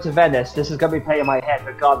ever go to Venice, this is going to be playing in my head,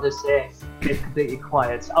 regardless if it's completely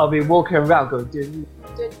quiet. I'll be walking around going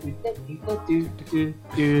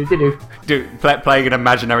Playing an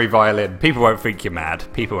imaginary violin. People won't think you're mad.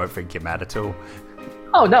 People won't think you're mad at all.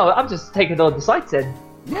 Oh no, I'm just taking all the sights in.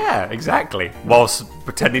 Yeah, exactly. Whilst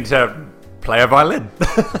pretending to play a violin.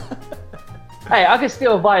 Hey, I can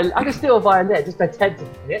steal a violin. Just pretend to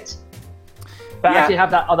play it. But actually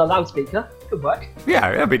have that on a loudspeaker. Could work. Yeah,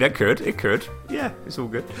 I mean, it could. Yeah, it's all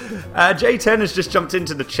good. J10 has just jumped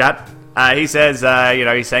into the chat. He says,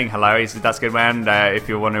 he's saying hello. He says, that's good, man. If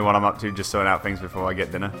you're wondering what I'm up to, just sorting out things before I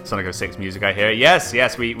get dinner. Sonic 06 music, I hear. Yes,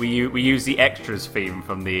 we use the extras theme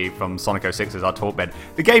from Sonic 06 as our talk bed.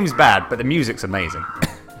 The game's bad, but the music's amazing.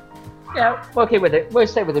 Yeah, we're okay with it. We'll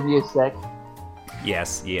stay with the music.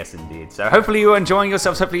 Yes, indeed. So hopefully you're enjoying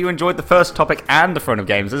yourselves. Hopefully you enjoyed the first topic and the Throne of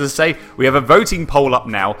Games. As I say, we have a voting poll up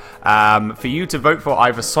now for you to vote for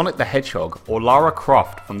either Sonic the Hedgehog or Lara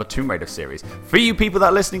Croft from the Tomb Raider series. For you people that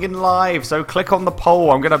are listening in live, so click on the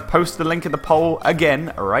poll. I'm going to post the link in the poll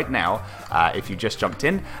again right now. If you just jumped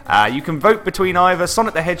in, you can vote between either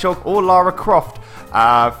Sonic the Hedgehog or Lara Croft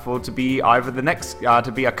to be either the next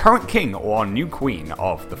to be a current king or a new queen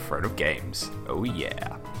of the Throne of Games. Oh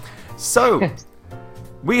yeah. So.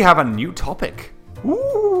 We have a new topic.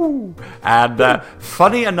 Ooh! And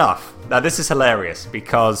funny enough, now this is hilarious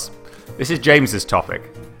because this is James's topic,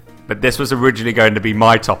 but this was originally going to be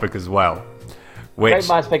my topic as well. Great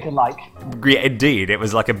minds think alike. Indeed, it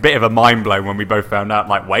was like a bit of a mind blow when we both found out,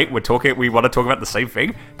 like, wait, we want to talk about the same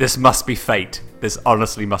thing? This must be fate. This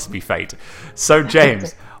honestly must be fate. So,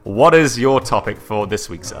 James, what is your topic for this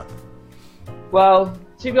week, sir? Well,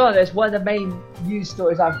 to be honest, one of the main news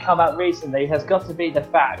stories that have come out recently has got to be the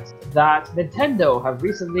fact that Nintendo have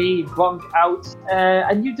recently brought out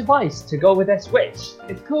a new device to go with their Switch.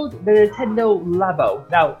 It's called the Nintendo Labo.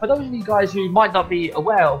 Now, for those of you guys who might not be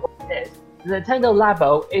aware of what it is, the Nintendo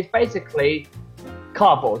Labo is basically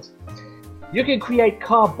cardboard. You can create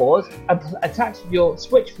cardboard and attach your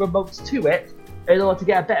Switch remotes to it in order to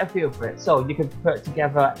get a better feel for it. So you can put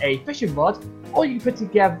together a fishing rod, or you can put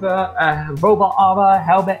together a robot armor,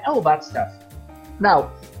 helmet, all that stuff. Now,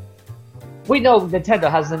 we know Nintendo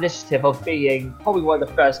has an initiative of being probably one of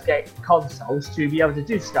the first consoles to be able to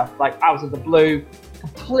do stuff like out of the blue,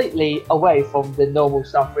 completely away from the normal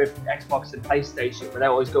stuff with Xbox and PlayStation, where they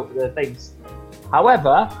always go for their things.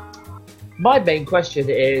 However, my main question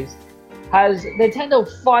is, has Nintendo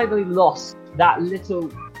finally lost that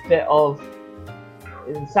little bit of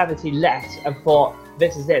insanity left and thought,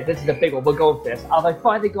 this is it, this is the big one, we're going for this? Are they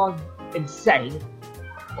finally gone insane?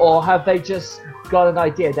 Or have they just got an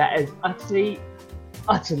idea that is utterly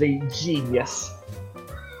genius?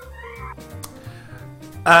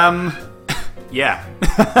 Yeah.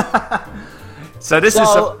 So this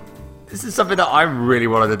is something that I really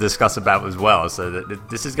wanted to discuss about as well. So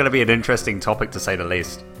this is going to be an interesting topic to say the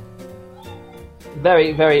least.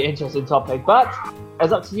 Very, very interesting topic. But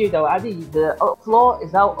it's up to you though, Andy. The floor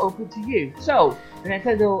is now open to you. So the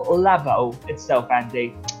Nintendo Labo itself,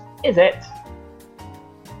 Andy, is it?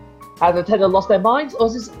 Has Nintendo lost their minds, or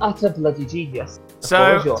is this utter bloody genius?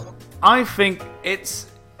 So I think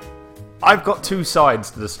I've got two sides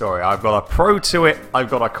to the story. I've got a pro to it, I've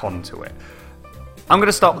got a con to it. I'm going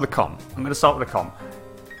to start with the con.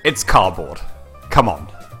 It's cardboard. Come on.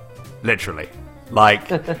 Literally.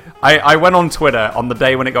 Like, I went on Twitter on the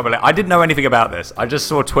day when it got released. I didn't know anything about this. I just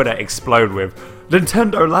saw Twitter explode with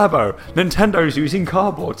Nintendo Labo. Nintendo's using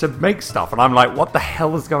cardboard to make stuff, and I'm like, what the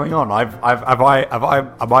hell is going on?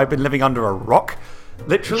 Have I been living under a rock?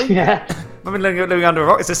 Literally? Yeah. I've been living under a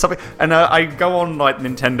rock. Is this something? And I go on like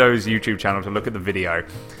Nintendo's YouTube channel to look at the video,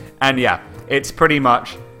 and yeah, it's pretty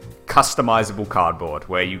much customizable cardboard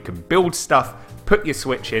where you can build stuff, put your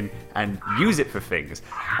Switch in, and use it for things.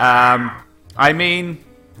 I mean,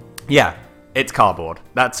 yeah, it's cardboard.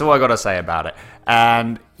 That's all I gotta say about it.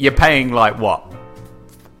 And you're paying like what?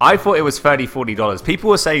 I thought it was $30, $40. People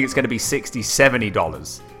were saying it's going to be $60,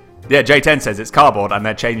 $70. Yeah, J10 says it's cardboard and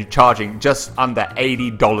they're charging just under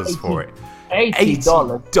 $80 for it.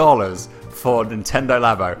 $80 for Nintendo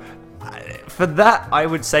Labo. For that, I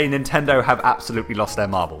would say Nintendo have absolutely lost their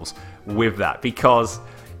marbles with that. Because,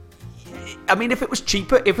 I mean, if it was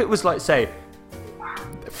cheaper, if it was like, say,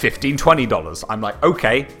 $15, $20, I'm like,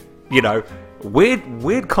 okay, you know,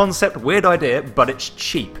 Weird concept, weird idea, but it's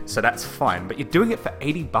cheap, so that's fine. But you're doing it for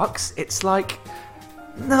 $80? It's like,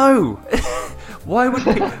 no. Why would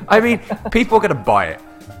I mean, people are going to buy it.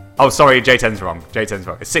 Oh, sorry, J10's wrong. J10's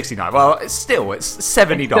wrong. It's $69. Well, it's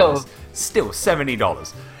 $70. Still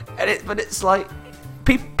 $70. But it's like,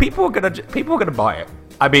 people are gonna buy it.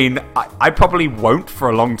 I mean, I probably won't for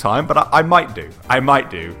a long time, but I might do. I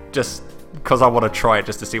might do, just because I want to try it,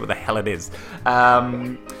 just to see what the hell it is.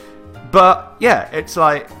 But yeah, it's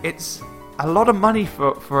like, it's a lot of money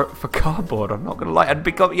for cardboard. I'm not gonna lie. And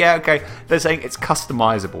because they're saying it's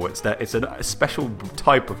customizable. It's a special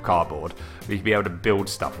type of cardboard where you can be able to build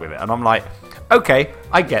stuff with it. And I'm like, okay,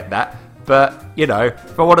 I get that. But, you know,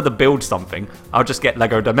 if I wanted to build something, I'll just get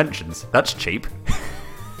Lego Dimensions. That's cheap.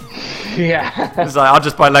 Yeah. It's like, I'll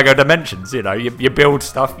just buy Lego Dimensions, you know. You build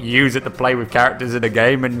stuff, you use it to play with characters in a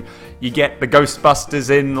game, and you get the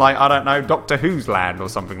Ghostbusters in, like, I don't know, Doctor Who's land or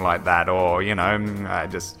something like that. Or, you know,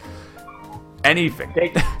 just anything.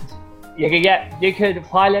 You can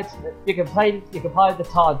pilot the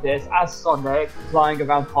TARDIS as Sonic flying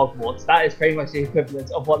around Hogwarts. That is pretty much the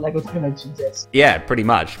equivalent of what Lego Dimensions is. Yeah, pretty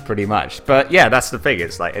much. But yeah, that's the thing.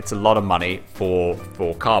 It's like, it's a lot of money for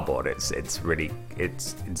cardboard. It's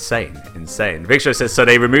insane. Victor says, so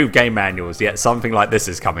they remove game manuals, yet something like this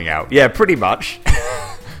is coming out. Yeah, pretty much.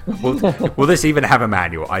 Will this even have a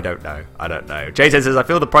manual? I don't know. Jason says, I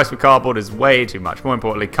feel the price for cardboard is way too much. More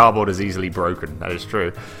importantly, cardboard is easily broken. That is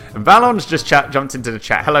true. And Valon's just jumped into the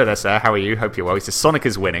chat. Hello there, sir. How are you? Hope you're well. He says, Sonic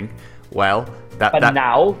is winning. Well,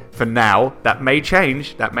 for now, that may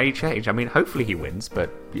change. I mean, hopefully he wins,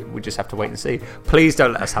 but we just have to wait and see. Please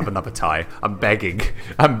don't let us have another tie. I'm begging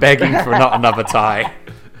for not another tie.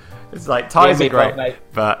 It's like, ties are great,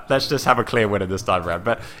 but let's just have a clear winner this time around.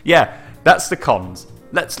 But yeah, that's the cons.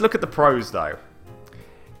 Let's look at the pros, though.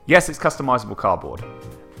 Yes, it's customizable cardboard.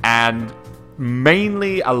 And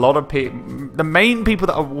mainly a lot of people... The main people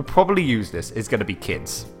that will probably use this is going to be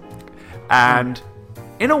kids. And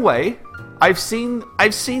in a way, I've seen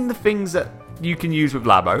the things that you can use with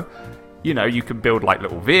Labo. You know, you can build like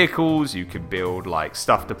little vehicles. You can build like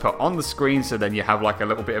stuff to put on the screen. So then you have like a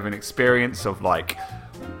little bit of an experience of like...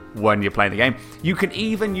 when you're playing the game. You can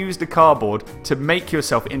even use the cardboard to make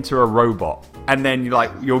yourself into a robot, and then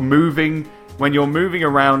you're moving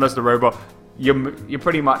around as the robot. You're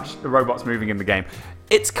pretty much the robot's moving in the game.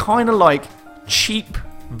 It's kind of like cheap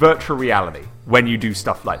virtual reality when you do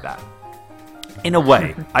stuff like that. In a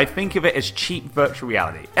way, I think of it as cheap virtual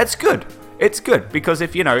reality. It's good. Because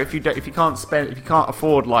if you can't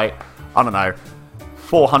afford like, I don't know,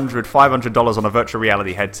 $400, $500 on a virtual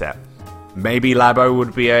reality headset, maybe Labo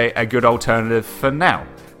would be a good alternative for now,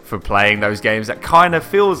 for playing those games that kind of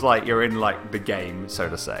feels like you're in like the game, so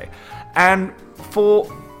to say. And for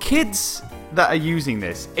kids that are using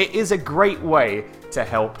this, it is a great way to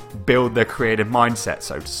help build their creative mindset,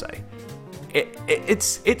 so to say.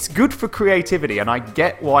 It's good for creativity, and I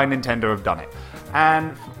get why Nintendo have done it.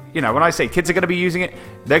 And you know, when I say kids are going to be using it,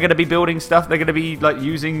 they're going to be building stuff. They're going to be like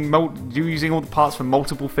using all the parts for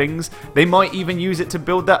multiple things. They might even use it to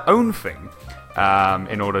build their own thing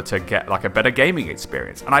in order to get like a better gaming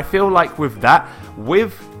experience. And I feel like with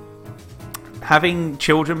having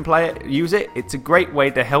children use it, it's a great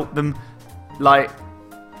way to help them like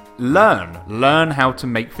learn how to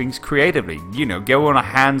make things creatively. You know, go on a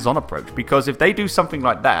hands-on approach, because if they do something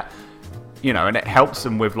like that, you know, and it helps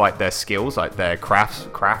them with like their skills, like their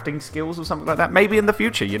crafting skills or something like that. Maybe in the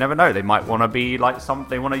future, you never know. They might want to be like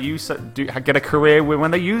they want to get a career when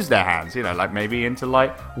they use their hands. You know, like maybe into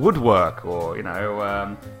like woodwork or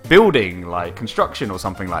building, like construction or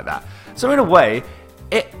something like that. So in a way,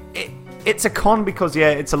 it's a con because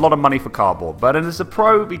it's a lot of money for cardboard, but it's a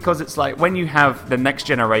pro because it's like when you have the next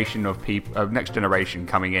generation of people, next generation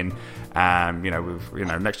coming in,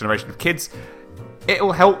 next generation of kids.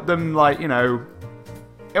 It'll help them, it'll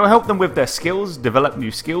help them with their skills, develop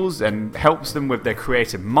new skills, and helps them with their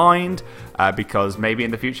creative mind, because maybe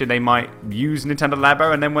in the future they might use Nintendo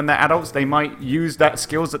Labo, and then when they're adults, they might use that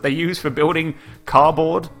skills that they use for building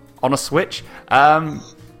cardboard on a Switch,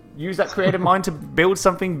 use that creative mind to build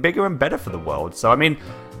something bigger and better for the world. So, I mean,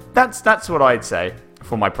 that's what I'd say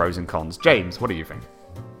for my pros and cons. James, what do you think?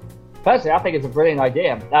 Personally, I think it's a brilliant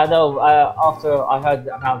idea. I know after I heard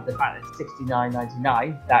about the fact that it's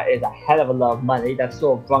 $69.99, that is a hell of a lot of money. That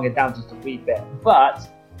sort of brought it down just a wee bit. But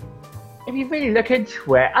if you really look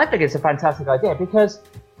into it, I think it's a fantastic idea, because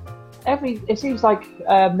it seems like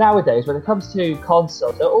nowadays when it comes to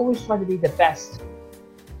consoles, they're always trying to be the best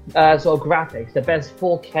sort of graphics, the best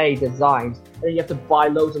 4K designs, and then you have to buy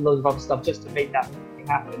loads and loads of other stuff just to make that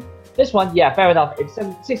happen. This one, yeah, fair enough. It's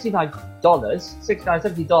 $69,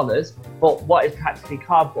 $70 for what is practically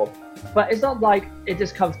cardboard. But it's not like it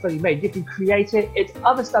just comes fully made. You can create it. It's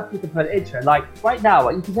other stuff you can put into it. Like right now,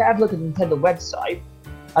 you can have a look at the Nintendo website.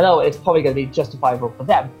 I know it's probably going to be justifiable for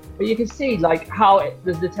them, but you can see like how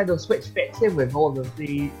the Nintendo Switch fits in with all of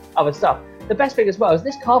the other stuff. The best thing as well is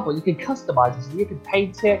this cardboard, you can customize it. So you can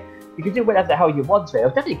paint it. You can do whatever the hell you want to it.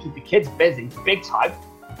 It'll definitely keep the kids busy, big time.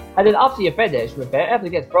 And then after you're finished with it, after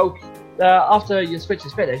it gets broken, after your Switch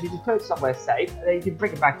is finished, you can put it somewhere safe, and then you can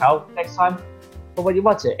bring it back out next time for when you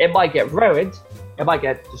want it. It might get ruined, it might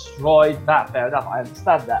get destroyed. That fair enough, I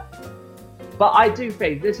understand that. But I do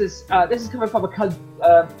think this is coming from a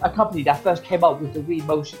company that first came out with the Wii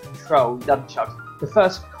Motion Control nunchucks. The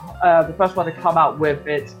first one to come out with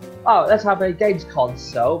it. Oh, let's have a games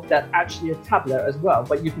console that's actually a tablet as well,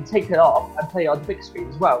 but you can take it off and play it on the big screen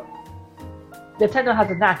as well. Nintendo has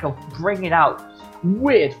a knack of bringing out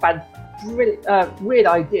weird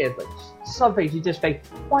ideas, like some things you just think,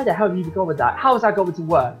 why the hell did you go with that? How is that going to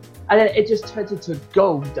work? And then it just turns into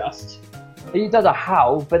gold dust. And you don't know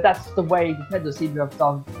how, but that's the way Nintendo seem to have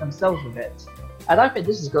done themselves with it. And I think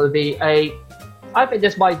this is going to be I think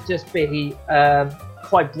this might just be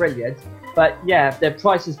quite brilliant. But yeah, the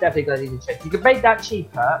price is definitely going to need to change. You can make that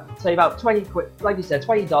cheaper, say about 20 quid, like you said,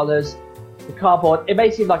 $20. The cardboard, it may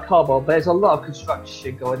seem like cardboard, but there's a lot of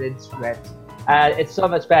construction going into it. And it's so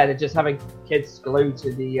much better than just having kids glued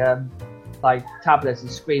to the like tablets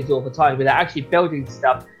and screens all the time without actually building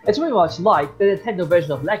stuff. It's very much like the Nintendo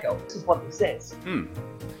version of Lego. This is what this is.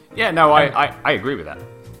 Yeah, no, I agree with that.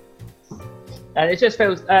 And it just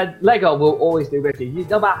feels, Lego will always be with you.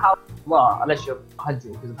 No matter how you are, unless you're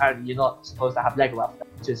 100, because apparently you're not supposed to have Lego out there,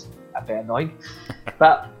 which is a bit annoying.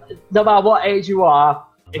 But no matter what age you are,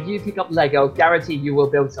 if you pick up Lego, guarantee you will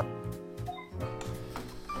build something.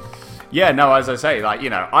 Yeah, no, as I say, like, you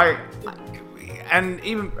know, and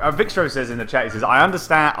even Vixro says in the chat, he says,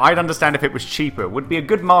 I'd understand if it was cheaper. It would be a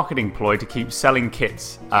good marketing ploy to keep selling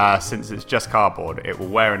kits, since it's just cardboard. It will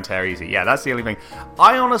wear and tear easy. Yeah, that's the only thing.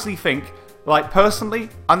 I honestly think, like, personally,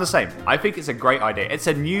 I'm the same. I think it's a great idea. It's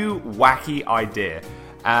a new, wacky idea.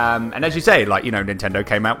 And as you say, like, you know, Nintendo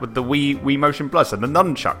came out with the Wii Motion Plus and the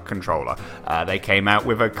Nunchuck controller. They came out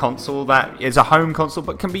with a console that is a home console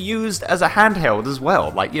but can be used as a handheld as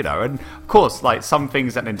well. Like, you know, and of course, like, some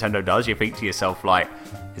things that Nintendo does, you think to yourself, like,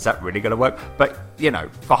 is that really going to work? But, you know,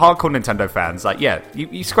 for hardcore Nintendo fans, like, yeah,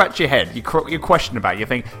 you scratch your head, you question about it, you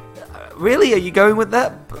think, really, are you going with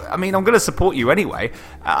that? I mean, I'm going to support you anyway.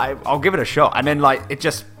 I'll give it a shot. And then, like, it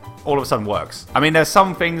just all of a sudden works. I mean, there's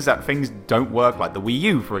some things don't work, like the Wii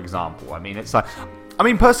U, for example. I mean, it's like, I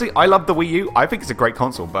mean, personally, I love the Wii U. I think it's a great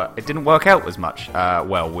console, but it didn't work out as much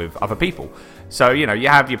well with other people. So, you know, you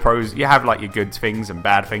have your pros, you have like your good things and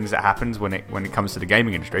bad things that happens when it comes to the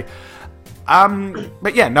gaming industry.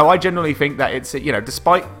 But yeah, no, I generally think that it's, you know,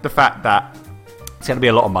 despite the fact that it's going to be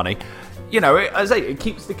a lot of money, you know, as I say, it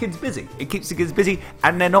keeps the kids busy. It keeps the kids busy,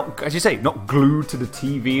 and they're not, as you say, not glued to the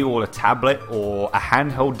TV or a tablet or a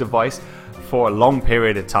handheld device for a long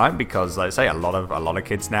period of time. Because, like I say, a lot of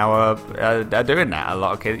kids now are doing that. A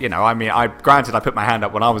lot of kids, you know, I mean, granted, I put my hand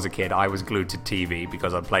up when I was a kid. I was glued to TV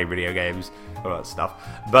because I played video games, all that stuff.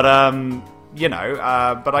 But you know,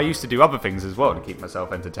 but I used to do other things as well to keep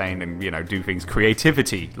myself entertained and, you know, do things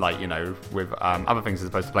creativity, like, you know, with other things as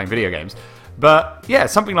opposed to playing video games. But yeah,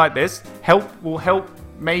 something like this will help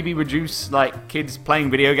maybe reduce like kids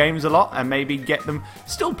playing video games a lot and maybe get them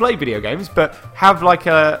still play video games, but have like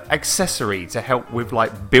a accessory to help with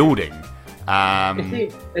like building.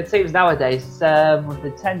 It seems nowadays with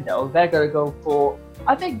Nintendo, they're going to go for,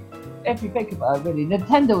 I think, if you think about it, really,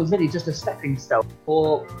 Nintendo is really just a stepping stone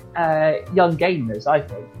for young gamers, I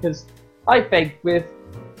think. Because I think you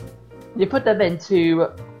put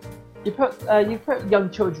young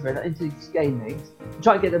children into gaming,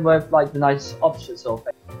 try to get them with like the nice options sort of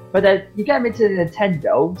thing. But then you get them into the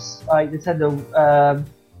Nintendos, like Nintendo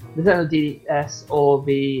DS or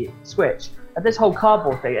the Switch, and this whole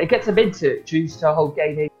cardboard thing, it gets them introduced to whole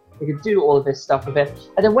gaming. They can do all of this stuff with it,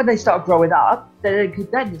 and then when they start growing up, then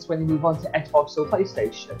it's when they move on to Xbox or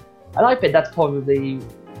PlayStation. And I think that's probably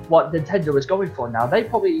what Nintendo is going for now. They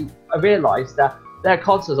probably realise that their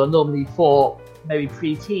consoles are normally for maybe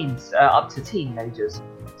pre-teens up to teenagers.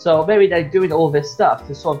 So maybe they're doing all this stuff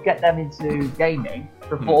to sort of get them into gaming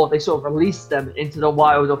before they sort of release them into the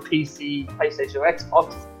wild of PC, PlayStation, or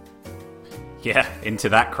Xbox. Yeah, into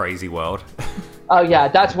that crazy world. Oh yeah,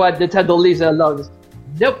 that's why Nintendo leaves it alone.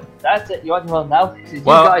 Nope, That's it. You want to run now? You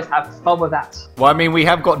Well- guys have fun with that. Well, I mean, we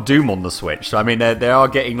have got Doom on the Switch, so I mean, they are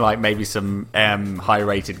getting like maybe some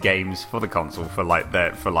high-rated games for the console for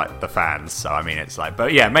the fans. So I mean, it's like,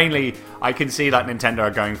 but yeah, mainly I can see like Nintendo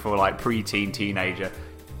are going for like pre-teen, teenager,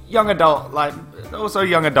 young adult, like also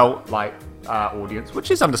young adult like audience,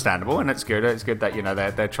 which is understandable and it's good. It's good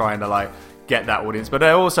that they're trying to like get that audience, but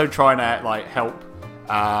they're also trying to like help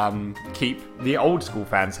keep the old school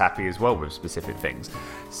fans happy as well with specific things.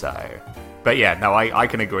 So, but yeah, no, I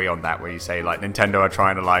can agree on that where you say like Nintendo are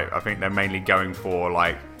trying to like, I think they're mainly going for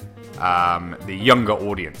like the younger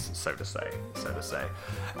audience, so to say.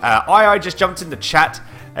 I just jumped in the chat.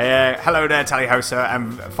 Hello there, Tallyho,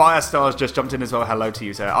 and Firestars just jumped in as well. Hello to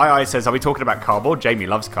you, sir. I says, are we talking about cardboard? Jamie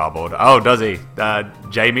loves cardboard. Oh, does he?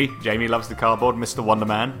 Jamie loves the cardboard, Mr.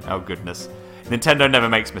 Wonderman. Oh, goodness. Nintendo never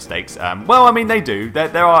makes mistakes. Well, I mean, they do.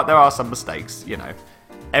 There are some mistakes,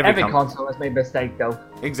 Every console has made a mistake, though.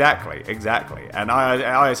 Exactly. And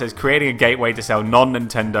I says, creating a gateway to sell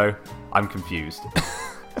non-Nintendo. I'm confused.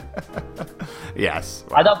 Yes.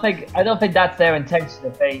 Well. I don't think that's their intention.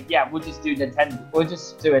 If we'll just do Nintendo. We'll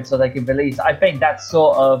just do it so they can release. I think that's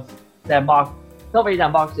sort of their not really their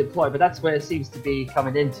marketing ploy, but that's where it seems to be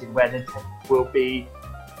coming into, where Nintendo will be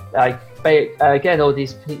like getting all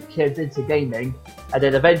these kids into gaming, and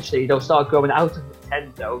then eventually they'll start growing out of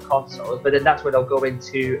Nintendo consoles. But then that's where they'll go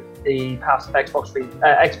into the past of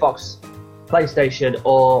Xbox, PlayStation,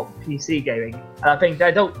 or PC gaming. And I think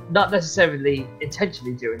they not necessarily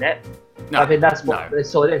intentionally doing it. No, I think that's what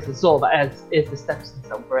it's sort of is. It's sort of is the stepping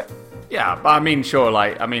stone for it. Yeah, but I mean, sure,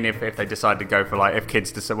 if they decide to go for, if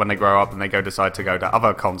kids decide when they grow up and they decide to go to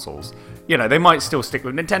other consoles, they might still stick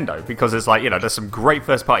with Nintendo, because there's there's some great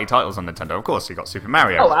first-party titles on Nintendo. Of course, you've got Super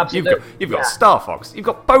Mario. Oh, absolutely. You've got Star Fox. You've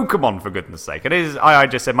got Pokemon, for goodness sake. It is, I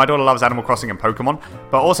just said, my daughter loves Animal Crossing and Pokemon,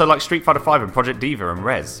 but also like Street Fighter V and Project Diva and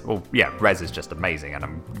Rez. Well, yeah, Rez is just amazing,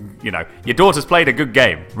 and your daughter's played a good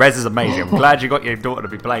game. Rez is amazing. I'm glad you got your daughter to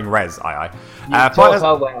be playing Rez, well.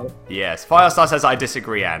 Yes, Firestar says, I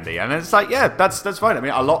disagree, Andy. And it's like, yeah, that's fine. I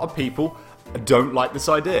mean, a lot of people don't like this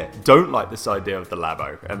idea of the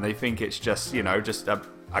Labo. And they think it's just, just a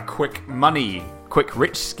quick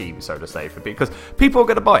rich scheme, so to say, because people are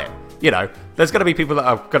going to buy it. There's going to be people that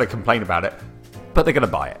are going to complain about it, but they're going to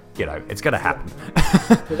buy it. It's going to happen.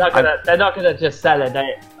 They're not going to just sell it.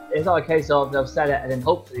 It's not a case of they'll sell it and then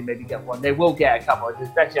hopefully maybe get one. They will get a couple,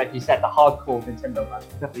 especially like you said, the hardcore Nintendo fans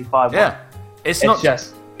will definitely buy one. Yeah, it's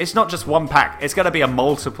not just one pack. It's going to be a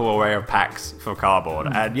multiple array of packs for cardboard,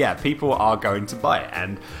 and yeah, people are going to buy it,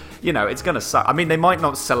 and it's going to suck. I mean, they might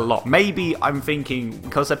not sell a lot. Maybe I'm thinking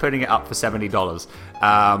because they're putting it up for $70,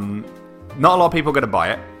 not a lot of people are going to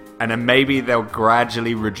buy it, and then maybe they'll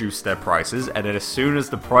gradually reduce their prices, and then as soon as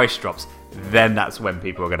the price drops, then that's when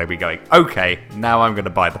people are going to be going, okay, now I'm going to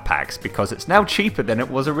buy the packs because it's now cheaper than it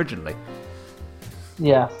was originally.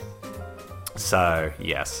 Yeah. So,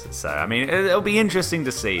 yes. So, I mean, it'll be interesting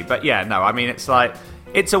to see. But yeah, no, I mean, it's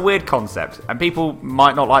a weird concept. And people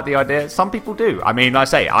might not like the idea. Some people do. I mean,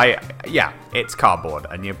 it's cardboard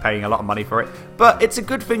and you're paying a lot of money for it. But it's a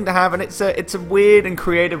good thing to have, and it's a weird and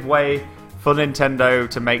creative way for Nintendo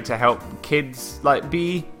to help kids,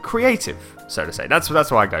 be creative, so to say. That's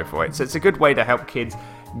why I go for it. So it's a good way to help kids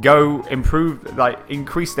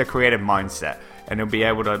increase their creative mindset. And they'll be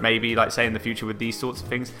able to maybe, say in the future with these sorts of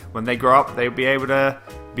things, when they grow up, they'll be able to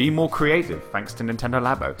be more creative thanks to Nintendo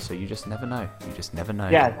Labo. So you just never know.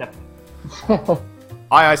 Yeah, definitely.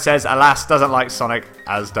 II says, alas, doesn't like Sonic,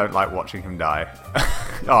 as don't like watching him die.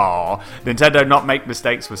 Oh, Nintendo not make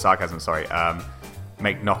mistakes with sarcasm, sorry.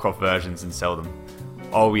 Make knockoff versions and sell them.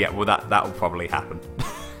 Oh yeah, well that will probably happen.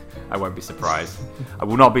 I won't be surprised. I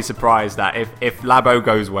will not be surprised that if Labo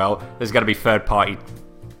goes well, there's going to be third-party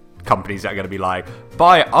companies that are going to be like,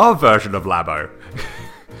 buy our version of Labo.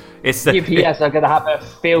 UPS are going to have a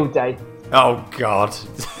field day. Oh god.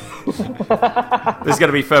 There's going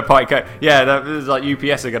to be third-party there's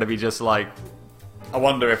UPS are going to be just I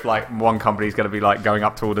wonder if one company's going to be going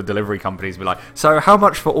up to all the delivery companies and be like, so how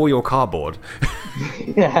much for all your cardboard?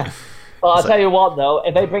 Yeah. Well, I'll tell you what though,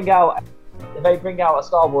 if they bring out a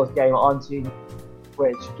Star Wars game onto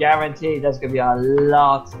Switch, guaranteed there's going to be a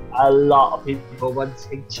lot of people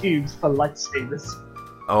wanting tubes for lightsabers.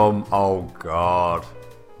 Oh god.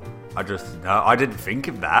 I didn't think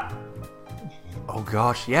of that. Oh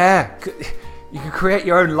gosh, yeah. You can create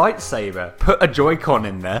your own lightsaber. Put a Joy-Con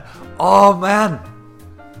in there. Oh man.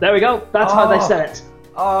 There we go. That's how they said it.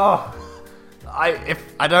 Oh.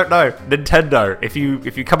 I don't know. Nintendo, if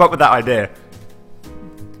you come up with that idea,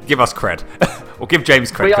 give us cred. Or give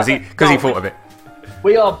James cred because he thought of it.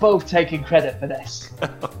 We are both taking credit for this.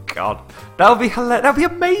 Oh God, that'll be hilarious. That'll be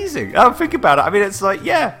amazing. Think about it. I mean, it's like,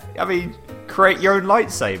 yeah. I mean, create your own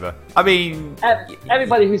lightsaber. I mean,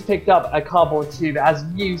 everybody who's picked up a cardboard tube has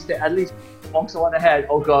used it at least once on the head.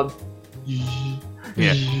 Oh God.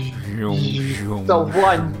 yeah. So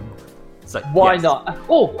why yes. not?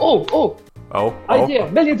 Oh! Idea,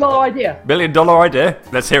 $1 million idea. $1 million idea.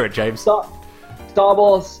 Let's hear it, James. Star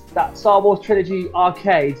Wars trilogy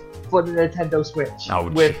arcade for the Nintendo Switch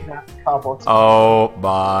with that cardboard. Oh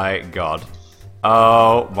my god.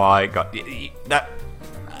 That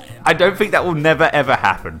I don't think that will never ever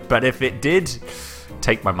happen. But if it did,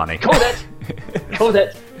 take my money. Called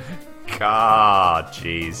it. God,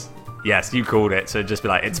 jeez. Yes, you called it. So just be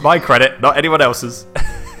like, it's my credit, not anyone else's.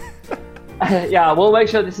 Yeah, we'll make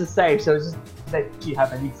sure this is safe. So just, do you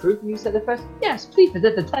have any proof you said it first? Yes, please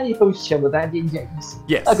visit the Tiny Host Show with Andy and James.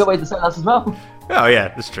 Yes. I'll go away to say that as well. Oh yeah,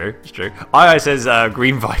 that's true. It's true. II says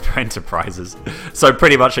Green Viper Enterprises. So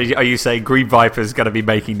pretty much, are you saying Green Viper is going to be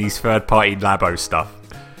making these third-party Labo stuff?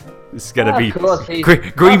 It's going to be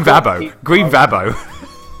Green Vabo. Green Vabo.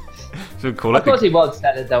 So call it. Of course he won't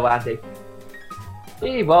sell it though, Andy.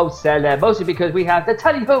 He won't sell it, mostly because we have the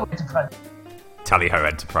Tally Ho Enterprise. Tally Ho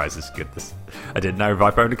Enterprises, goodness. I didn't know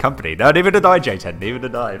Viper owned a company. No, neither did I, J10, neither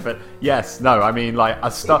did I. But yes, no, I mean, like, a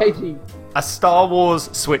Star Wars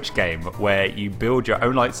Switch game where you build your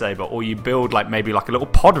own lightsaber, or you build, like, maybe like a little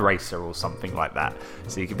pod racer or something like that,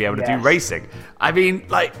 so you can be able to do racing. I mean,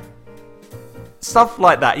 like, stuff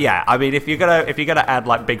like that, yeah. I mean, if you're gonna add,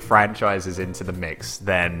 like, big franchises into the mix,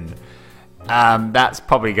 then that's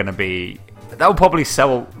probably gonna be... That'll probably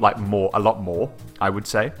sell, like, a lot more, I would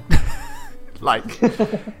say. Like,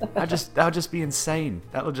 that'll just be insane.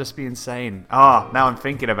 That'll just be insane. Now I'm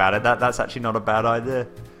thinking about it. That's actually not a bad idea.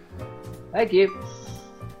 Thank you.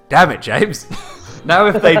 Damn it, James. now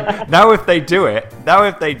if they do it,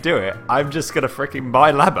 I'm just gonna freaking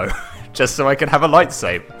buy Labo just so I can have a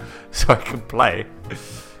lightsaber, so I can play.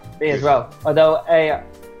 Me as well. Although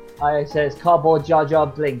I says cardboard Jar Jar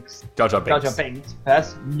Binks. Jar Jar Binks. Jar Jar Binks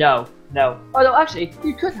first. No. Although actually,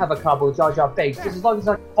 you could have a cardboard Jar Jar Binks, just as long as it's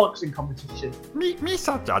like a boxing competition. Me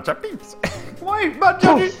saw Jar Jar Binks. Why, but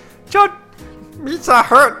Jar Misa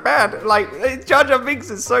hurt bad. Like, Jar Jar Binks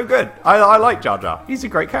is so good. I like Jar Jar. He's a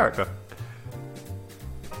great character.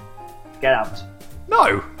 Get out.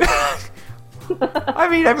 No. I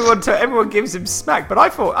mean, everyone gives him smack, but I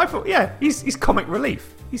thought, yeah, he's comic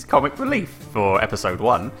relief. He's comic relief for episode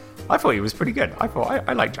 1. I thought he was pretty good.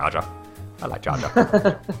 I like Jar Jar. I like Jar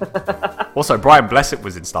Jar. Also, Brian Blessed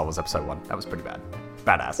was in Star Wars Episode 1. That was pretty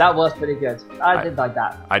badass. That was pretty good. I did like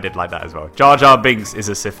that. I did like that as well. Jar Jar Binks is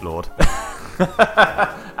a Sith Lord.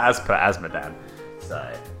 As per Asmodan.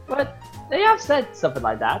 So. But they have said something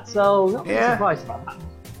like that, so not really surprised about that.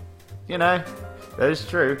 You know, that is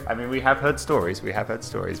true. I mean, we have heard stories,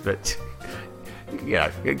 but... You know,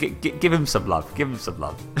 give him some love. Give him some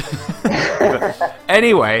love.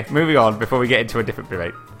 Anyway, moving on before we get into a different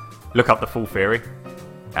debate. Look up the full theory.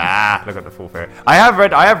 Look up the full theory. I have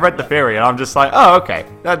read the theory, and I'm just like, oh, okay.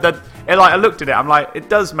 I looked at it. I'm like, it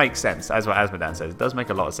does make sense, as what Asmodan says. It does make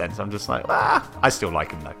a lot of sense. I'm just like, I still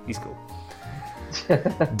like him though. He's cool.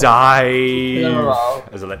 Dive,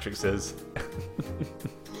 as Electric says.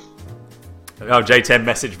 J10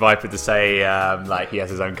 messaged Viper to say like he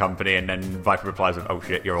has his own company, and then Viper replies with, "Oh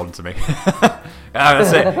shit, you're on to me."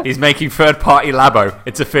 That's it. He's making third-party Labo.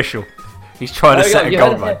 It's official. He's trying to set a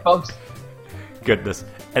goal line. Goodness.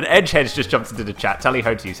 And Edgeheads just jumped into the chat. Tally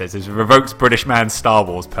Ho to you says, "This revokes British man's Star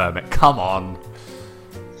Wars permit." Come on.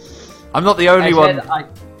 I'm not the only one.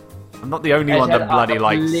 I'm not the only one that bloody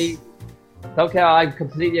likes. Okay, I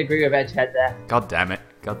completely agree with Edgehead there. God damn it.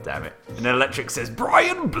 And then Electric says,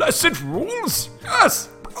 "Brian Blessed rules." Yes,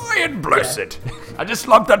 Brian Blessed. Yeah. I just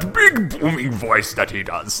love that big booming voice that he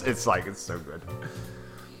does. It's so good.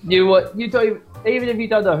 You don't even if you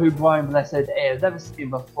don't know who Brian Blessed is, never seen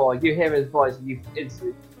him before, you hear his voice and you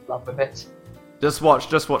instantly love with it. Just watch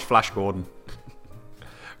Flash Gordon.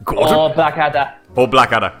 Gordon. Or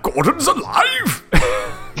Blackadder. Gordon's alive.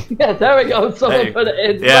 Yeah, there we go. Someone put it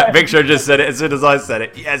in. Yeah, Big Show just said it as soon as I said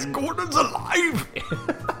it. Yes, Gordon's alive.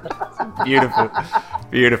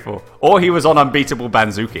 Beautiful. Or he was on Unbeatable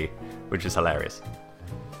Banzuki, which is hilarious.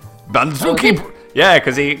 Banzuki. Okay. Yeah,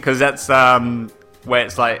 because that's where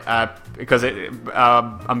it's like because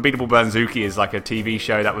Unbeatable Banzuki is like a TV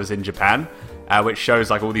show that was in Japan, which shows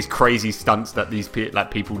like all these crazy stunts that these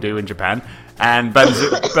people do in Japan. And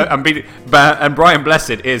and Brian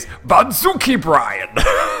Blessed is Banzuki Brian.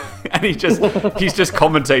 And he's just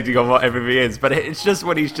commentating on what everything is, but it's just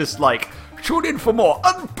when he's just like Tune in for more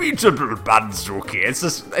unbeatable Banzuki. It's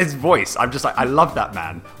just his voice. I'm just like, I love that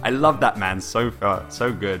man. I love that man so far,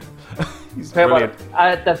 so good. He's brilliant.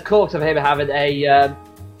 There's talks of him having a.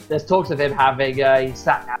 There's talks of him having a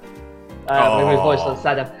sat nav. With his voice on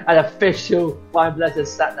sat nav, an official Fine Blessed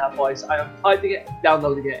sat nav voice. I am typing it,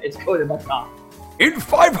 downloading it. It's going in my car. In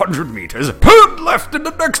 500 meters, turn left in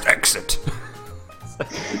the next exit.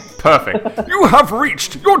 Perfect. You have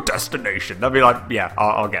reached your destination. I'd be like, yeah,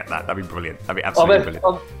 I'll get that. That'd be brilliant. That'd be absolutely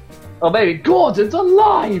brilliant. Or maybe Gordon's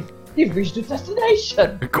alive. You've reached your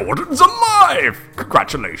destination. Gordon's alive.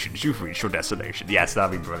 Congratulations, you've reached your destination. Yes,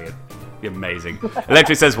 that'd be brilliant. Be amazing.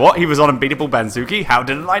 Electric says, what? He was on Unbeatable Banzuki? How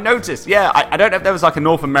didn't I notice? Yeah, I don't know if there was like a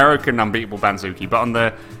North American Unbeatable Banzuki, but on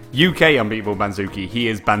the UK Unbeatable Banzuki, he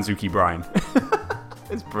is Banzuki Brian.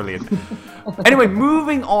 It's brilliant. Anyway,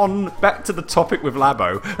 moving on back to the topic with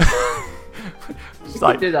Labo.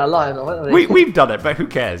 Like, do that live, we've done it, but who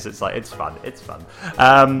cares? It's like, it's fun. It's fun.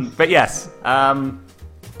 But yes,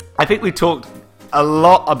 I think we talked a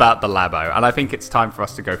lot about the Labo, and I think it's time for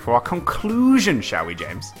us to go for our conclusion, shall we,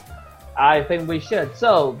 James? I think we should.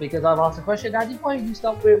 So, because I've asked a question, Andy, why don't you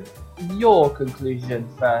start with your conclusion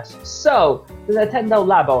first? So, the Nintendo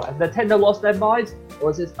Labo, has Nintendo lost their minds,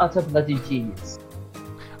 or is it utter bloody genius?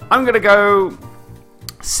 I'm going to go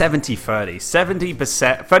 70-30.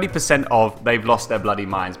 70%, 30% of they've lost their bloody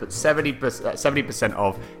minds, but 70%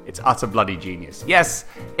 of it's utter bloody genius. Yes,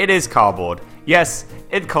 it is cardboard. Yes,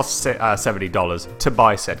 it costs $70 to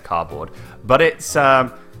buy said cardboard, but it's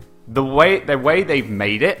the way they've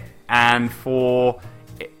made it, and for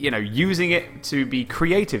using it to be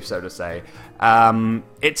creative, so to say.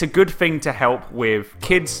 It's a good thing to help with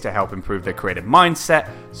kids, to help improve their creative mindset,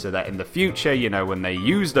 so that in the future, when they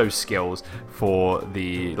use those skills for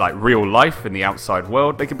the real life in the outside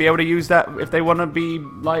world, they could be able to use that if they want to be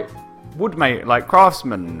woodmate, like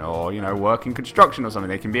craftsmen, or work in construction or something.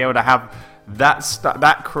 They can be able to have have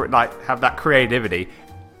that creativity,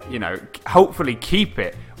 hopefully keep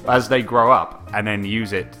it as they grow up, and then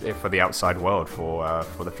use it for the outside world for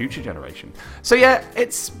the future generation. So yeah,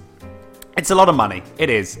 it's a lot of money. It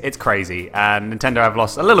is. It's crazy, and Nintendo have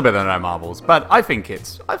lost a little bit of their marbles. But I think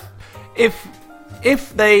if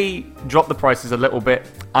they drop the prices a little bit,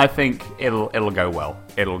 I think it'll go well.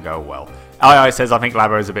 It'll go well. II says I think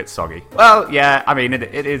Labo is a bit soggy. Well, yeah, I mean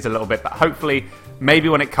it is a little bit, but hopefully, maybe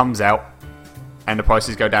when it comes out and the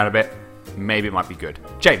prices go down a bit, maybe it might be good.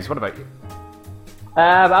 James, what about you?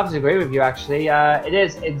 I have to agree with you, actually. It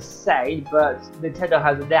is insane, but Nintendo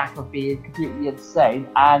has a knack of being completely insane,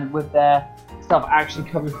 and with their stuff actually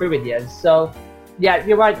coming through in the end. So, yeah,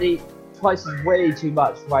 you're right, the price is way too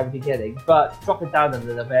much right at the beginning, but drop it down a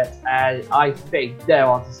little bit, and I think they're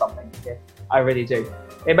onto something here. I really do.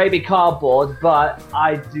 It may be cardboard, but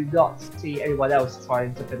I do not see anyone else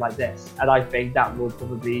trying something like this, and I think that will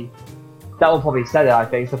probably set it, I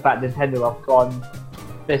think. It's the fact Nintendo have gone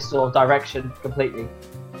this sort of direction completely,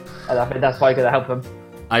 and I think that's why going to help them.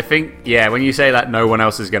 I think, yeah, when you say that, no one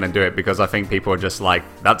else is going to do it, because I think people are just like,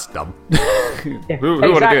 that's dumb. Who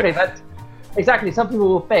exactly, want to do it? Exactly, some people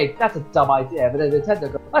will think that's a dumb idea, but then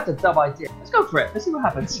Nintendo go, that's a dumb idea. Let's go for it. Let's see what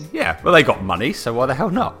happens. Yeah, well, they got money, so why the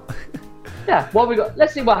hell not? Yeah, what we got?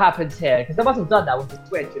 Let's see what happens here, because they must have done that with the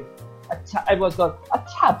Switch. And everyone's got a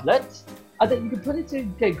tablet. I think you can put it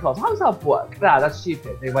in game consoles. How does that work? Nah, that's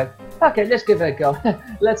stupid. They went, okay, let's give it a go.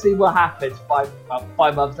 Let's see what happens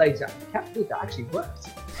 5 months later. I can't believe that actually worked.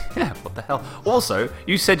 Yeah, what the hell? Also,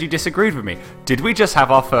 you said you disagreed with me. Did we just have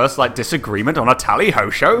our first disagreement on a Tally-Ho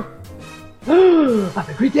show? I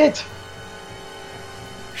think we did.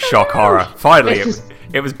 Shock horror. Finally,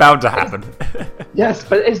 it was bound to happen. Yes,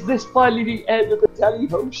 but is this finally the end of the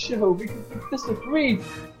Tally-Ho show? Because we disagreed.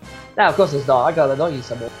 Now, of course it's not. I gotta annoy you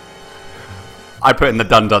some more. I put in the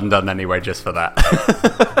dun anyway, just for that.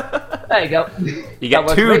 There you go. You get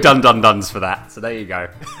 2 dun-dun-duns for that, so there you go.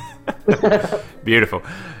 Beautiful.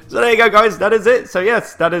 So there you go, guys. That is it. So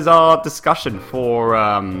yes, that is our discussion for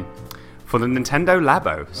the Nintendo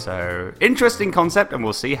Labo. So interesting concept, and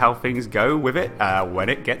we'll see how things go with it when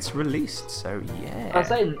it gets released. So yeah. I'm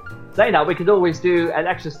saying that we could always do an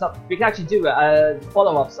extra stuff. We can actually do a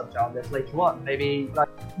follow-up subject on this later on. Maybe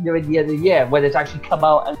near the end of the year when it's actually come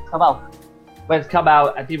out. When it's come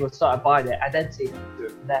out and people started buying it, and then see if we can do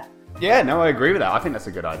it from there. Yeah, no, I agree with that. I think that's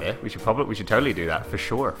a good idea. We should totally do that for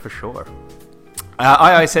sure.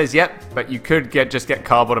 II says, yep, but you could just get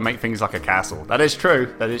cardboard and make things like a castle. That is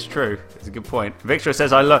true. It's a good point. Victor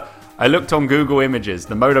says, I looked on Google Images.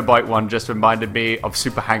 The motorbike one just reminded me of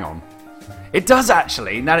Super Hang-On. It does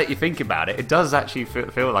actually. Now that you think about it, it does actually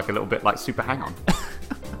feel like a little bit like Super Hang-On.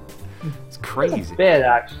 crazy. A bit,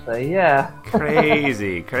 actually, yeah.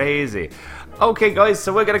 Crazy. Okay, guys,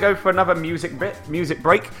 so we're going to go for another music break,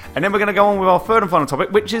 and then we're going to go on with our third and final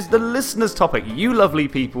topic, which is the listeners' topic. You lovely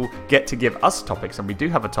people get to give us topics, and we do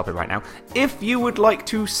have a topic right now. If you would like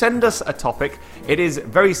to send us a topic, it is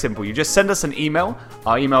very simple. You just send us an email,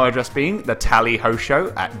 our email address being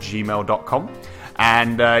thetallyhoshow@gmail.com,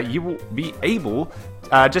 and you will be able...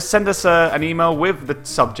 just send us an email with the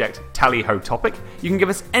subject Tally Ho topic. You can give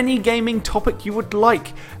us any gaming topic you would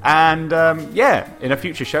like. And in a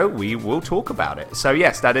future show, we will talk about it. So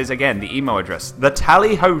yes, that is again the email address. The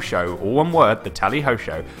Tally Ho Show, all one word, the Tally Ho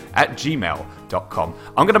Show @gmail.com.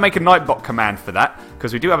 I'm going to make a Nightbot command for that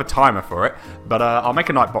because we do have a timer for it. But I'll make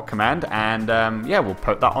a Nightbot command and we'll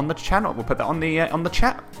put that on the channel. We'll put that on the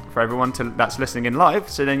chat for everyone that's listening in live.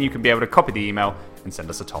 So then you can be able to copy the email and send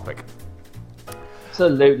us a topic.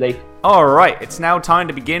 Absolutely. Alright, it's now time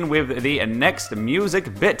to begin with the next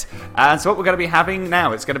music bit. And so what we're going to be having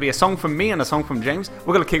now, it's going to be a song from me and a song from James.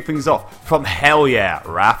 We're going to kick things off from Hell Yeah,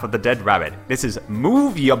 Wrath of the Dead Rabbit. This is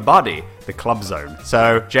Move Your Body, the Club Zone.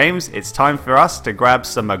 So, James, it's time for us to grab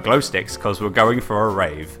some glow sticks because we're going for a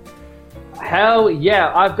rave. Hell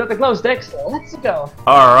yeah, I've got the glow sticks. Let's go.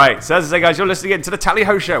 Alright, so as I say, guys, you're listening to the Tally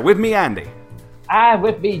Ho Show with me, Andy. And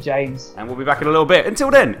with me, James. And we'll be back in a little bit.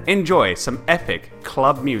 Until then, enjoy some epic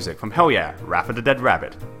club music from Hell Yeah, Wrath of the Dead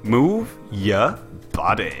Rabbit. Move your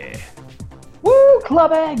body. Woo,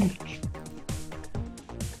 clubbing!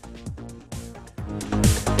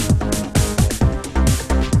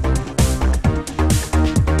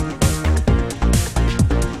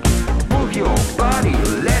 Move your body,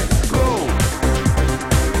 let's go.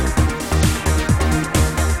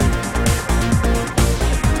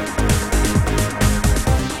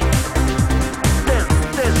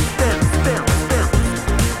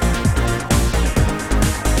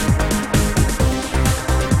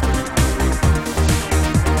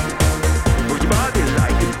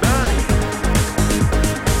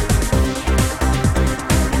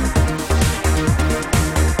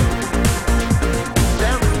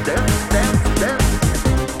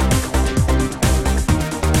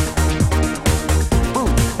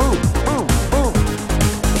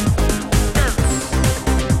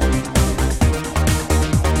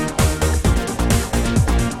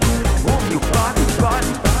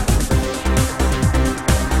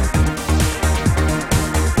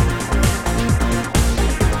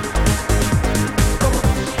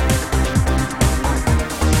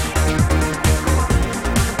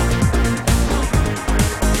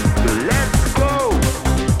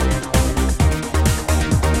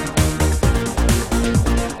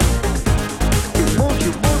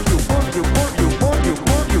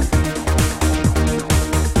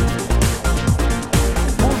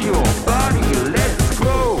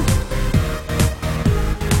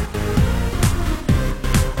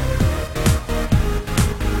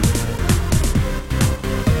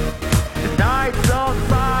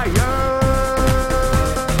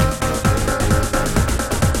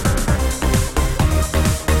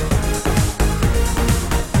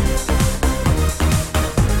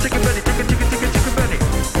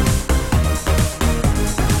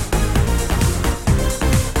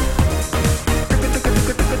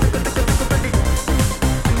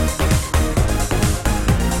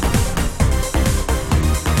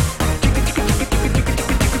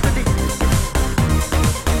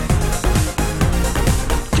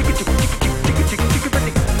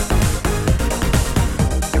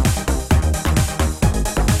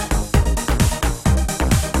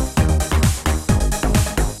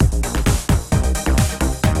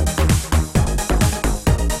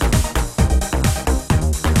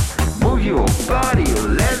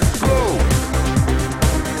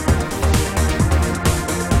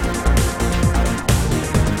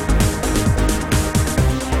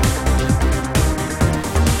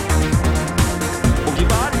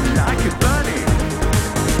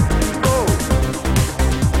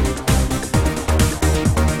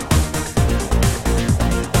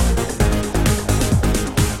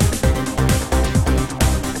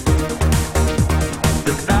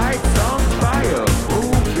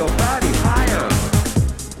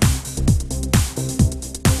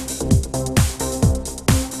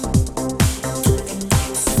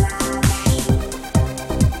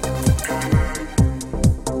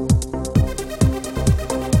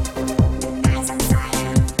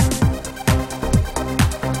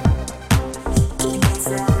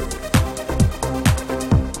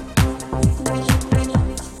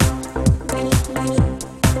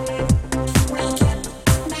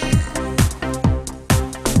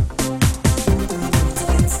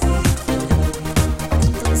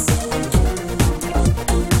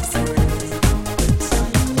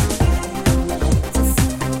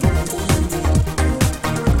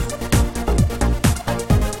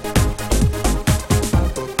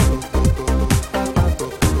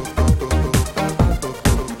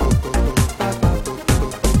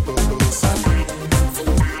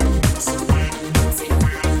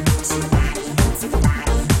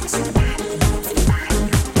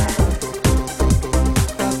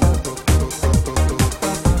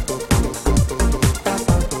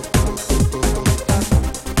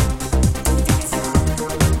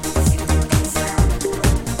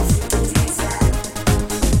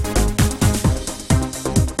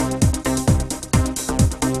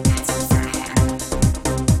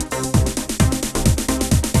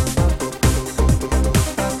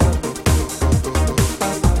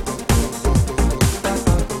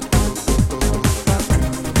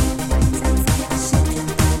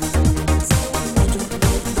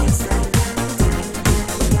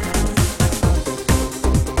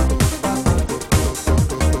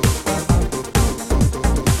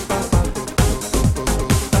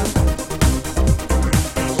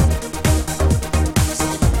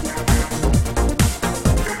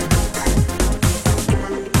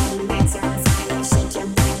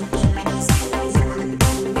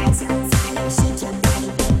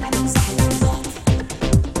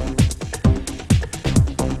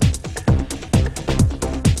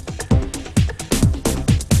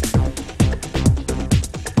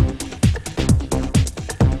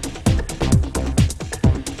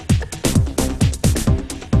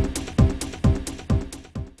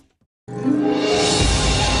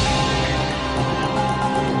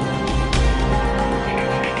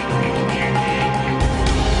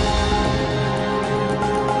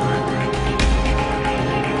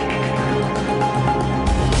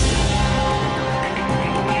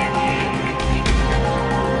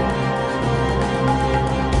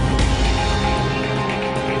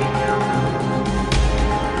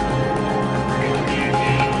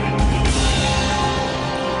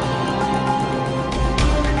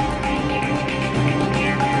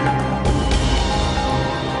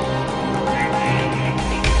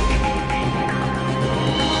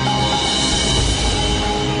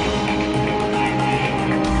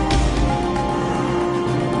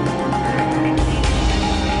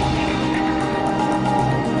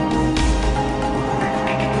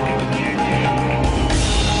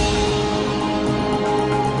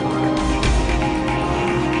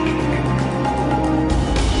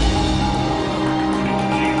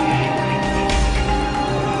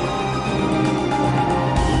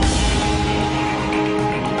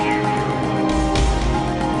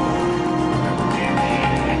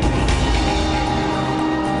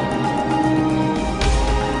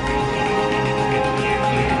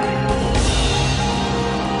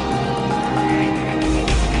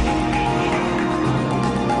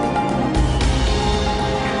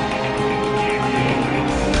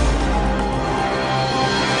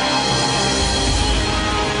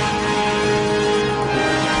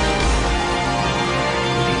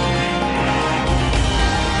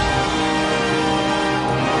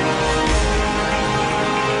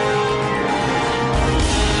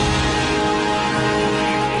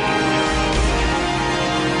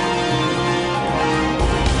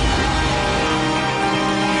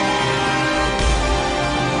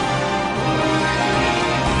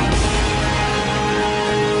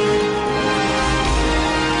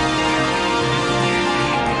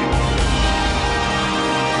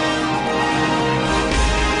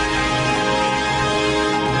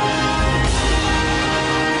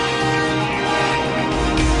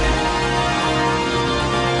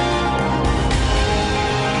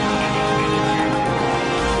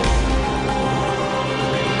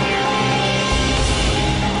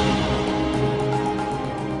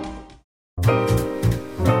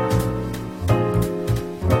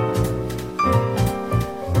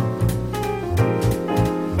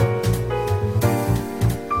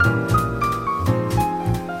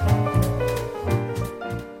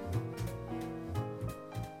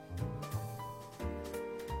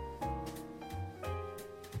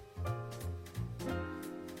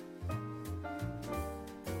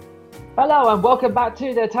 Hello and welcome back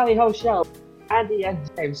to the Tally Ho Show. Andy and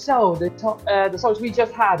James. So the songs we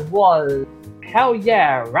just had was Hell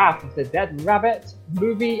Yeah, Wrath of the Dead Rabbit,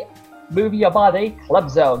 Movie Your Body, Club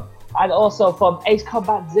Zone. And also from Ace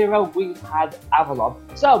Combat Zero, we had Avalon.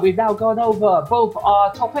 So we've now gone over both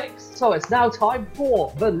our topics. So it's now time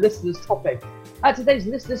for the listener's topic. And today's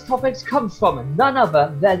listener's topics comes from none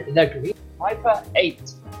other than the Green Viper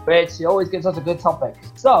 8, which always gives us a good topic.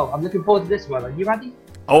 So I'm looking forward to this one. Are you ready?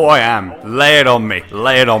 Oh, I am. Lay it on me.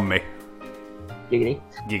 Lay it on me. Giggity.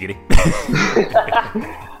 Giggity.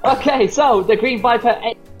 Okay, so the Green Viper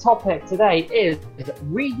 8 topic today is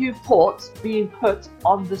Wii U ports being put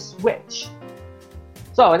on the Switch.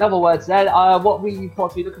 So, in other words, then, what Wii U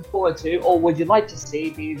ports are you looking forward to, or would you like to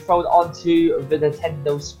see being thrown onto the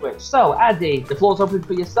Nintendo Switch? So, Andy, the floor's open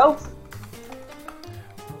for yourself.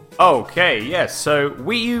 Okay, yes, so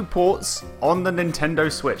Wii U ports on the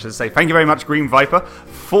Nintendo Switch. As I say, thank you very much, Green Viper,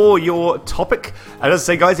 for your topic. And as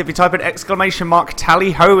I say, guys, if you type an !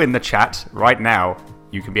 Tally Ho in the chat right now,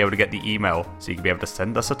 you can be able to get the email, so you can be able to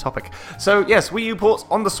send us a topic. So, yes, Wii U ports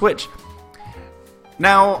on the Switch.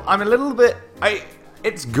 Now, I'm a little bit...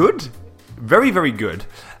 It's good. Very, very good.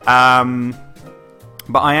 But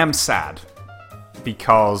I am sad.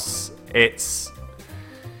 Because it's...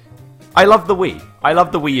 I love the Wii. I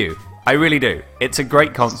love the Wii U. I really do. It's a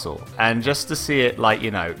great console. And just to see it, like,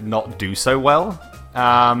 you know, not do so well...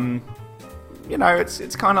 you know,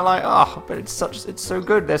 it's kind of like, oh, but it's so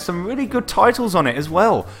good. There's some really good titles on it as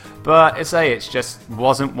well. But it just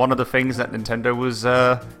wasn't one of the things that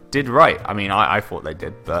Nintendo did right. I mean, I thought they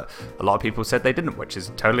did, but a lot of people said they didn't, which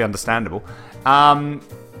is totally understandable.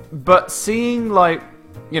 But seeing, like,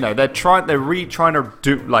 you know, they're trying to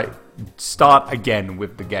do, like, start again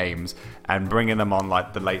with the games and bringing them on,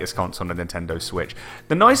 like, the latest console on the Nintendo Switch.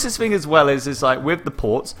 The nicest thing as well is like, with the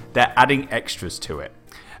ports, they're adding extras to it.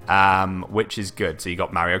 Which is good. So you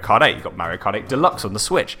got Mario Kart 8, you got Mario Kart 8 Deluxe on the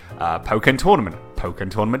Switch, Pokken Tournament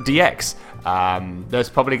DX. There's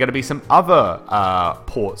probably going to be some other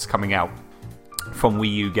ports coming out from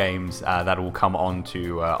Wii U games that will come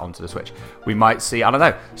onto the Switch. We might see, I don't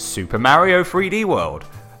know, Super Mario 3D World.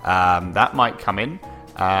 That might come in.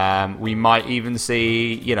 We might even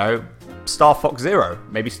see, you know, Star Fox Zero.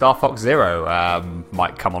 Maybe Star Fox Zero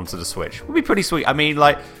might come onto the Switch. It would be pretty sweet. I mean,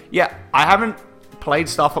 like, yeah, I haven't played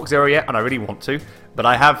Star Fox Zero yet, and I really want to, but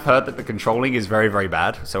I have heard that the controlling is very, very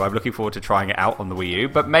bad, so I'm looking forward to trying it out on the Wii U.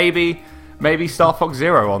 But maybe Star Fox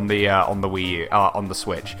Zero on the Wii U, on the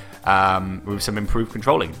Switch, with some improved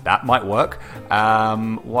controlling, that might work.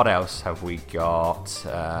 What else have we got?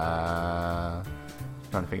 Trying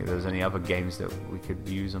to think if there's any other games that we could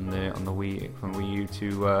use on the Wii from Wii U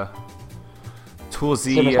to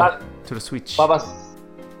the Switch. What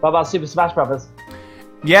about Super Smash Brothers?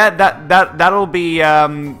 Yeah, that'll be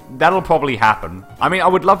that'll probably happen. I mean, I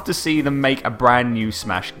would love to see them make a brand new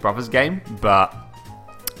Smash Brothers game, but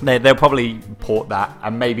they'll probably port that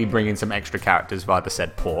and maybe bring in some extra characters via the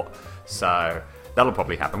said port. So that'll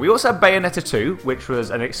probably happen. We also have Bayonetta 2, which was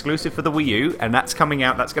an exclusive for the Wii U, and that's coming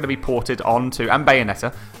out. That's going to be ported onto, and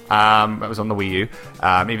Bayonetta, that was on the Wii U,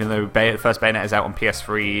 even though the first Bayonetta is out on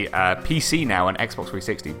PS3, PC now, and Xbox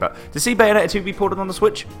 360. But to see Bayonetta 2 be ported on the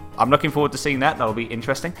Switch, I'm looking forward to seeing that. That'll be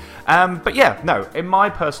interesting. But yeah, no, in my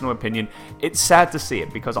personal opinion, it's sad to see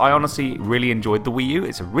it, because I honestly really enjoyed the Wii U.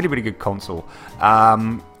 It's a really, really good console.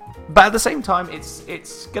 But at the same time, it's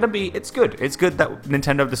good. It's good that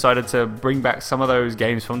Nintendo decided to bring back some of those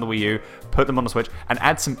games from the Wii U, put them on the Switch, and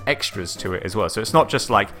add some extras to it as well. So it's not just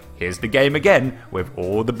like, here's the game again with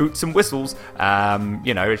all the boots and whistles.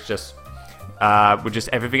 You know, it's just with just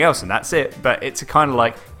everything else, and that's it. But it's kind of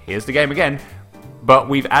like, here's the game again, but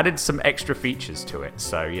we've added some extra features to it.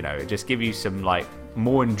 So, you know, it just gives you some, like,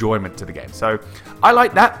 more enjoyment to the game. So I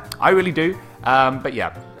like that. I really do. But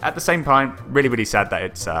yeah, at the same time, really, really sad that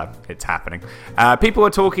it's happening. People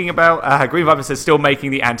are talking about Green Viper says still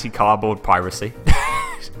making the anti-cardboard piracy.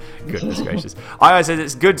 Goodness gracious. I says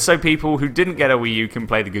it's good so people who didn't get a Wii U can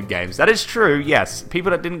play the good games. That is true, yes.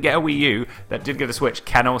 People that didn't get a Wii U, that did get a Switch,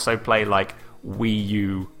 can also play, like, Wii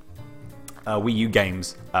U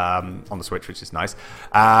games on the Switch, which is nice.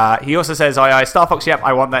 He also says, Star Fox, yep,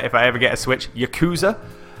 I want that if I ever get a Switch. Yakuza,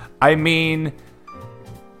 I mean,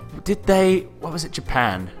 what was it,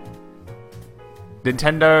 Japan?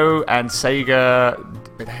 Nintendo and Sega,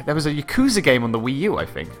 there was a Yakuza game on the Wii U, I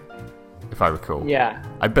think, if I recall. Yeah.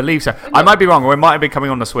 I believe so. I might be wrong, or it might have been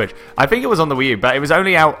coming on the Switch. I think it was on the Wii U, but it was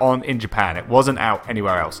only out in Japan. It wasn't out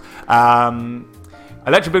anywhere else.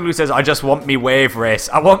 Electric Boogaloo says, I just want me wave race.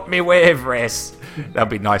 I want me wave race. That'd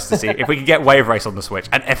be nice to see. If we could get Wave Race on the Switch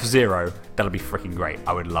and F-Zero, that'll be freaking great.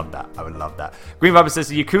 I would love that. I would love that. Green Viper says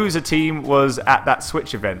the Yakuza team was at that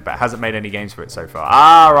Switch event, but hasn't made any games for it so far.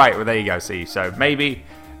 Ah, right. Well, there you go. See, so maybe...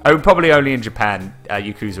 Oh, probably only in Japan.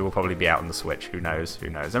 Yakuza will probably be out on the Switch. Who knows? Who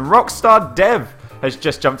knows? And Rockstar Dev has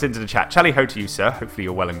just jumped into the chat. Chally ho to you, sir. Hopefully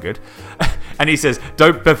you're well and good. And he says,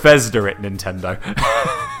 "Don't Bethesda it, Nintendo."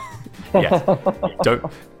 Yeah.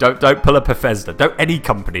 Don't pull a Bethesda. Don't any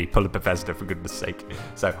company pull a Bethesda, for goodness sake.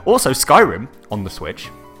 So, also Skyrim on the Switch.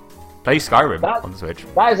 Play Skyrim on the Switch.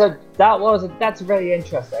 That's very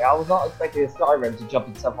interesting. I was not expecting Skyrim to jump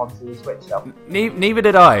itself onto the Switch though. Neither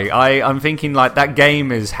did I. I'm thinking like that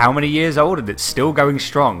game is how many years old and it's still going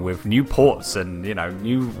strong with new ports and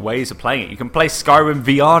new ways of playing it. You can play Skyrim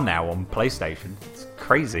VR now on PlayStation. It's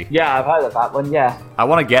crazy. Yeah, I've heard of that one. Yeah. I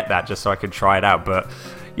want to get that just so I can try it out, but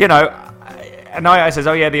Anaya says,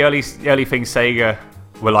 "Oh yeah, the early things Sega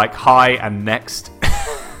were like hi and next."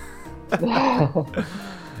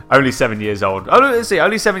 Only 7 years old. Oh, let's see.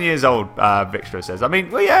 Only 7 years old. Vixtra says. I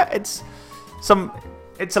mean, well, yeah, it's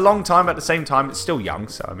a long time. At the same time, it's still young.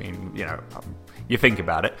 So I mean, you think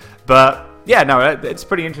about it. But yeah, no, it's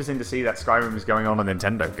pretty interesting to see that Skyrim is going on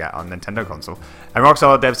Nintendo console. And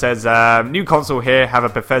Rockstar Dev says, "New console here. Have a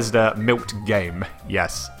Bethesda milked game."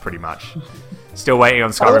 Yes, pretty much. Still waiting on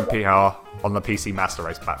Skyrim PR on the PC Master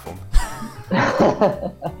Race platform.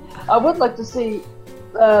 I would like to see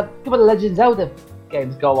some of the Legend of Zelda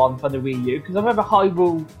games go on for the Wii U, because I remember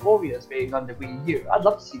Hyrule Warriors being on the Wii U. I'd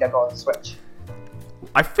love to see that go on the Switch.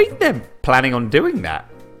 I think they're planning on doing that,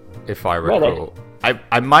 if I recall. Really?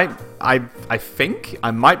 I think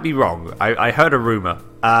I might be wrong. I heard a rumor.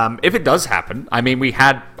 If it does happen, I mean, we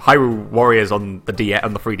had Hyrule Warriors on the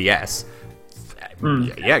 3DS.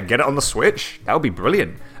 Yeah, get it on the Switch. That would be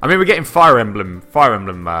brilliant. I mean, we're getting Fire Emblem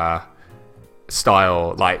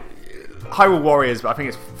style, like Hyrule Warriors, but I think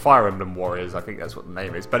it's Fire Emblem Warriors. I think that's what the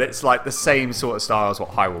name is. But it's like the same sort of style as what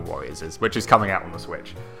Hyrule Warriors is, which is coming out on the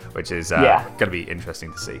Switch, which is going to be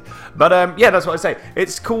interesting to see. But yeah, that's what I say.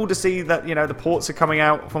 It's cool to see that the ports are coming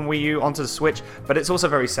out from Wii U onto the Switch, but it's also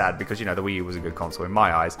very sad because the Wii U was a good console in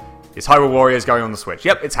my eyes. Is Hyrule Warriors going on the Switch?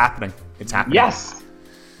 Yep, it's happening. It's happening. Yes.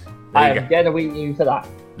 I am getting a Wii U for that.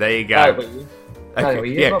 There you go. Wii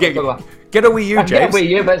U. Okay. Get a Wii U, James. Get a Wii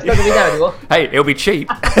U, but it's not going to be there anymore. Hey, it'll be cheap.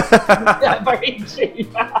 Yeah, very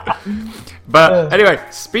cheap. But anyway,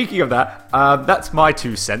 speaking of that, that's my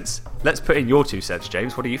 2 cents. Let's put in your 2 cents,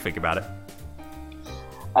 James. What do you think about it?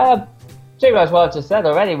 Pretty much what I just said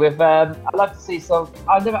already. I'd like to see some.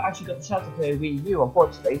 I've never actually got the chance to play Wii U,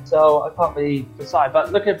 unfortunately, so I can't really decide.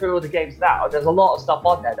 But looking through all the games now, there's a lot of stuff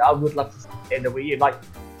on there that I would love to see in the Wii U, like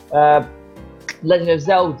Legend of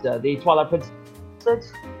Zelda, the Twilight Princess.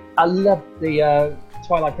 I love the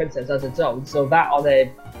Twilight Princess as its own, so that on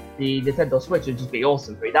the Nintendo Switch would just be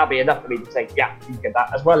awesome for me. That'd be enough for me to say, yeah, you can get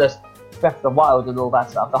that, as well as Breath of the Wild and all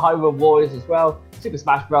that stuff. The Hyrule Warriors as well, Super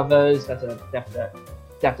Smash Brothers, that's a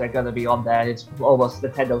definitely going to be on there. It's almost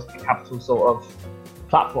Nintendo's capital sort of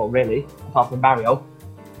platform, really, apart from Mario.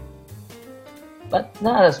 But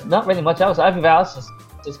no, there's not really much else. Everything else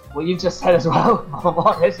just what you just said as well.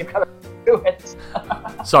 You've got to do it.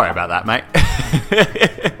 Sorry about that, mate.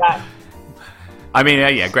 I mean,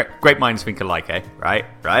 yeah, great minds think alike, eh? Right?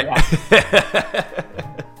 Yeah.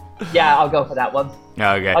 Yeah, I'll go for that one.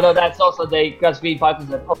 Okay. Although that's also the Gravity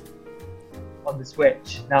Vipers on the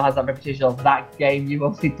Switch now has that reputation of that game you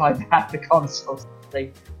only find at the console.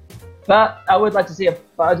 But I would love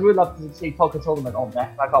to see Poker Tournament on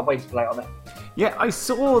there. I can't wait to play on it. Yeah, I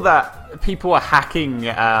saw that people are hacking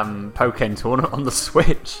Pokken Tournament on the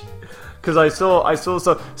Switch. Because I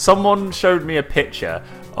saw someone showed me a picture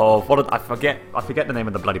of I forget the name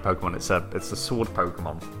of the bloody Pokemon. It's a sword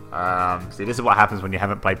Pokemon. See, this is what happens when you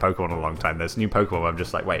haven't played Pokemon in a long time. There's new Pokemon where I'm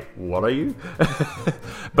just like, wait, what are you?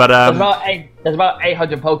 But there's about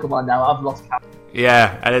 800 Pokemon now. I've lost count.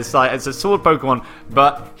 Yeah, and it's a sword Pokemon,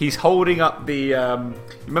 but he's holding up the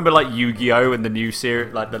remember like Yu-Gi-Oh! In the new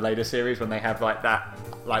series, like the later series, when they have like that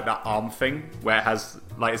arm thing where it has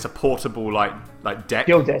like it's a portable like deck.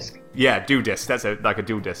 Dual disc. Yeah, dual disc. That's like a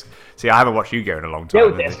dual disc. See, I haven't watched Yu-Gi-Oh! In a long time.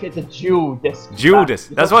 Dual disc. It's a dual disc. Dual disc.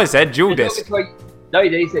 That's what I said. Dual disc. No, you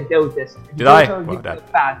didn't. You said dual disc. Did I? Well,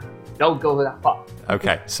 don't go that far.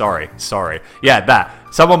 Okay, sorry. Yeah, that.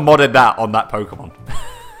 Someone modded that on that Pokemon.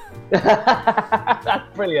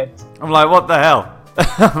 That's brilliant. I'm like, what the hell?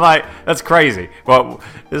 I'm like, that's crazy. Well,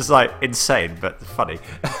 it's like insane, but funny.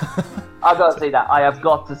 I've got to see that. I have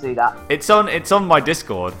got to see that. It's on my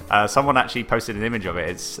Discord. Someone actually posted an image of it.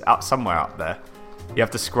 It's up somewhere up there. You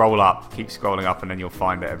have to scroll up, keep scrolling up, and then you'll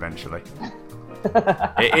find it eventually.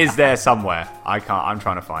 It is there somewhere. I'm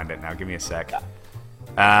trying to find it now. Give me a sec.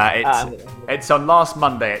 It's on last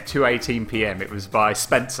Monday at 2:18 p.m. It was by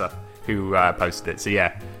Spencer who posted it. So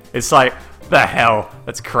yeah, it's like, the hell,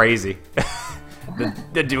 that's crazy.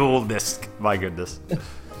 the dual disc, my goodness.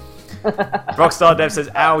 Rockstar Dev says,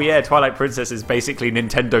 "Ow, yeah, Twilight Princess is basically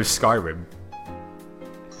Nintendo's Skyrim."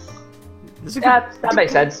 That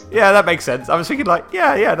makes sense. Yeah, that makes sense. I was thinking like,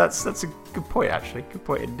 yeah, that's a good point actually. Good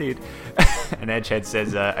point indeed. And Edgehead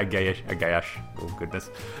says, a gayish. Oh goodness.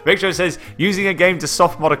 Victor says, using a game to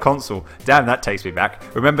soft mod a console. Damn, that takes me back.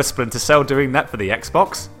 Remember Splinter Cell doing that for the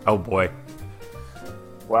Xbox? Oh boy.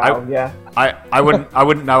 Wow, yeah. I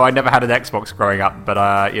wouldn't know. I never had an Xbox growing up, but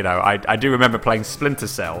I do remember playing Splinter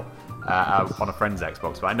Cell on a friend's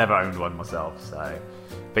Xbox, but I never owned one myself. So,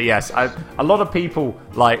 but yes, a lot of people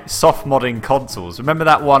like soft modding consoles. Remember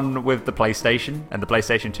that one with the PlayStation and the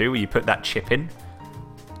PlayStation 2 where you put that chip in?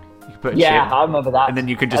 You put a chip, I remember that. and then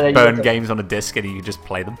you could just burn games on a disc and you could just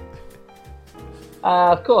play them.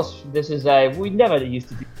 Of course, this is we never used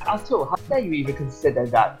to do that at all. How dare you even consider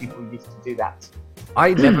that people used to do that?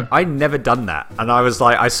 I never done that, and I was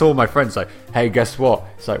like, I saw my friends like, hey, guess what?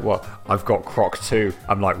 It's like, what? I've got Croc 2.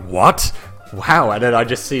 I'm like, what? Wow! And then I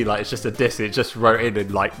just see like it's just a disc. It just wrote in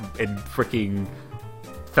freaking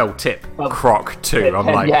felt tip Croc 2. I'm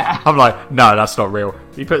like, no, that's not real.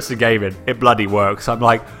 He puts the game in, it bloody works. I'm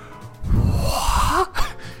like, what?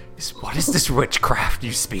 What is this witchcraft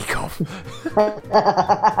you speak of?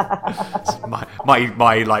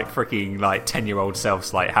 my like freaking like 10-year-old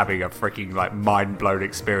self's like having a freaking like mind blown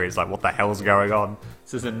experience. Like, what the hell's going on?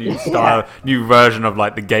 This is a new style, new version of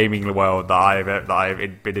like the gaming world that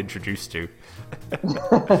I've been introduced to.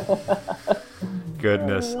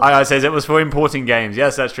 Goodness. I says it was for importing games.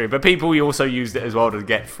 Yes, that's true. But people also used it as well to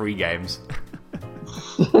get free games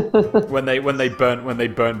when they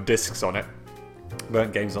burnt discs on it.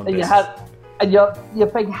 Burnt games on discs. Your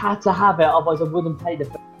thing had to have it, otherwise I wouldn't play the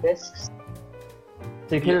discs.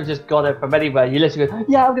 So you could have just got it from anywhere. You literally go,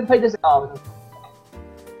 yeah, I'm gonna play this.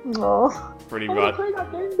 Pretty I much. play that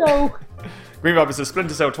game though. Green Viper says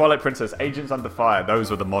Splinter Cell, Twilight Princess, Agents Under Fire. Those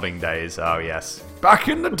were the modding days. Oh yes, back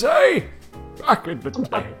in the day. Back in the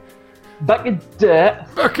day. Back in day.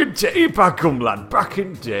 Back in day, Bagum lad. Back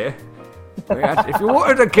in day. If you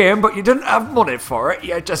wanted a game but you didn't have money for it,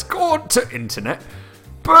 you just go onto internet,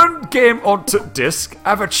 burn game onto disc,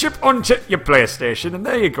 have a chip onto your PlayStation, and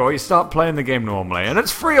there you go, you start playing the game normally, and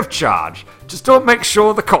it's free of charge. Just don't make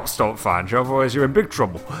sure the cops don't find you, otherwise you're in big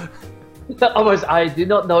trouble. Otherwise, I do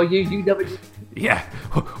not know you. You never. Yeah.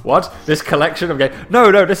 What? This collection of games?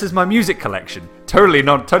 No, this is my music collection. Totally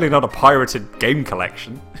not a pirated game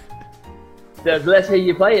collection. Let's hear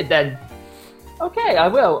you play it then. Okay, I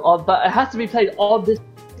will, but it has to be played on this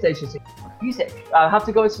PlayStation. Music. I have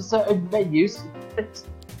to go into certain menus.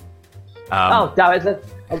 Oh, damn it!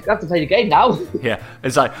 I have to play the game now. Yeah,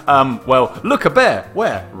 it's like, well, look, a bear.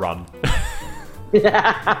 Where? Run.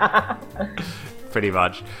 Pretty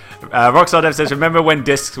much. Rockstar Dev says, remember when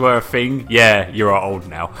discs were a thing? Yeah, you're old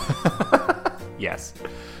now. Yes.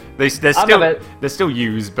 They're still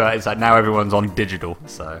used, but it's like now everyone's on digital,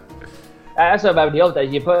 so... I also remember the old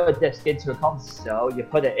days, you put a disc into a console, you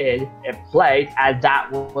put it in, it played, and that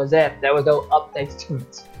was it. There was no updates to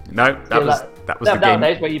it. No, that was the game.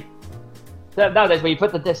 Nowadays, when you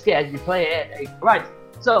put the disc in, you play it, and, right,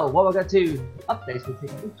 so what we're going to do, updates will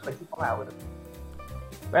take 24 hours.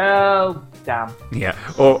 Well, damn. Yeah,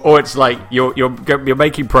 or it's like you're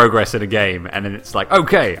making progress in a game, and then it's like,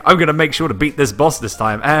 okay, I'm going to make sure to beat this boss this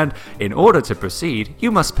time, and in order to proceed,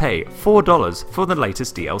 you must pay $4 for the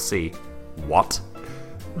latest DLC. What?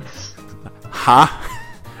 Huh?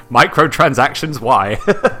 Microtransactions? Why?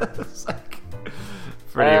 It's like,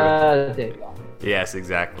 there you go. Yes,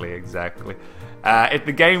 exactly. If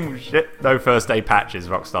the game no first day patches,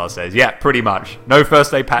 Rockstar says. Yeah, pretty much. No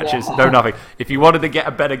first day patches, no nothing. If you wanted to get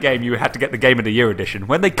a better game, you had to get the Game of the Year edition.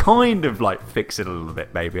 When they kind of like fix it a little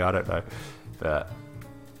bit, maybe, I don't know. But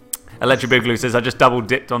Electric Boogaloo says, I just double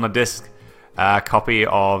dipped on a disc copy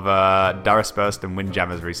of Darius Burst and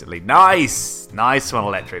Windjammers recently. Nice one,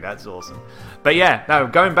 Electric. That's awesome. But yeah, no,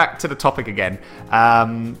 going back to the topic again.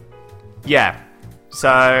 Yeah,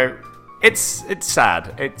 so it's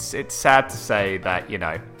sad. It's sad to say that, you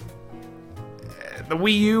know, the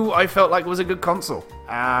Wii U I felt like was a good console.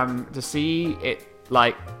 To see it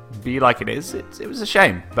like be like it is, it was a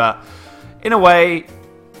shame. But in a way,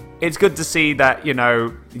 it's good to see that, you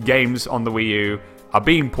know, games on the Wii U are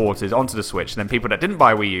being ported onto the Switch, and then people that didn't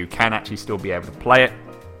buy Wii U can actually still be able to play it,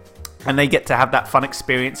 and they get to have that fun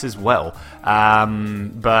experience as well.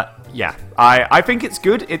 But yeah, I think it's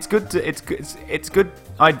good. It's good. It's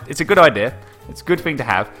a good idea. It's a good thing to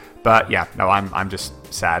have. But yeah, no, I'm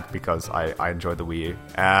just sad because I enjoyed the Wii U.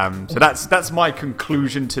 So that's my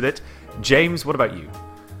conclusion to it. James, what about you?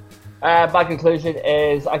 My conclusion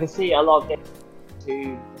is I can see a lot of games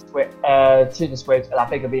to the Switch, and I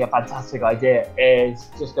think it'd be a fantastic idea. It's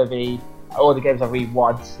just going to be all the games I really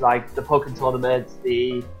want, like the Pokémon Tournament,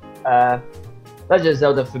 the Legend of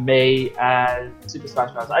Zelda for me, and Super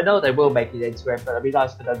Smash Bros. I know they will make it into it, but it'd be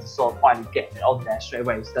nice for them to sort of finally get it on there straight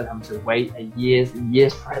away instead of having to wait years and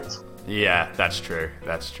years for it. Yeah, that's true.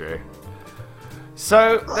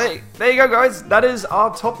 So there you go, guys. That is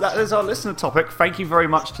our listener topic. Thank you very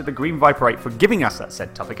much to the Green Viper 8 for giving us that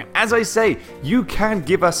said topic. And as I say, you can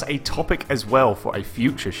give us a topic as well for a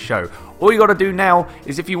future show. All you got to do now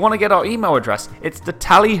is, if you want to get our email address, it's the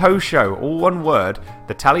Tally-Ho Show, all one word,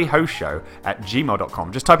 the Tally-Ho Show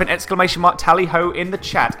 @gmail.com. Just type in !Tally-Ho in the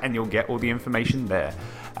chat, and you'll get all the information there.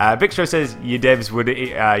 Victor says, your devs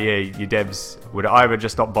would either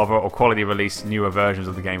just not bother or quality release newer versions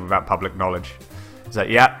of the game without public knowledge. So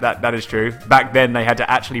yeah, that is true. Back then they had to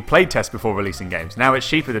actually play test before releasing games. Now it's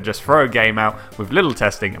cheaper to just throw a game out with little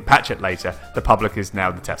testing and patch it later. The public is now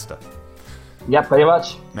the tester. Yeah, pretty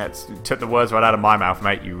much. You took the words right out of my mouth,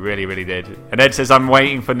 mate. You really, really did. And Ed says, I'm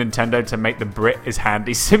waiting for Nintendo to make the Brit is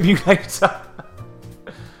Handy simulator.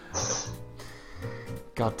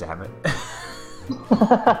 God damn it.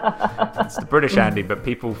 It's the British Handy, but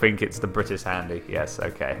people think it's the British Handy. Yes,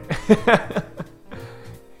 okay.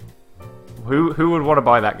 Who would want to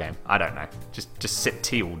buy that game? I don't know. Just sip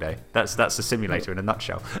tea all day. That's a simulator in a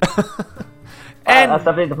nutshell. And that's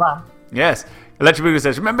definitely the plan. Yes. Electric Boogaloo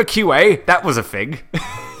says, remember QA? That was a thing.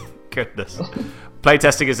 Goodness.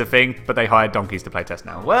 Playtesting is a thing, but they hired donkeys to playtest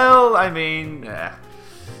now. Well, I mean,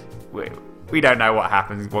 we don't know what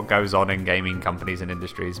happens, what goes on in gaming companies and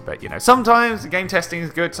industries, but sometimes game testing is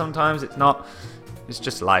good, sometimes it's not. It's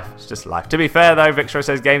just life. To be fair, though, Victor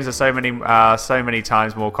says games are so many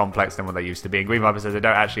times more complex than what they used to be. And Green Viper says they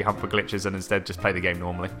don't actually hunt for glitches and instead just play the game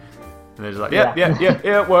normally. And they're just like, yeah,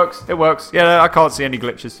 it works. Yeah, I can't see any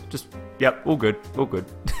glitches. Just, yep, all good.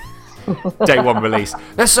 Day one release.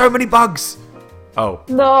 There's so many bugs. Oh.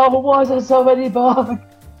 No, why is there so many bugs?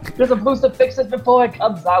 You're supposed to fix it before it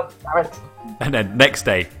comes out. Damn it. And then next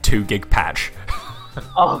day, 2 gig patch.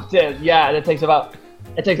 Oh, dude, yeah, and it takes about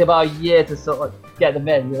a year to sort of get them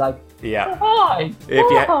in. You're like, yeah. Why?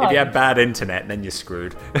 If you have bad internet, then you're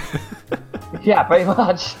screwed. Yeah, pretty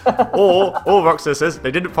much. or Rockstar says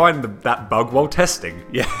they didn't find that bug while testing.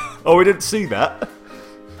 Yeah. Oh, we didn't see that.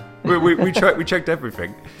 We checked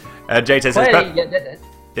everything. Jay says,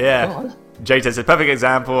 yeah. Jay says a perfect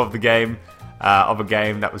example of the game. Of a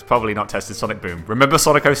game that was probably not tested, Sonic Boom. Remember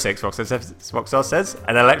Sonic 06, Rockstar says?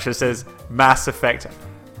 And Electra says Mass Effect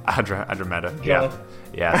Andromeda. Yeah.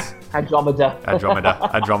 Yes. Andromeda.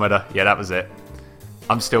 Yeah, that was it.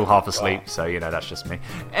 I'm still half asleep, so that's just me.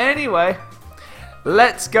 Anyway,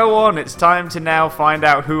 let's go on. It's time to now find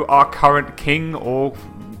out who our current king or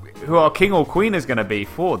queen is going to be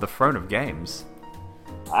for the Throne of Games.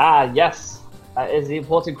 Yes. That is the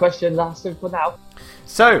important question lasting for now.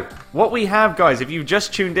 So, what we have, guys, if you've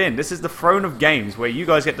just tuned in, this is the Throne of Games, where you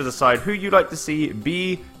guys get to decide who you'd like to see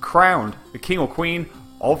be crowned the king or queen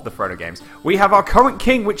of the Throne of Games. We have our current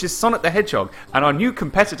king, which is Sonic the Hedgehog, and our new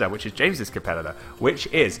competitor, which is James's competitor, which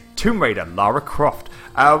is Tomb Raider Lara Croft.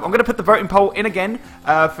 I'm going to put the voting poll in again.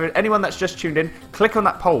 For anyone that's just tuned in, click on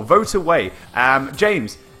that poll, vote away.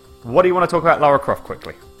 James, what do you want to talk about Lara Croft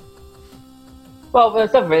quickly? Well,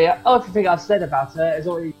 there's not really. Only thing I've said about her is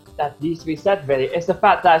already that needs to be said, really. It's the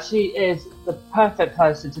fact that she is the perfect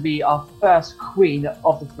person to be our first queen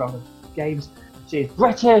of the Throne of Games. She's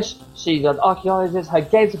British, she's an archaeologist, her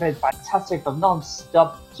games have been fantastic from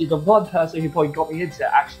non-stop. She's the one person who probably got me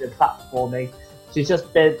into action and platforming. She's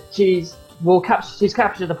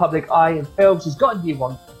captured the public eye in film, she's got a new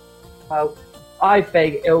one. Well, I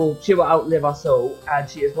think she will outlive us all, and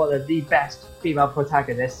she is one of the best female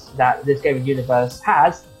protagonists that this gaming universe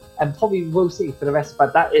has, and probably will see for the rest.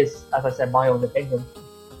 But that is, as I said, my own opinion.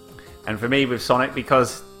 And for me, with Sonic,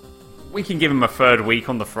 because we can give him a third week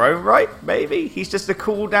on the throne, right? Maybe he's just a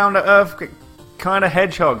cool, down-to-earth kind of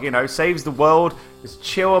hedgehog. Saves the world, is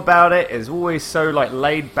chill about it, is always so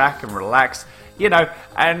laid back and relaxed.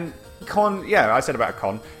 And Con, I said about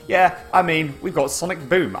Con. Yeah, I mean, we've got Sonic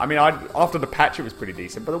Boom. I mean, after the patch, it was pretty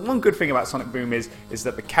decent. But the one good thing about Sonic Boom is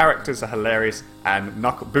that the characters are hilarious, and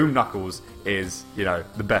Boom Knuckles is,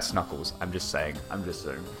 the best Knuckles. I'm just saying.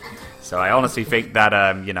 So I honestly think that,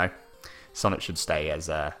 Sonic should stay as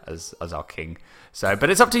our king. So, but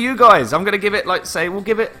it's up to you guys. I'm gonna give it we'll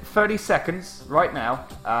give it 30 seconds right now.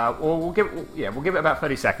 Or we'll give it about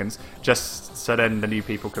 30 seconds, just so then the new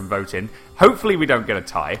people can vote in. Hopefully, we don't get a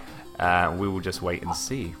tie. We will just wait and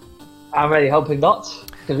see. I'm really hoping not,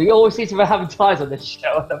 because we always seem to be having ties on this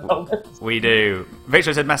show at the moment. We do.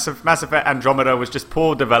 Victor said Mass Effect Andromeda was just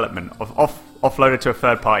poor development. Offloaded to a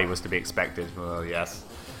third party was to be expected. Well, yes.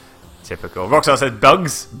 Typical. Rockstar said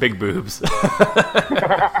bugs, big boobs.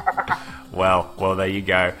 Well, there you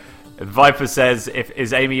go. Viper says,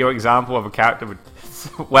 is Amy your example of a character with...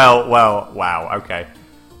 Well, wow, okay.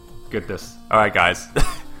 Goodness. Alright, guys.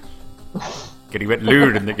 Getting a bit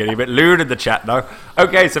lewd in the chat, though.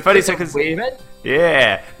 Okay, so 30 seconds...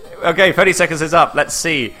 Yeah. Okay, 30 seconds is up. Let's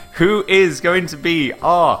see. Who is going to be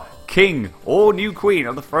our king or new queen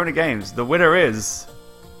of the Throne of Games? The winner is...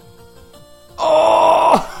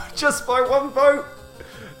 Oh! Just by one vote!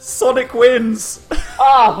 Sonic wins!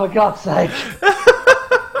 Oh, for God's sake!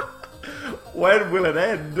 When will it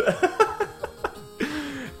end?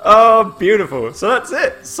 Oh, beautiful. So that's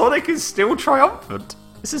it. Sonic is still triumphant.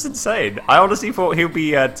 This is insane. I honestly thought he'll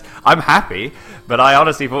be... I'm happy, but I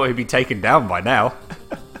honestly thought he'd be taken down by now.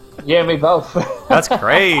 Yeah, me both. That's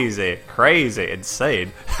crazy. Crazy.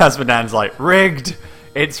 Insane. Hasmodan's like, rigged.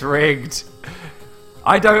 It's rigged.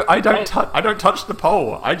 I don't touch the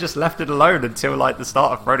poll. I just left it alone until like the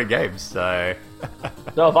start of Throne of Games. So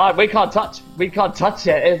No, we can't touch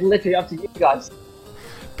it. It's literally up to you guys.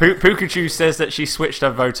 Pikachu says that she switched her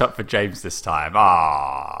vote up for James this time.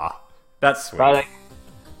 Ah, that's sweet. Right.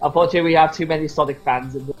 Unfortunately, we have too many Sonic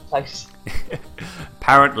fans in this place.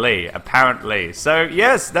 Apparently. So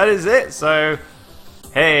yes, that is it. So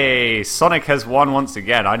hey, Sonic has won once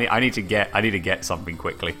again. I need to get something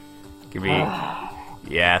quickly. Give me.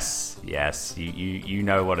 Yes. You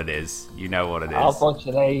know what it is. You know what it is.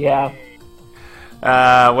 Unfortunately, yeah.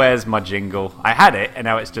 Where's my jingle? I had it, and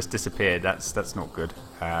now it's just disappeared. That's not good.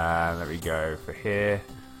 There we go for here.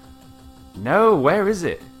 No, where is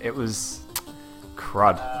it? It was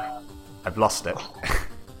crud. I've lost it.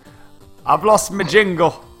 I've lost my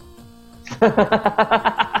jingle.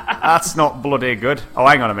 That's not bloody good. Oh,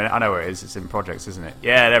 hang on a minute. I know where it is. It's in projects, isn't it?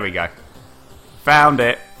 Yeah, there we go. Found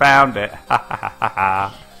it.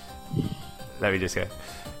 Let me just go.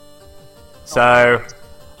 So,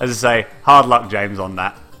 as I say, hard luck, James, on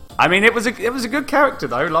that. I mean, it was a good character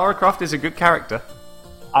though. Lara Croft is a good character.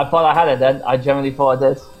 I thought I had it then. I genuinely thought I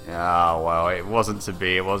did. Yeah, well, it wasn't to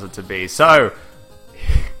be. So,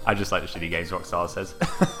 I just like the shitty games Rockstar says.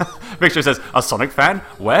 Victor says, a Sonic fan?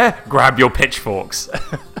 Where? Grab your pitchforks.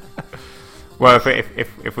 Well,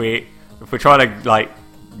 if we're trying to like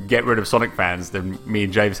get rid of Sonic fans, then me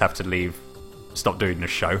and James have to leave. Stop doing the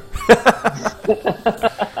show.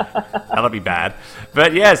 That'll be bad.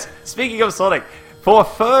 But yes, speaking of Sonic, for a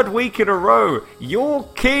third week in a row, your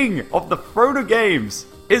king of the Throne of Games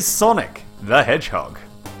is Sonic the Hedgehog.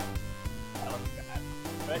 That'll be bad.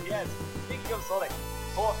 But yes, speaking of Sonic,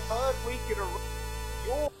 for a third week in a row,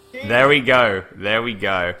 your king... There we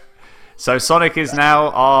go. So Sonic is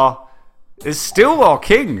now still our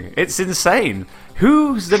king. It's insane.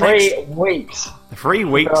 Who's the next... 3 weeks. 3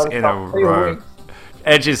 weeks in a row.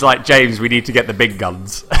 Edge is like, James, we need to get the big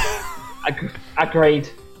guns. Agreed.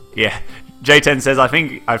 Yeah. J10 says, I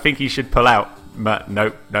think he should pull out.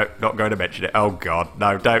 Nope, not going to mention it. Oh god,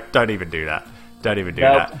 no, don't even do that. Don't even do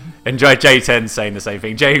that. Enjoy J10 saying the same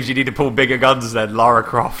thing. James, you need to pull bigger guns than Lara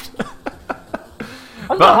Croft. I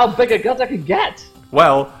don't know how big a guns I can get.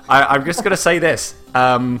 Well, I'm just going to say this.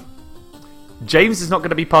 James is not going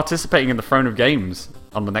to be participating in the Throne of Games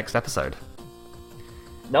on the next episode.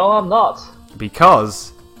 No, I'm not.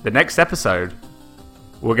 Because the next episode,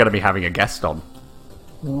 we're going to be having a guest on.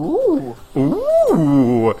 Ooh.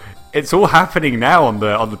 It's all happening now on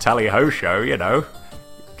the Tally Ho show, you know.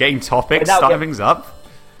 Getting topics, starting things up.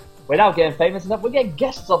 We're now getting famous enough. We're getting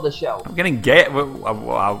guests on the show. I'm getting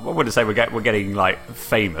I wouldn't say we're getting like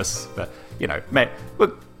famous, but you know, maybe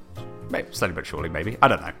slowly but surely, maybe. I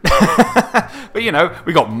don't know. But you know,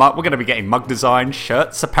 we're going to be getting mug design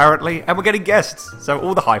shirts apparently, and we're getting guests. So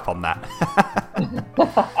all the hype on that.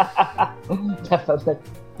 Definitely.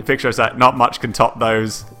 The picture is that not much can top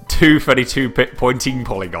those 232 pointing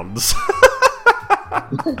polygons.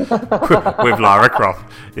 With Lara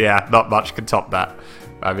Croft. Yeah, not much can top that.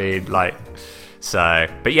 I mean, like, so,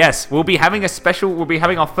 but yes, we'll be having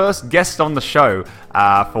our first guest on the show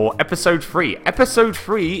for episode 3. Episode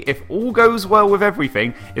 3, if all goes well with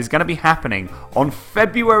everything, is going to be happening on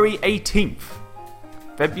February 18th.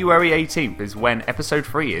 February 18th is when episode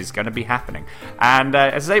 3 is going to be happening. And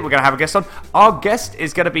as I say, we're going to have a guest on. Our guest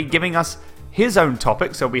is going to be giving us his own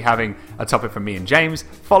topic. So we'll be having a topic from me and James,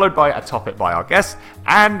 followed by a topic by our guest,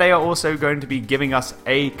 and they are also going to be giving us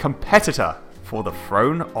a competitor for the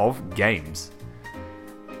throne of games.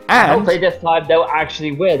 And hopefully this time they'll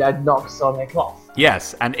actually win and knock Sonic off.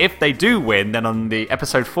 yes, and if they do win, then on the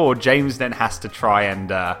episode 4, James then has to try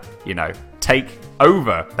and, take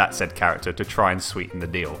over that said character to try and sweeten the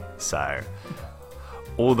deal. So,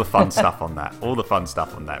 all the fun stuff on that. All the fun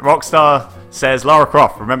stuff on that. Rockstar says, Lara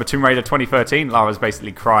Croft, remember Tomb Raider 2013? Lara's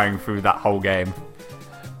basically crying through that whole game.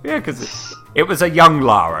 Yeah, because it was a young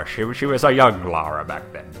Lara. She was a young Lara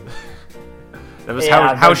back then. That was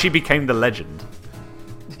how she became the legend.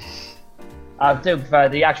 I do prefer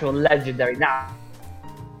the actual legendary now.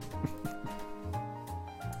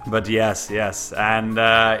 But yes, and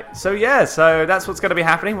so that's what's going to be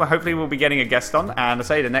happening. Well, hopefully we'll be getting a guest on, and I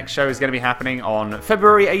say the next show is going to be happening on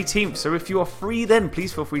February 18th. So if you are free, then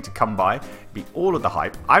please feel free to come by. Be all of the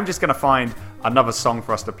hype. I'm just going to find another song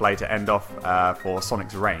for us to play to end off for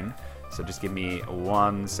Sonic's reign. So just give me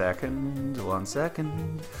 1 second. 1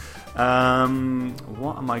 second.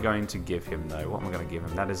 What am I going to give him though? What am I going to give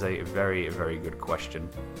him? That is a very, very good question.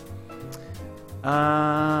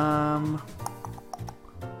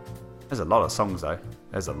 There's a lot of songs though.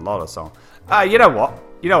 There's a lot of songs. You know what?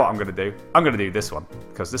 You know what I'm gonna do? I'm gonna do this one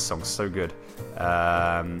because this song's so good.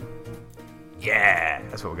 Yeah,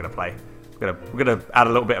 that's what we're gonna play. We're gonna add a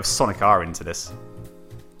little bit of Sonic R into this.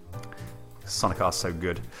 Sonic R's so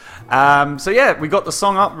good. So yeah, we got the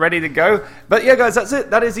song up, ready to go. But yeah, guys, that's it.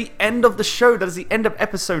 That is the end of the show. That is the end of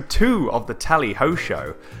episode 2 of the Tally Ho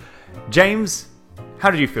Show. James,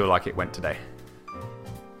 how did you feel like it went today?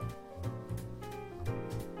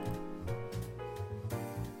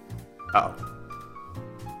 Oh.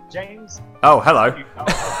 James? Oh, hello.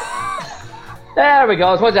 There we go.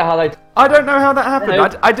 I was wondering how they... I don't know how that happened. Hello.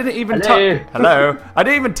 I didn't even Hello. touch... Hello. I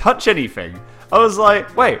didn't even touch anything. I was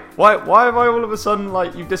like, wait, why have I all of a sudden,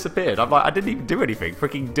 like, you've disappeared? I'm like, I didn't even do anything.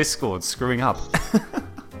 Freaking Discord screwing up.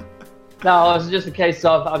 No, it's just a case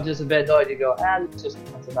of I'm just a bit annoyed to go, let's just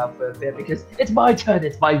cut it out for a bit because it's my turn,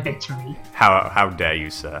 it's my victory. How dare you,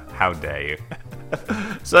 sir? How dare you?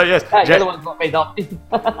 So, yes. You're the one got me off.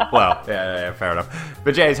 Well, yeah, fair enough.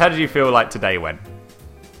 But, James, how did you feel like today went?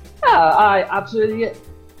 I absolutely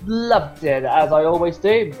loved it, as I always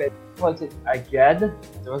do. But was it again,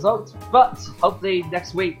 the result? But hopefully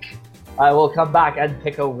next week I will come back and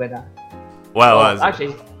pick a winner. Well,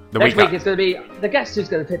 actually, next week it's going to be the guest who's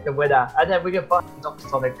going to pick the winner, and then we can find Dr.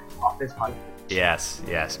 Sonic off this pipe. Yes,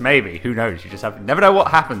 maybe. Who knows? You just never know what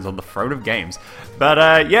happens on the throne of games.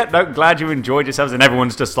 But glad you enjoyed yourselves, and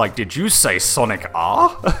everyone's just like, did you say Sonic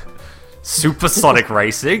R? Supersonic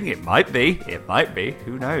Racing? It might be.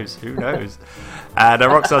 Who knows? And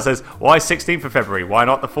Rockstar says, why 16th of February? Why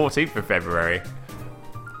not the 14th of February?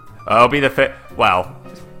 It'll be the 5th. Well,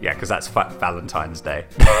 yeah, because that's Valentine's Day.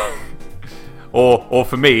 or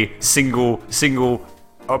for me, single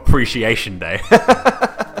appreciation day.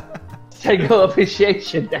 Single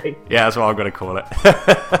Appreciation Day. Yeah, that's what I'm going to call it.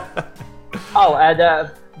 Oh, and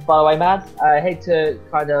by the way, man, I hate to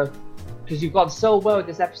kind of, because you've gone so well in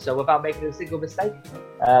this episode without making a single mistake.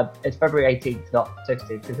 It's February 18th, not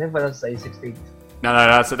 16th, because everyone else says 16th. No,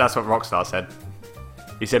 that's what Rockstar said.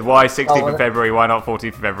 He said, why 16th of February, why not 14th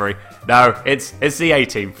of February? No, it's the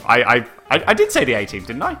 18th. I did say the 18th,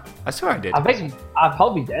 didn't I? I swear I did. I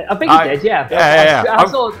probably did. I think you did, yeah. Yeah.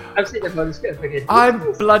 I've seen it on the script thinking,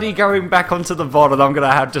 I'm bloody going back onto the VOD and I'm going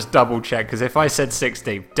to have just double check, because if I said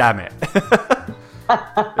 16th, damn it.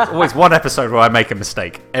 There's always one episode where I make a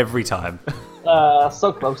mistake, every time.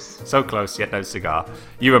 So close. So close, yet no cigar.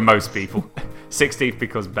 You and most people. 16th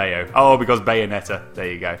because Bayo. Oh, because Bayonetta. There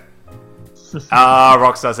you go.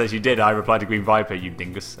 Rockstar says you did. I replied to Green Viper, you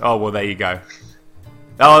dingus. Oh, well, there you go.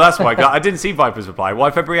 Oh, that's why. I didn't see Viper's reply.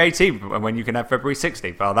 Why February 18th when you can have February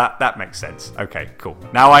 16th? Well, that makes sense. Okay, cool.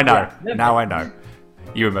 Now I know. Now I know.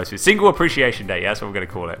 You and most people. Single Appreciation Day, yeah, that's what we're going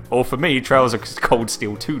to call it. Or for me, Trails of Cold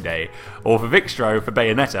Steel 2 Day. Or for Vicstro, for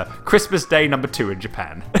Bayonetta, Christmas Day number 2 in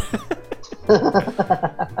Japan.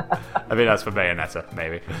 I think that's for Bayonetta,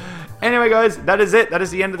 maybe. Anyway, guys, that is it. That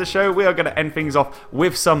is the end of the show. We are going to end things off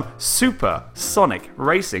with some Super Sonic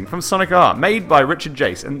Racing from Sonic R, made by Richard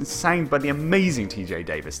Jace and sang by the amazing TJ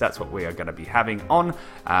Davis. That's what we are going to be having on.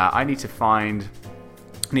 I need to find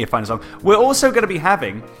a song. We're also going to be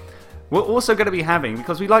having,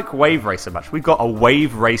 because we like Wave Race so much, we've got a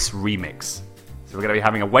Wave Race remix. So we're going to be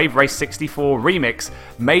having a Wave Race 64 remix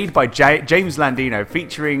made by James Landino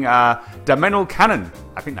featuring Daminal Cannon.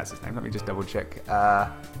 I think that's his name. Let me just double check.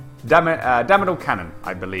 Daminal Cannon,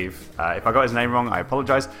 I believe. If I got his name wrong, I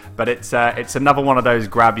apologise. But it's another one of those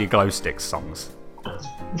grab your glow sticks songs.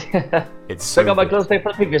 It's so I got my good. gloves there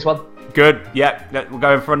for the previous one. Good. Yeah, we're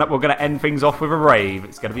going to end things off with a rave.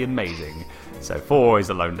 It's going to be amazing. So 4 is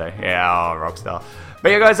a lone day. Yeah, rockstar.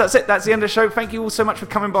 But yeah, guys, that's it. That's the end of the show. Thank you all so much for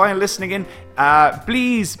coming by and listening in.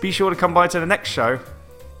 Please be sure to come by to the next show.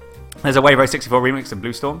 There's a Wave Race 64 remix of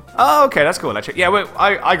Blue Storm. Oh, okay, that's cool, actually. Yeah, well,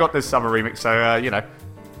 I got this summer remix, so,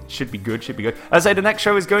 should be good. As I say, the next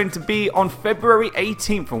show is going to be on February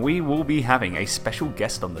 18th, and we will be having a special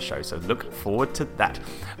guest on the show, so look forward to that.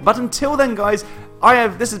 But until then, guys,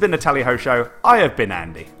 this has been the Tally Ho Show. I have been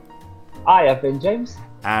Andy. I have been James.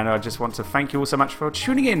 And I just want to thank you all so much for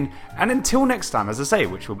tuning in. And until next time, as I say,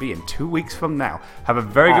 which will be in 2 weeks from now, have a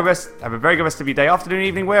very good rest. Have a very good rest of your day, afternoon,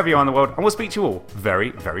 evening, wherever you are in the world. And we'll speak to you all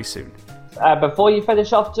very, very soon. Before you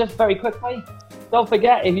finish off, just very quickly, don't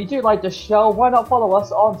forget, if you do like the show, why not follow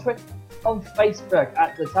us on Twitter, on Facebook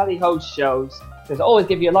at the Tally Ho Shows. Because always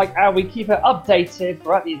give you a like, and we keep it updated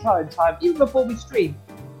throughout the entire time, even before we stream,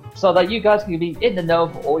 so that you guys can be in the know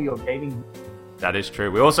for all your gaming. That is true.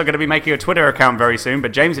 We're also going to be making a Twitter account very soon.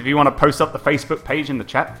 But James, if you want to post up the Facebook page in the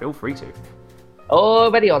chat, feel free to.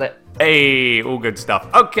 Already on it. Hey, all good stuff.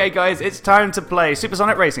 Okay, guys, it's time to play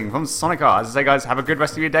Supersonic Racing from Sonic R. As I say, guys, have a good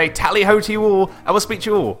rest of your day. Tally ho to you all. I will speak to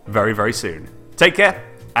you all very, very soon. Take care,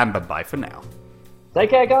 and bye-bye for now. Take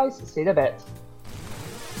care, guys. See you in a bit.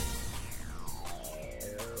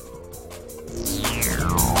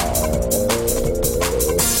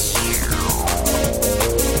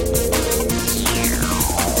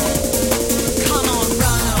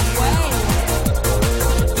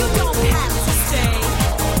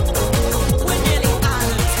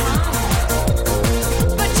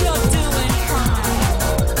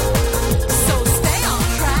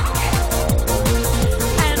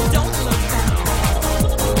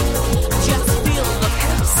 Just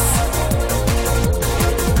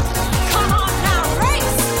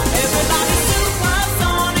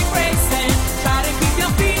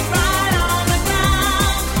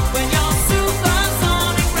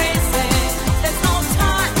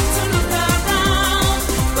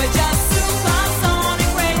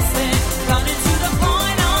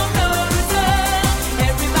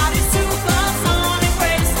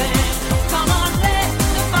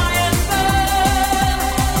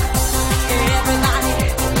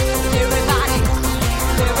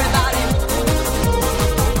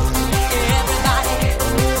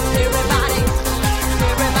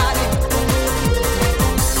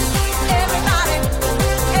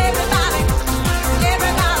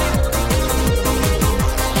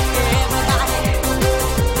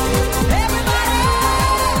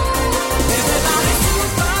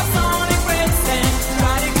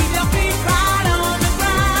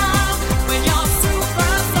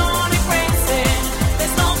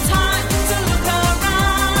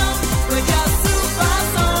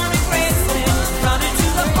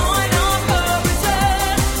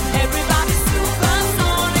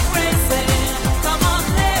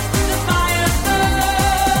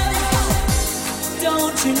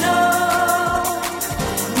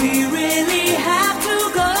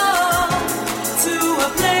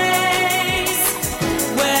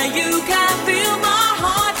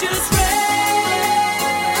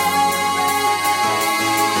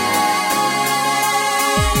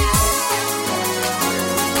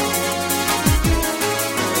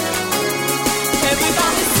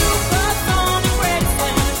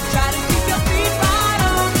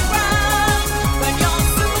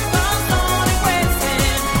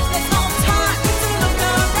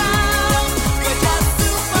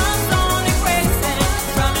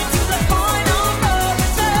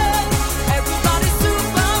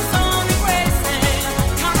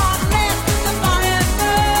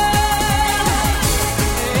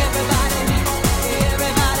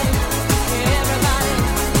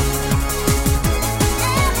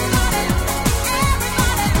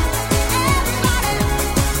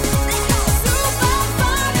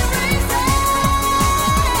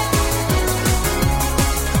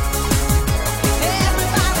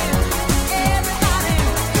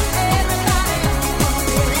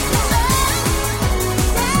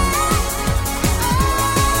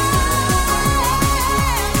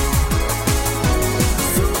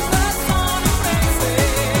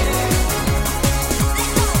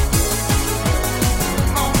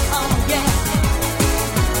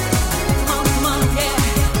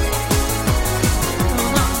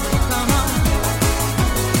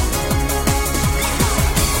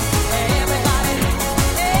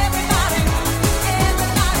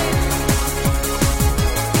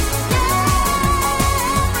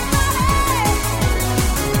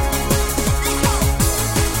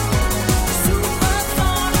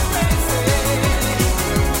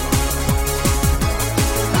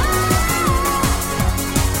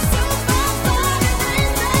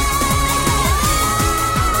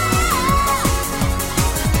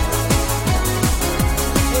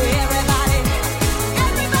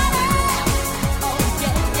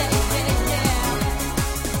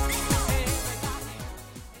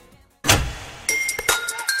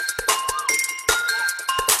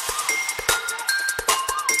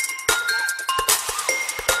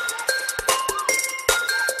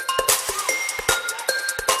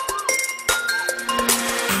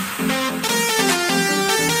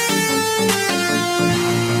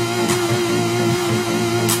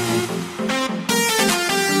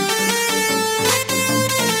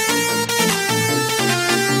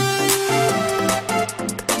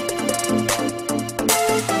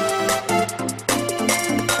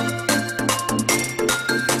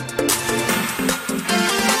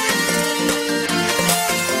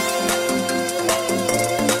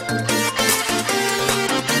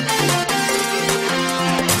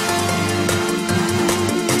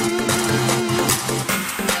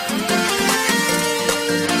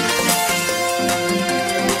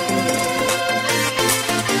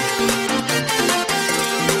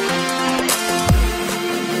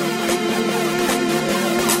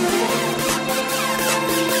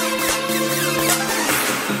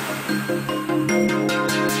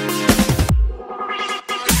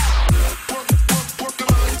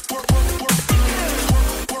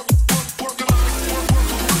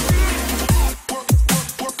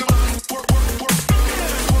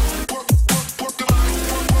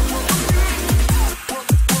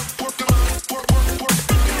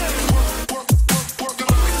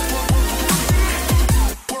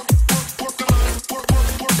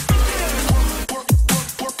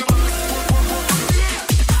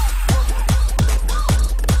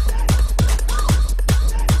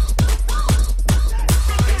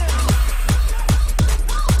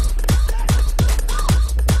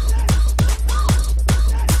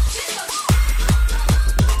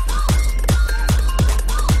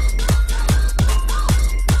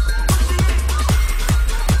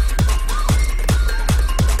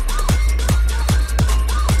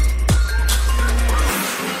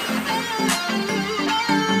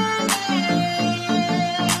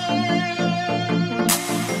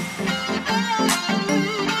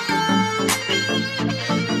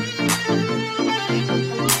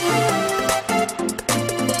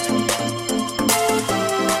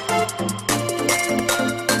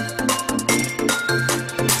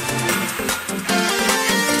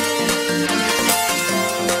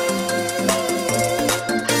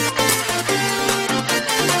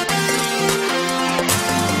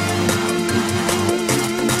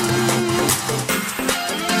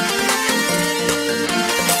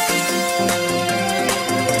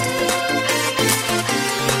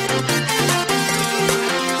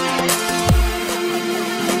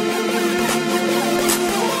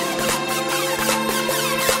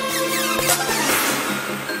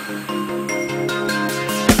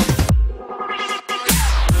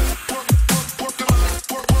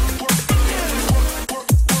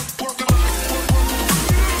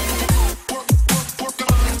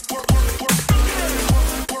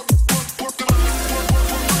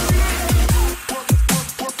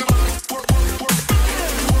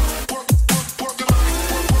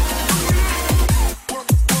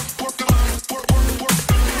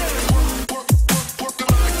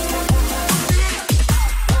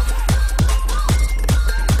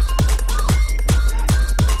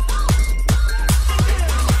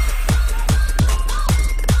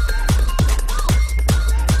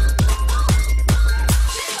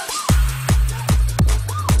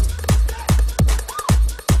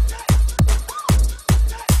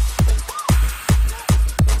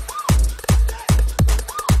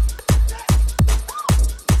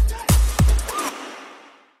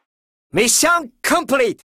Mission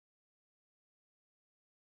complete!